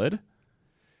like The Wood.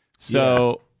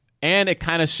 So, and it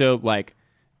kind of showed like,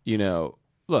 you know,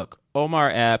 look, Omar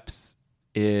Epps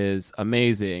is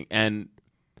amazing, and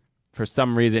for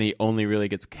some reason he only really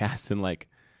gets cast in like,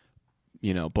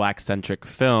 you know, black-centric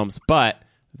films, but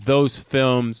those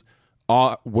films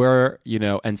were, you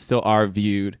know, and still are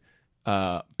viewed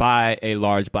by a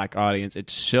large black audience. It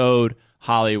showed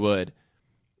Hollywood,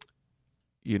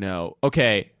 you know,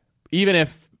 okay, even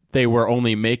if they were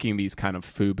only making these kind of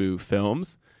FUBU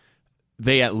films,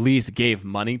 they at least gave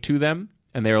money to them.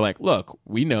 And they were like, look,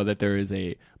 we know that there is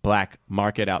a black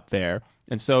market out there.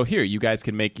 And so here, you guys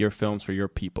can make your films for your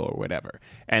people or whatever.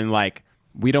 And like,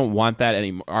 we don't want that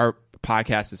anymore. Our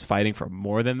podcast is fighting for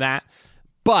more than that.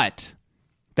 But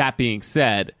that being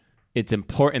said, it's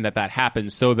important that that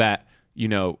happens so that, you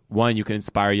know, one, you can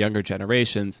inspire younger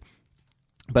generations,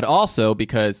 but also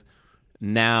because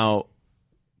now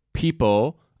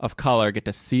people of color get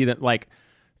to see that, like,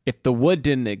 if The Wood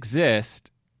didn't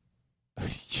exist,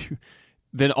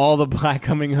 then all the black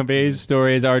coming of age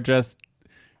stories are just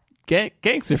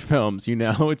gangster films, you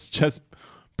know? It's just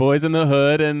Boys in the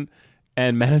Hood and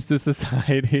Menace to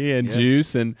Society and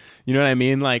Juice, and you know what I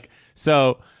mean? Like,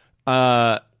 so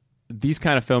these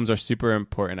kind of films are super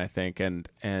important, I think, and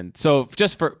so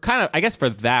just for kind of, I guess for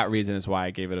that reason is why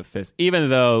I gave it a fist, even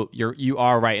though you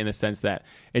are right in the sense that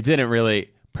it didn't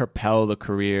really propel the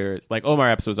careers. Like, Omar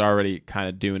Epps was already kind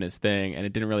of doing his thing, and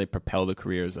it didn't really propel the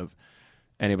careers of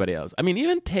anybody else. I mean,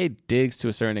 even Taye Diggs to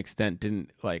a certain extent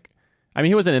didn't, like, I mean,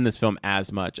 he wasn't in this film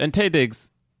as much, and Taye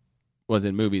Diggs was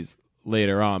in movies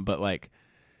later on, but like,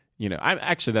 you know, I'm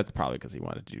actually that's probably because he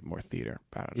wanted to do more theater.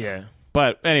 I don't know. Yeah.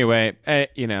 But anyway,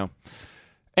 you know,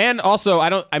 and also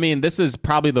I mean, this is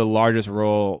probably the largest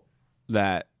role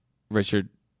that Richard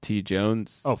T.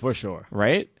 Jones. Oh, for sure.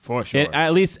 Right? For sure.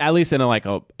 At least in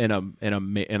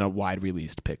a wide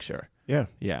released picture. Yeah.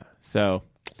 Yeah. So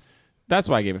that's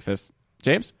why I gave it a fist.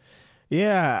 James?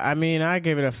 Yeah, I mean, I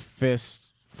gave it a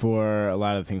fist for a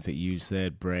lot of the things that you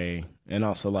said, Bray, and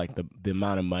also like the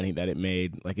amount of money that it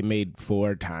made. Like it made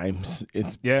 4 times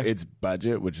its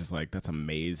budget, which is like that's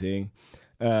amazing.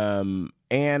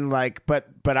 And like, but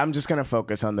I'm just gonna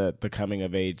focus on the coming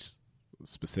of age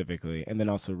specifically, and then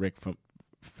also Rick from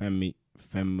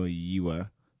Famuyiwa.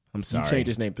 I'm sorry. You changed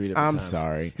his name 3 different times. I'm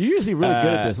sorry. You're usually really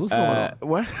good at this. What's going on?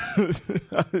 What?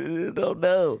 I don't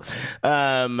know.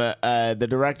 The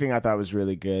directing I thought was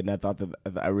really good, and I thought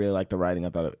I really liked the writing. I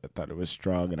thought it was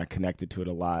strong, and I connected to it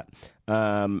a lot.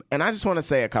 And I just want to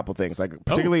say a couple things, like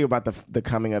particularly about the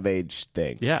coming of age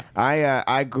thing. Yeah,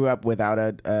 I grew up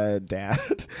without a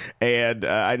dad, and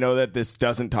I know that this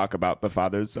doesn't talk about the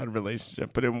father-son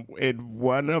relationship, but in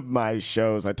one of my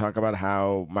shows, I talk about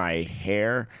how my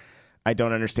hair. I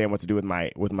don't understand what to do with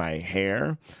my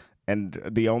hair. And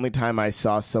the only time I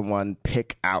saw someone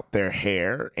pick out their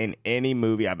hair in any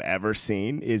movie I've ever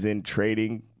seen is in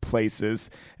Trading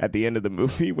Places at the end of the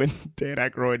movie when Dan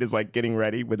Aykroyd is like getting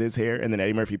ready with his hair and then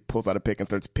Eddie Murphy pulls out a pick and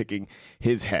starts picking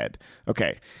his head.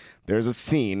 Okay, there's a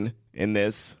scene in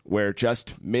this where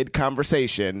just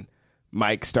mid-conversation,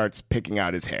 Mike starts picking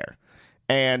out his hair.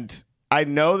 And I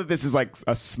know that this is like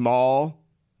a small...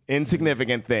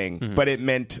 insignificant thing, but it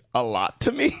meant a lot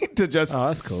to me to just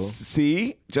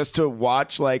see, just to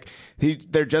watch. Like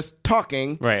they're just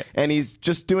talking, right? And he's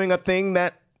just doing a thing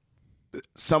that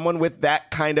someone with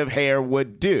that kind of hair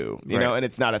would do, you know. And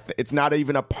it's not it's not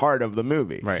even a part of the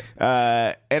movie, right?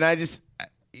 And I just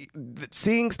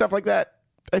seeing stuff like that,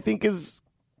 I think, is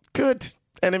good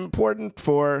and important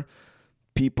for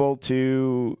people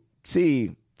to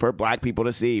see, for Black people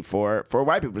to see, for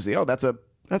white people to see. Oh, that's a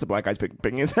black guy's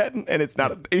picking his head, and it's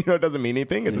not. You know, it doesn't mean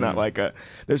anything. It's not like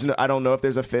there's no. I don't know if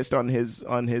there's a fist on his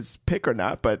pick or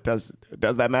not. But does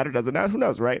that matter? Does it not? Who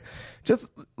knows, right?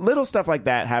 Just little stuff like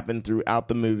that happened throughout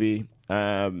the movie,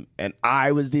 and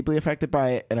I was deeply affected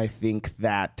by it. And I think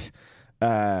that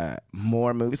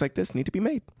more movies like this need to be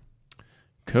made.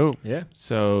 Cool. Yeah.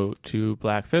 So 2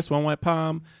 black fists, 1 white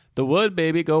palm. The Wood,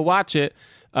 baby, go watch it.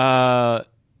 Some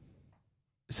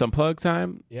plug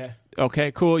time? Yeah.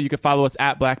 Okay, cool. You can follow us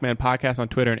at Black Man Podcast on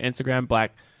Twitter and Instagram.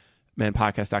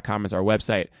 BlackManPodcast.com is our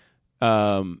website.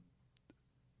 You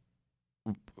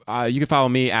can follow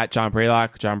me at John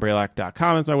Braylock.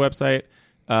 JohnBraylock.com is my website.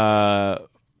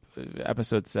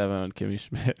 Episode 7 on Kimmy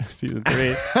Schmidt, season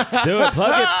 3. Do it.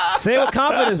 Plug it. Say it with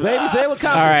confidence, baby. Say it with confidence.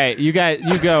 All right, you guys,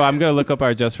 you go. I'm going to look up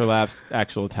our Just for Laughs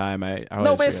actual time.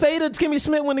 No, man, say the Kimmy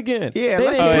Schmidt one again. Yeah,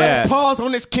 let's pause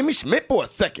on this Kimmy Schmidt for a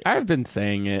second. I've been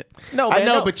saying it. No, man, I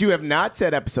know, but you have not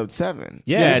said episode 7.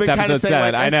 Yeah, it's episode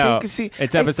 7. I know.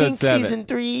 It's episode 7. Season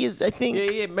 3 is, I think.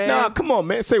 Yeah, man. Nah, come on,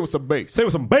 man. Say with some bass. Say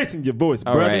with some bass in your voice,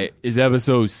 All brother. right, it's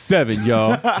episode 7,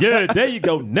 y'all. Yeah, there you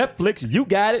go. Netflix, you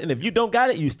got it. And if you don't got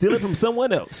it, you steal it from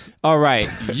someone else. All right.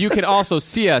 You can also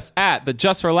see us at the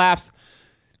Just for Laughs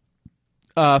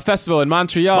Festival in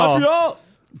Montreal.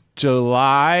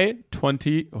 July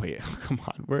 20. Wait, come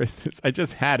on. Where is this? I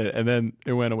just had it and then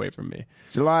it went away from me.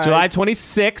 July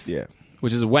 26th,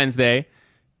 which is a Wednesday,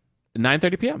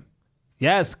 9:30 p.m.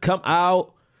 Yes, come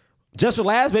out. Just for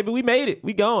Laughs, baby. We made it.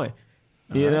 We going.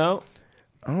 You know?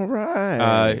 All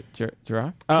right.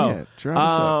 Gerard? Oh, yeah,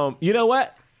 Gerard, you know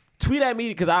what? Tweet at me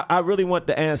because I really want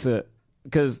the answer.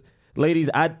 Because,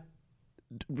 ladies,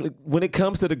 when it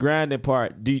comes to the grinding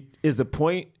part, is the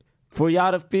point for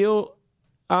y'all to feel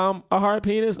a hard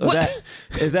penis? Or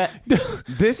is that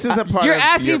this is a part? You're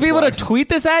asking people to tweet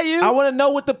this at you? I want to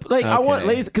know what I want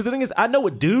ladies, because the thing is, I know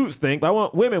what dudes think, but I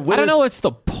want women. I don't know what's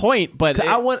the point, but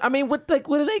what do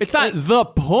they? It's not the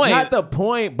point. Not the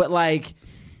point, but like.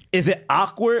 Is it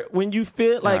awkward when you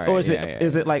feel like, or is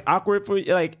it like awkward for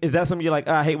you? Like, is that something you're like,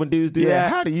 I hate when dudes do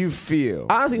that? How do you feel?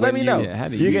 Honestly, let me know.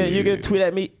 You can tweet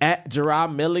at me at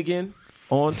Gerard Milligan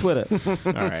on Twitter.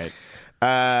 All right.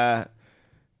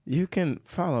 You can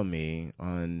follow me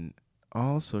on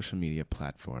all social media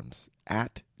platforms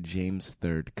at James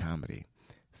Third Comedy.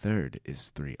 Third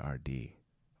is 3RD.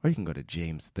 Or you can go to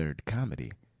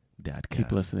JamesThirdComedy.com.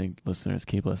 Keep listening, listeners.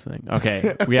 Keep listening.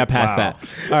 Okay, we got past that.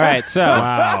 All right, so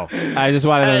I just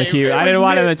wanted them to keep. I didn't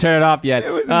want them to turn it off yet.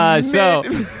 So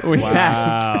we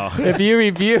have. If you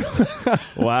review,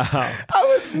 I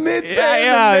was mid.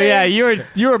 Yeah.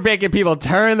 You were making people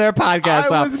turn their podcasts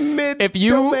off. I was mid.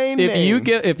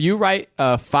 if you write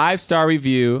a 5-star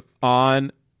review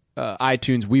on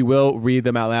iTunes, we will read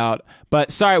them out loud.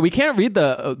 But sorry, we can't read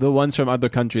the ones from other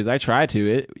countries. I try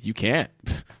to. You can't.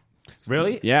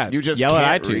 Really? Yeah. You just yell can't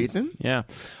at iTunes. read them? Yeah.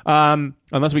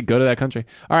 Unless we go to that country.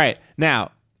 All right.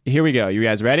 Now, here we go. You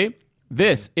guys ready?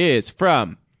 This is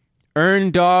from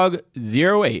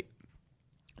EarnDog08.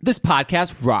 This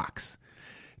podcast rocks.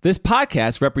 This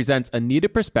podcast represents a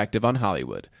needed perspective on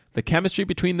Hollywood. The chemistry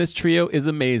between this trio is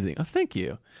amazing. Oh, thank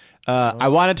you. I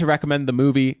wanted to recommend the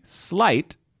movie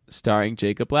Slight, starring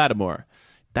Jacob Lattimore.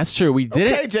 That's true. We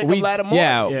did Okay, it. Jacob Lattimore.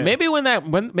 Yeah. Maybe when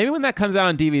that comes out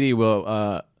on DVD,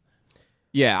 we'll.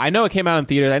 Yeah, I know it came out in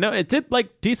theaters. I know it did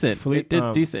decent. It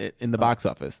did decent in the box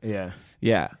office. Yeah.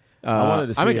 Yeah. I wanted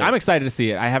to see it. I'm excited to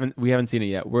see it. We haven't seen it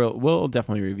yet. We'll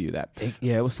definitely review that.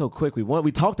 It was so quick.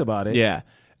 We talked about it. Yeah.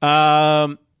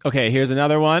 Okay, here's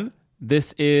another one.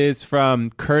 This is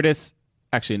from Curtis.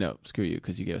 Actually, no, screw you,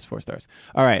 because you gave us 4 stars.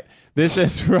 All right, this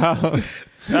is from.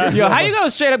 Yo, how you gonna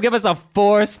straight up give us a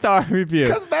 4-star review?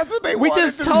 Because that's what they We wanted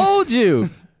just to told you.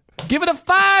 Give it a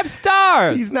 5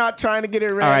 stars. He's not trying to get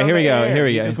it right. All right, here we go. Here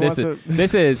we go.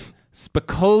 This is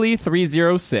Spicoli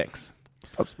 306.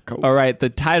 All right, the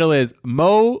title is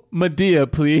Mo Medea,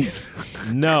 please.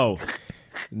 No.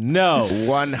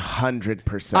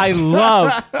 100%.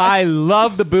 I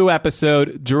love the Boo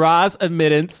episode. Gerard's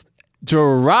admittance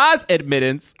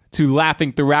to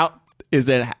laughing throughout is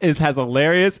as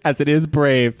hilarious as it is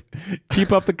brave.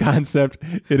 Keep up the concept.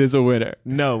 It is a winner.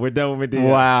 No, we're done with Medea.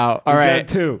 Wow. All right.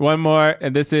 Two. One more,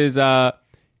 and this is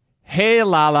Hey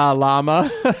La La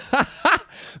Llama.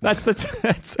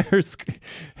 That's her screen.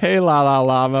 Hey La La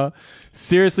Llama.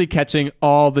 Seriously catching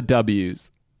all the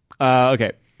W's.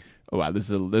 Okay. Oh, wow, this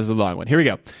is a long one. Here we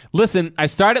go. Listen, I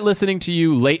started listening to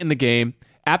you late in the game.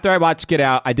 After I watched Get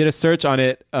Out, I did a search on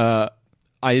it. I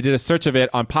did a search of it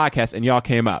on podcasts, and y'all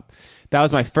came up. That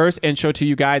was my first intro to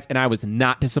you guys, and I was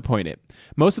not disappointed.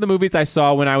 Most of the movies I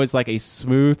saw when I was like a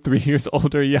smooth 3 years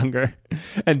old or younger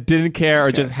and didn't care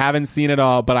or just haven't seen it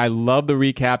all, but I love the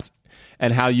recaps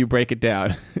and how you break it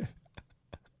down.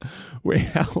 Wait,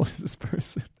 how old is this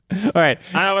person? All right.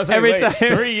 I was every time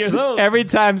 3 years old. Every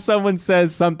time someone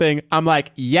says something, I'm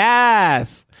like,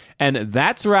 yes. And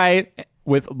that's right,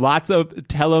 with lots of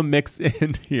telomix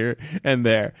in here and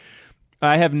there.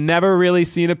 I have never really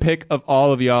seen a pic of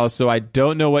all of y'all, so I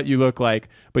don't know what you look like,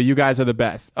 but you guys are the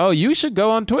best. Oh, you should go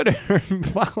on Twitter and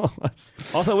follow us.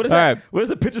 Also, what is that? Right. What is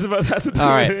the pictures of us has to do? All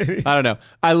right. I don't know.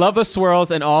 I love the swirls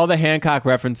and all the Hancock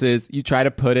references. You try to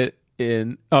put it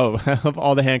in. Oh, I love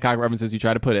all the Hancock references you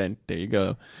try to put in. There you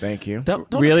go. Thank you. Don't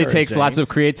really takes lots of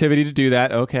creativity to do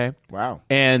that. Okay. Wow.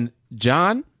 And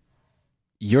John,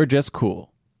 you're just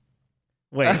cool.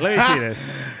 Wait, let me see this.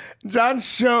 John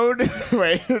showed.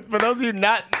 Wait, for those of you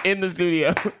not in the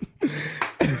studio,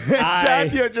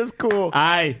 John, you're just cool.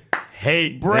 I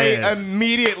hate Bray this.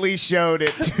 Immediately showed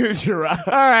it to Gerard.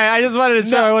 All right, I just wanted to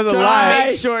show it wasn't live.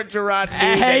 Make sure Gerard.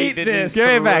 I hate this. Give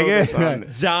it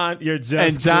back. John, you're just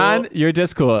and John, cool. You're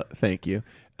just cool. Thank you.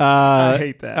 I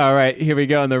hate that. All right, here we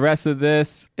go. And the rest of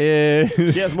this is...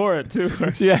 She has more, too.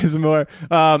 She has more.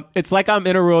 It's like I'm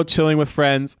in a room chilling with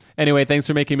friends. Anyway, thanks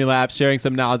for making me laugh, sharing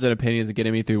some knowledge and opinions, and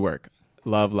getting me through work.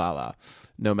 Love, Lala.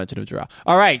 No mention of Gerard.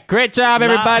 All right, great job,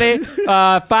 everybody.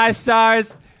 5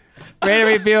 stars. Rate and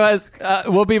review us.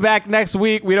 We'll be back next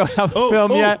week. We don't have a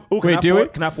film yet. Wait, do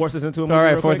it? Can I force us into a movie? All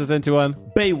right, force us into one.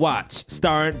 Baywatch,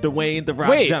 starring Dwayne The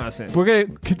Rock Johnson. We're going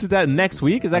to get to that next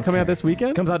week? Is that coming out this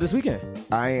weekend? Comes out this weekend.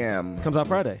 I am. Comes out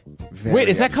Friday. Wait,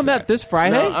 is that coming out this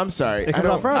Friday? No, I'm sorry. It comes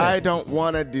out Friday. I don't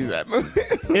want to do that movie.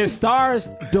 It stars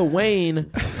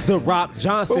Dwayne The Rock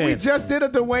Johnson. But we just did a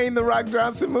Dwayne The Rock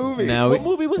Johnson movie. What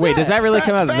movie was that? Wait, does that really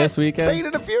come out this weekend? Fate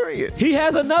of the Furious. He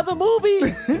has another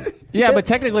movie. Yeah, but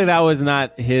technically that was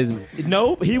not his.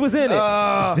 Nope, he was in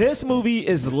it. This movie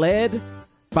is led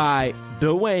by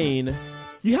Dwayne.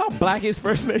 You know how black his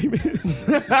first name is?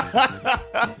 Yo,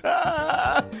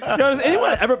 does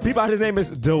anyone ever peep out his name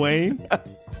is Dwayne?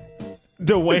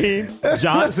 Dwayne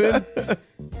Johnson?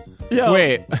 Yo,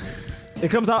 wait. It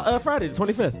comes out Friday, the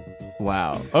 25th.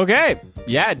 Wow. Okay.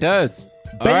 Yeah, it does.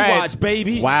 Baywatch,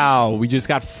 baby. Wow, we just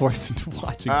got forced into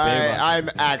watching Baywatch. I'm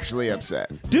actually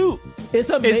upset. Dude,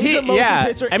 it's a major motion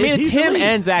picture. I mean, it's him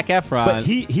and Zac Efron. But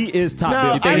he is top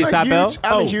bill. You think he's top bill?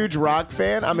 I'm a huge Rock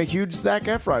fan. I'm a huge Zac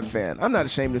Efron fan. I'm not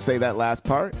ashamed to say that last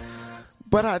part.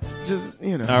 But I just, All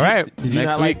right. Did you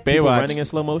next not week, like people Baywatch. running in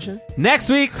slow motion? Next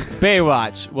week,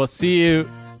 Baywatch. We'll see you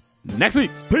next week.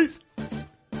 Peace.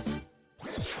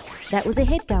 That was a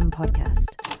HeadGum podcast.